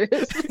Avengers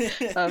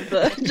of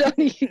the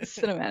John Hughes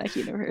cinematic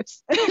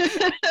universe.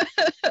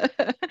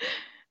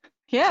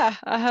 Yeah.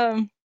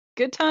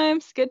 Good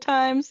times.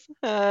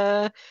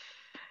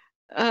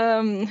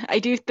 I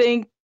do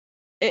think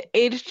it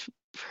aged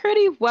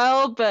pretty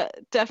well, but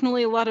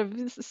definitely a lot of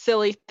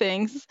silly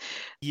things.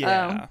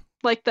 Yeah.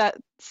 Like that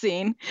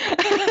scene,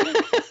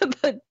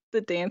 the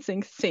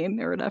dancing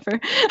scene or whatever.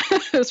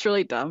 It was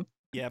really dumb.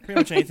 Yeah, pretty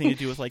much anything to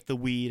do with like the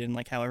weed and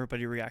like how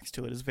everybody reacts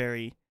to it is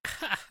very,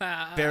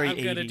 very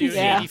I'm gonna 80s. do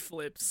Yeah. 80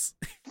 flips.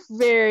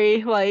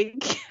 Very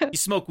like You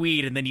smoke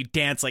weed and then you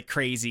dance like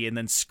crazy and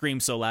then scream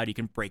so loud you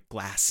can break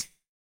glass.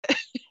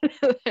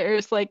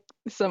 there's like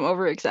some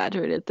over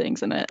exaggerated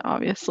things in it,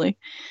 obviously.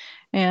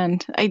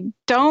 And I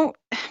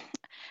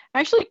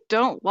actually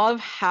don't love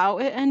how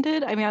it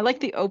ended. I mean, I like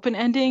the open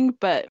ending,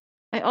 but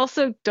I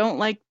also don't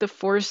like the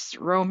forced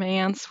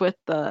romance with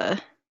the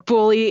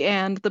bully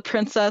and the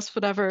princess,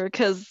 whatever,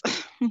 because,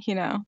 you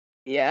know,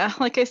 yeah,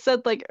 like I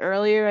said like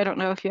earlier, I don't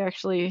know if you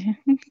actually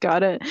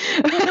got it,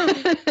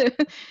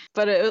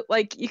 but it,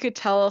 like, you could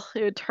tell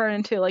it would turn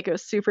into like a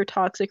super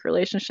toxic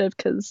relationship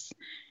because,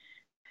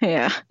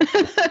 yeah.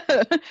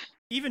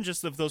 Even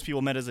just if those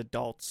people met as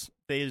adults,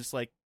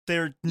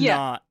 they're Yeah.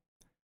 not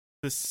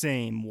the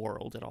same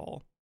world at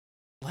all.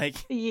 Like,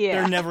 Yeah.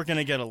 they're never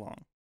gonna get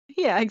along.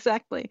 Yeah,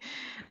 exactly.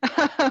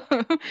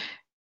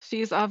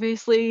 She's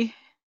obviously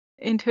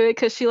into it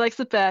because she likes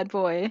the bad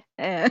boy,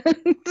 and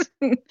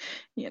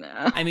you know.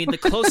 I mean, the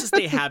closest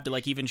they have to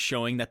like even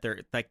showing that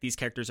they're like these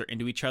characters are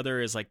into each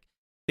other is like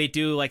they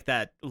do like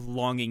that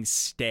longing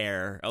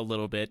stare a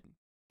little bit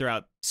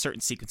throughout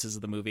certain sequences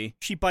of the movie.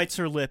 She bites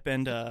her lip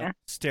and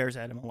stares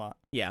at him a lot.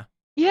 Yeah.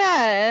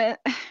 Yeah,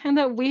 and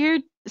that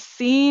weird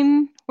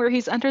scene where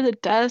he's under the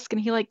desk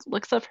and he like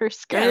looks up her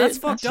skirt. Yeah, that's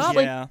and fucked just, up.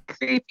 like, Yeah.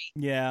 creepy.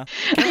 Yeah.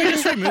 Can we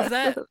just remove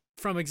that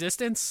from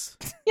existence?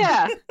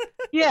 Yeah,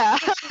 yeah.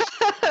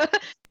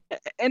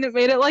 And it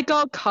made it like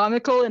all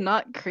comical and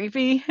not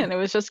creepy, and it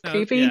was just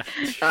creepy. Yeah.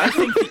 I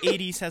think the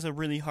 80s has a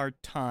really hard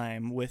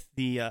time with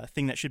the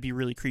thing that should be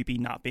really creepy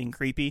not being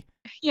creepy.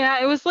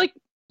 Yeah, it was like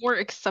more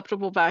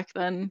acceptable back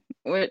then.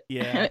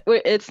 Yeah.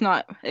 It's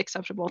not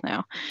acceptable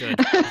now. Good.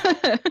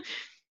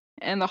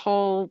 And the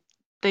whole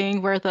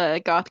thing where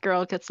the goth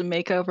girl gets a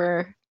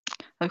makeover.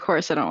 Of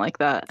course, I don't like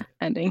that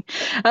ending.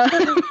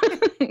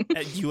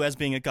 You, as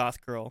being a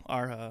goth girl,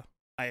 are,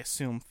 I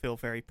assume, feel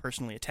very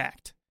personally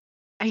attacked.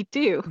 I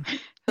do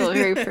feel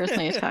very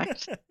personally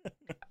attacked.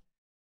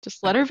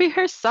 Just let her be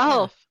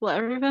herself. Let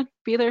everyone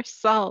be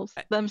themselves,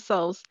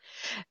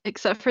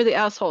 except for the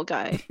asshole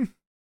guy.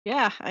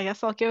 Yeah, I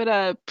guess I'll give it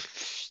a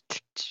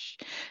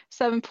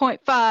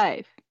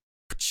 7.5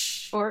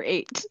 or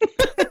 8.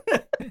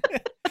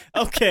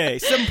 Okay,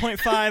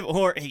 7.5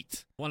 or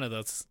 8. One of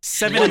those.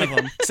 7 One of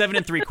them.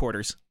 7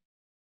 3/4.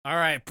 All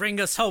right, bring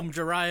us home,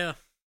 Jeriah.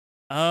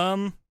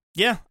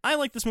 Yeah, I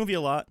like this movie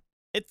a lot.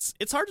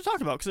 It's hard to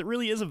talk about because it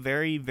really is a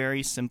very,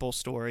 very simple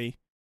story,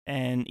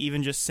 and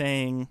even just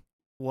saying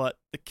what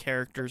the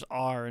characters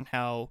are and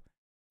how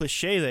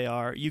cliche they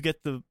are, you get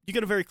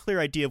a very clear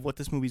idea of what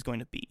this movie's going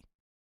to be.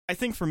 I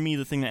think for me,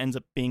 the thing that ends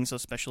up being so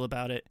special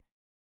about it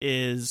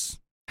is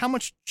how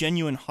much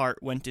genuine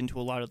heart went into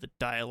a lot of the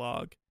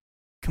dialogue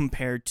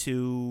compared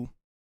to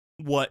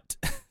what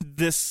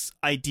this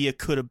idea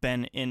could have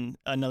been in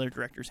another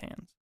director's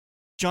hands.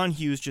 John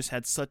Hughes just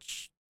had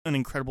such an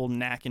incredible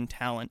knack and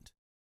talent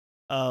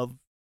of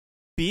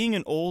being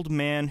an old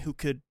man who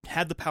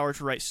had the power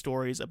to write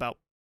stories about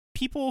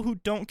people who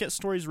don't get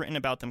stories written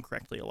about them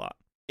correctly a lot.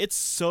 It's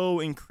so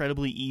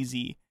incredibly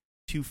easy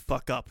to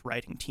fuck up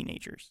writing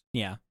teenagers.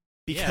 Yeah.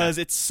 Because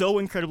it's so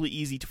incredibly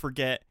easy to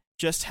forget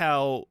just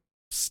how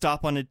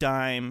stop on a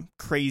dime,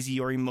 crazy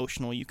or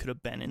emotional you could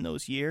have been in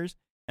those years.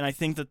 And I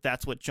think that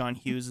that's what John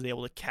Hughes is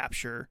able to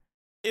capture.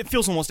 It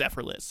feels almost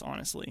effortless,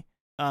 honestly.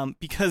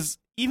 Because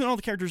even all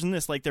the characters in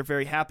this, like, they're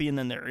very happy, and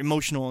then they're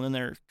emotional, and then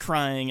they're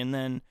crying, and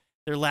then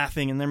they're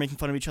laughing, and they're making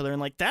fun of each other.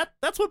 And, like,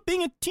 that's what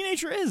being a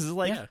teenager is.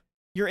 Like,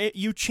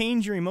 you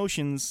change your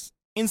emotions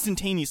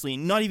instantaneously,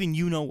 not even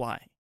you know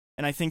why.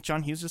 And I think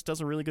John Hughes just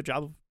does a really good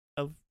job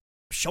of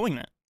showing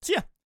that. So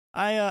yeah,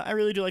 I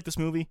really do like this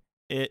movie.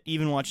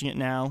 Even watching it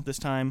now, this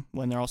time,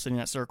 when they're all sitting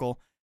in that circle,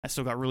 I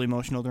still got really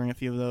emotional during a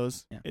few of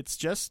those. Yeah. It's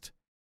just,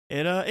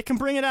 it can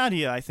bring it out of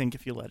you, I think,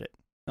 if you let it.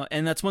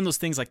 And that's one of those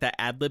things, like that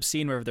ad-lib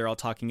scene where they're all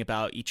talking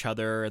about each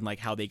other and like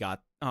how they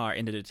got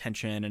into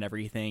detention and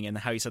everything, and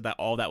how you said that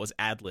all that was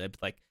ad-libbed.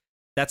 Like,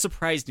 that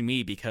surprised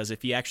me, because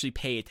if you actually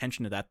pay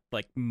attention to that,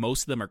 like,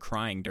 most of them are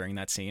crying during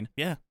that scene.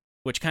 Yeah.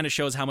 Which kind of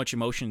shows how much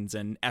emotions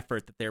and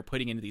effort that they're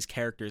putting into these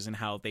characters and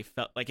how they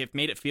felt like it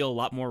made it feel a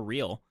lot more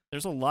real.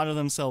 There's a lot of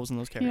themselves in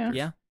those characters.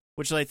 Yeah.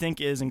 Which I think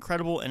is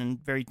incredible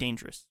and very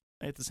dangerous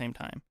at the same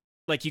time.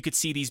 Like, you could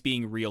see these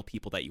being real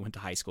people that you went to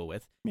high school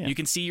with. Yeah. You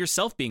can see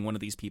yourself being one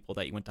of these people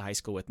that you went to high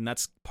school with, and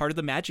that's part of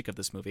the magic of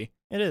this movie.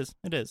 It is.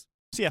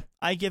 So yeah,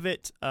 I give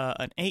it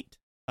an 8.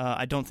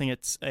 I don't think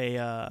it's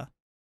a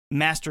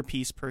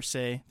masterpiece per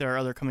se. There are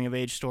other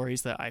coming-of-age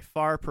stories that I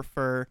far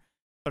prefer,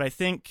 but I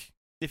think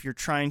if you're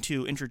trying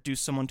to introduce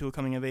someone to a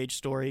coming-of-age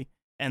story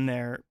and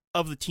they're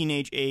of the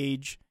teenage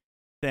age,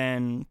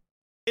 then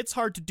it's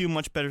hard to do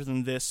much better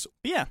than this.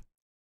 But yeah,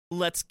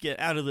 let's get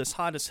out of this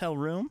hot as hell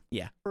room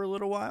for a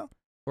little while.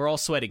 We're all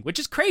sweating, which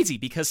is crazy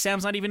because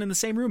Sam's not even in the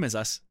same room as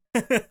us.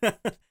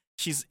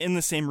 She's in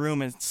the same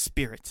room as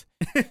spirit.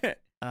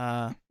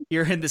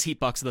 You're in this heat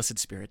box with us in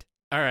spirit.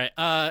 All right.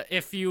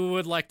 If you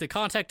would like to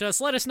contact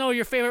us, let us know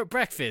your favorite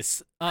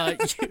breakfast.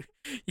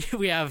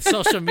 We have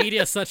social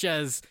media such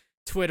as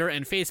Twitter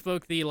and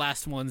Facebook, The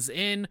Last Ones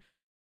In.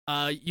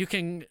 You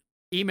can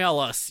email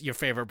us your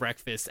favorite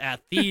breakfast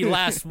at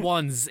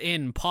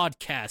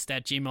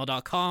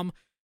thelastOnesInPodcast@gmail.com.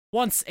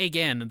 Once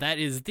again, that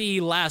is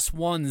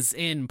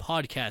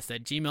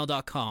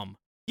thelastOnesInPodcast@gmail.com.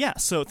 Yeah,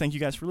 so thank you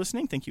guys for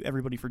listening. Thank you,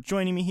 everybody, for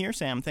joining me here.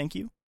 Sam, thank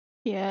you.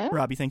 Yeah.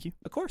 Robbie, thank you.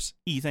 Of course.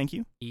 E, thank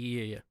you.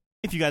 Yeah.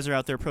 If you guys are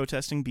out there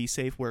protesting, be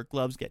safe, wear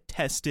gloves, get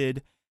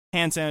tested,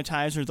 hand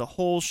sanitizer, the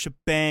whole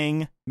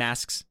shebang.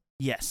 Masks.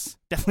 Yes,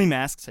 definitely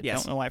masks. I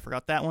don't know why I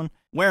forgot that one.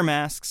 Wear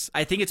masks.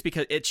 I think it's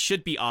because it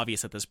should be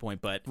obvious at this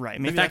point, but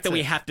right, the fact that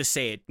we have to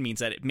say it means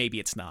that maybe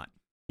it's not.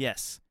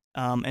 Yes.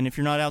 And if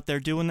you're not out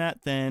there doing that,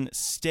 then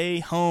stay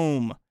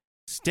home,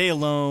 stay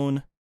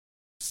alone,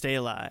 stay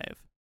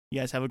alive. You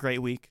guys have a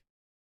great week.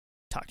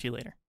 Talk to you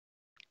later.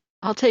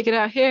 I'll take it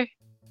out here.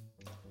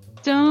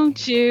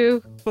 Don't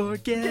you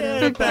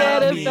forget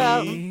about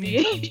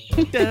me.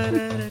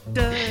 Dun,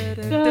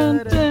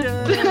 dun,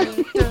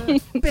 dun.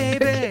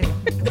 Baby.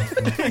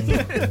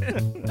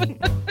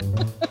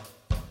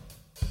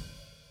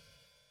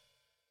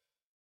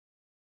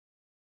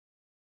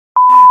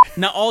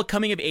 Not all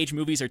coming-of-age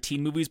movies are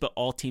teen movies, but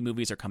all teen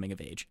movies are coming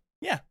of age.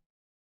 Yeah.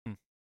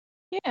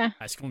 Yeah.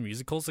 High School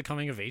Musical's a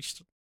coming of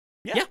age?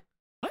 Yeah.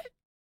 What?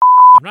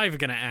 I'm not even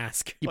going to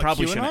ask. You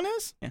probably shouldn't.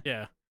 Is?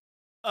 Yeah.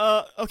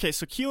 Okay,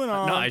 so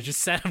QAnon... No, I just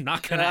said I'm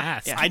not going to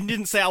ask. Yeah, I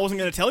didn't say I wasn't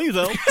going to tell you,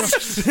 though.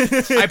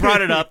 I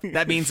brought it up.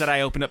 That means that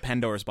I opened up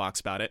Pandora's box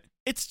about it.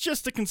 It's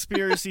just a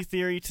conspiracy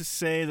theory to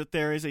say that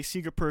there is a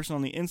secret person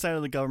on the inside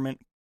of the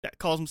government that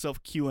calls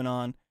himself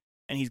QAnon,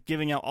 and he's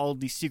giving out all of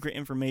these secret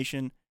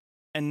information.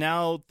 And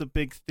now the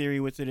big theory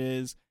with it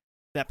is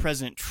that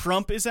President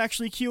Trump is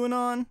actually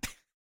QAnon,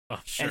 Oh,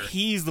 sure. and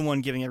he's the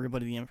one giving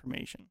everybody the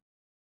information.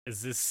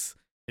 Is this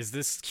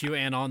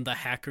QAnon the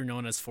hacker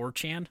known as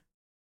 4chan?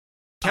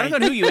 Counting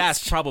on who you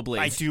ask, probably.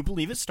 I do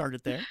believe it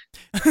started there.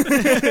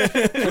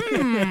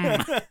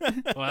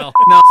 Well,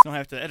 No, I'll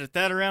have to edit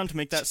that around to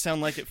make that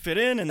sound like it fit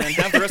in, and then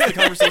have the rest of the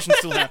conversation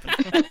still happen.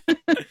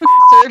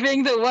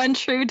 Serving the one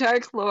true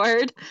Dark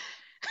Lord,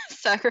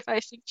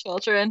 sacrificing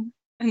children,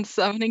 and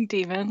summoning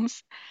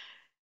demons.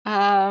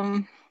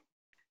 And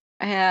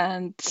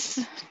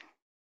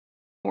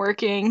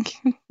working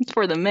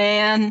for the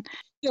man.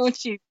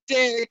 Don't you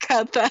dare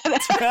cut that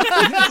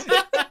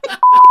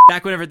out.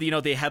 Back whenever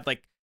they had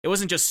like, it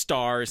wasn't just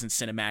Stars and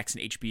Cinemax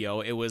and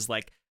HBO. It was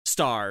like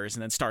Stars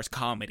and then Stars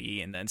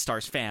Comedy and then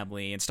Stars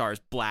Family and Stars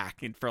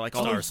Black and for like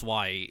all Stars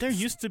White. There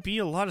used to be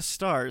a lot of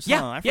stars. Yeah,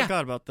 huh? I yeah.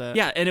 forgot about that.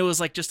 Yeah, and it was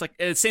like just like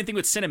same thing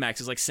with Cinemax. It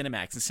was like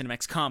Cinemax and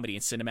Cinemax Comedy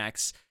and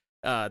Cinemax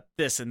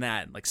this and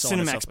that, and like so on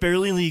and so Cinemax, forth.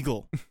 barely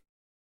legal.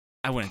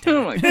 I wouldn't Oh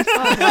tell. my god,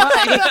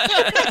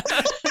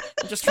 why?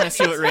 I'm just trying to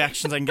see what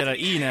reactions I can get at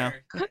E now.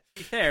 To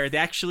be fair,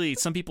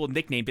 some people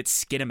nicknamed it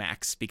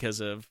Skinemax because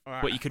of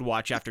what you could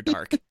watch after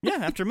dark. Yeah,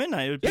 after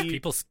midnight, it would be.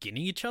 People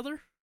skinning each other?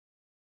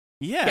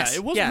 Yeah, Yes,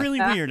 it was yeah. really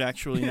Yeah. weird,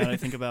 actually, now that I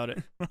think about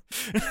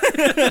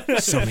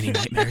it. So many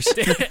nightmares.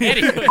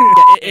 Anyway,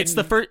 It's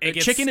the first. it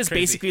gets Chicken is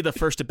crazy. basically the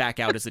first to back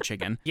out as the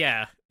chicken.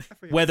 Yeah.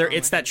 Whether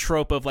it's that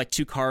trope of like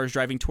two cars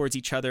driving towards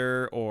each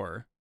other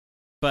or,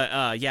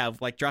 but yeah,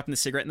 like dropping the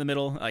cigarette in the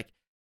middle. Like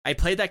I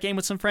played that game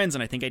with some friends,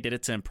 and I think I did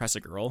it to impress a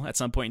girl at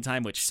some point in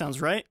time. Which Sounds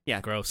right. yeah,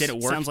 Gross. did it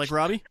work? Sounds like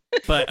Robbie.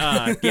 But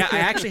yeah, I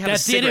actually have a That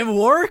cigarette. didn't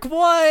work?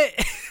 What?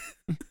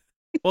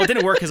 Well, it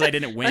didn't work because I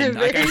didn't win. I'm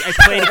I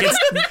played against.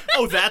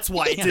 Oh, that's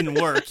why it didn't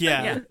work.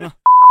 Yeah.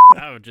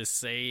 I would just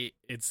say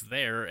it's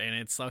there and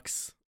it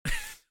sucks.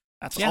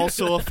 That's Yeah.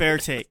 also a fair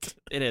take.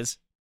 It is.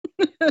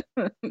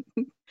 But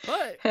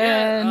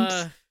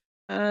And-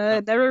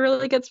 it never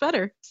really gets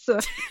better. So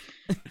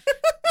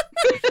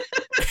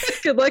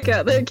good luck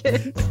out there,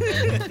 kids.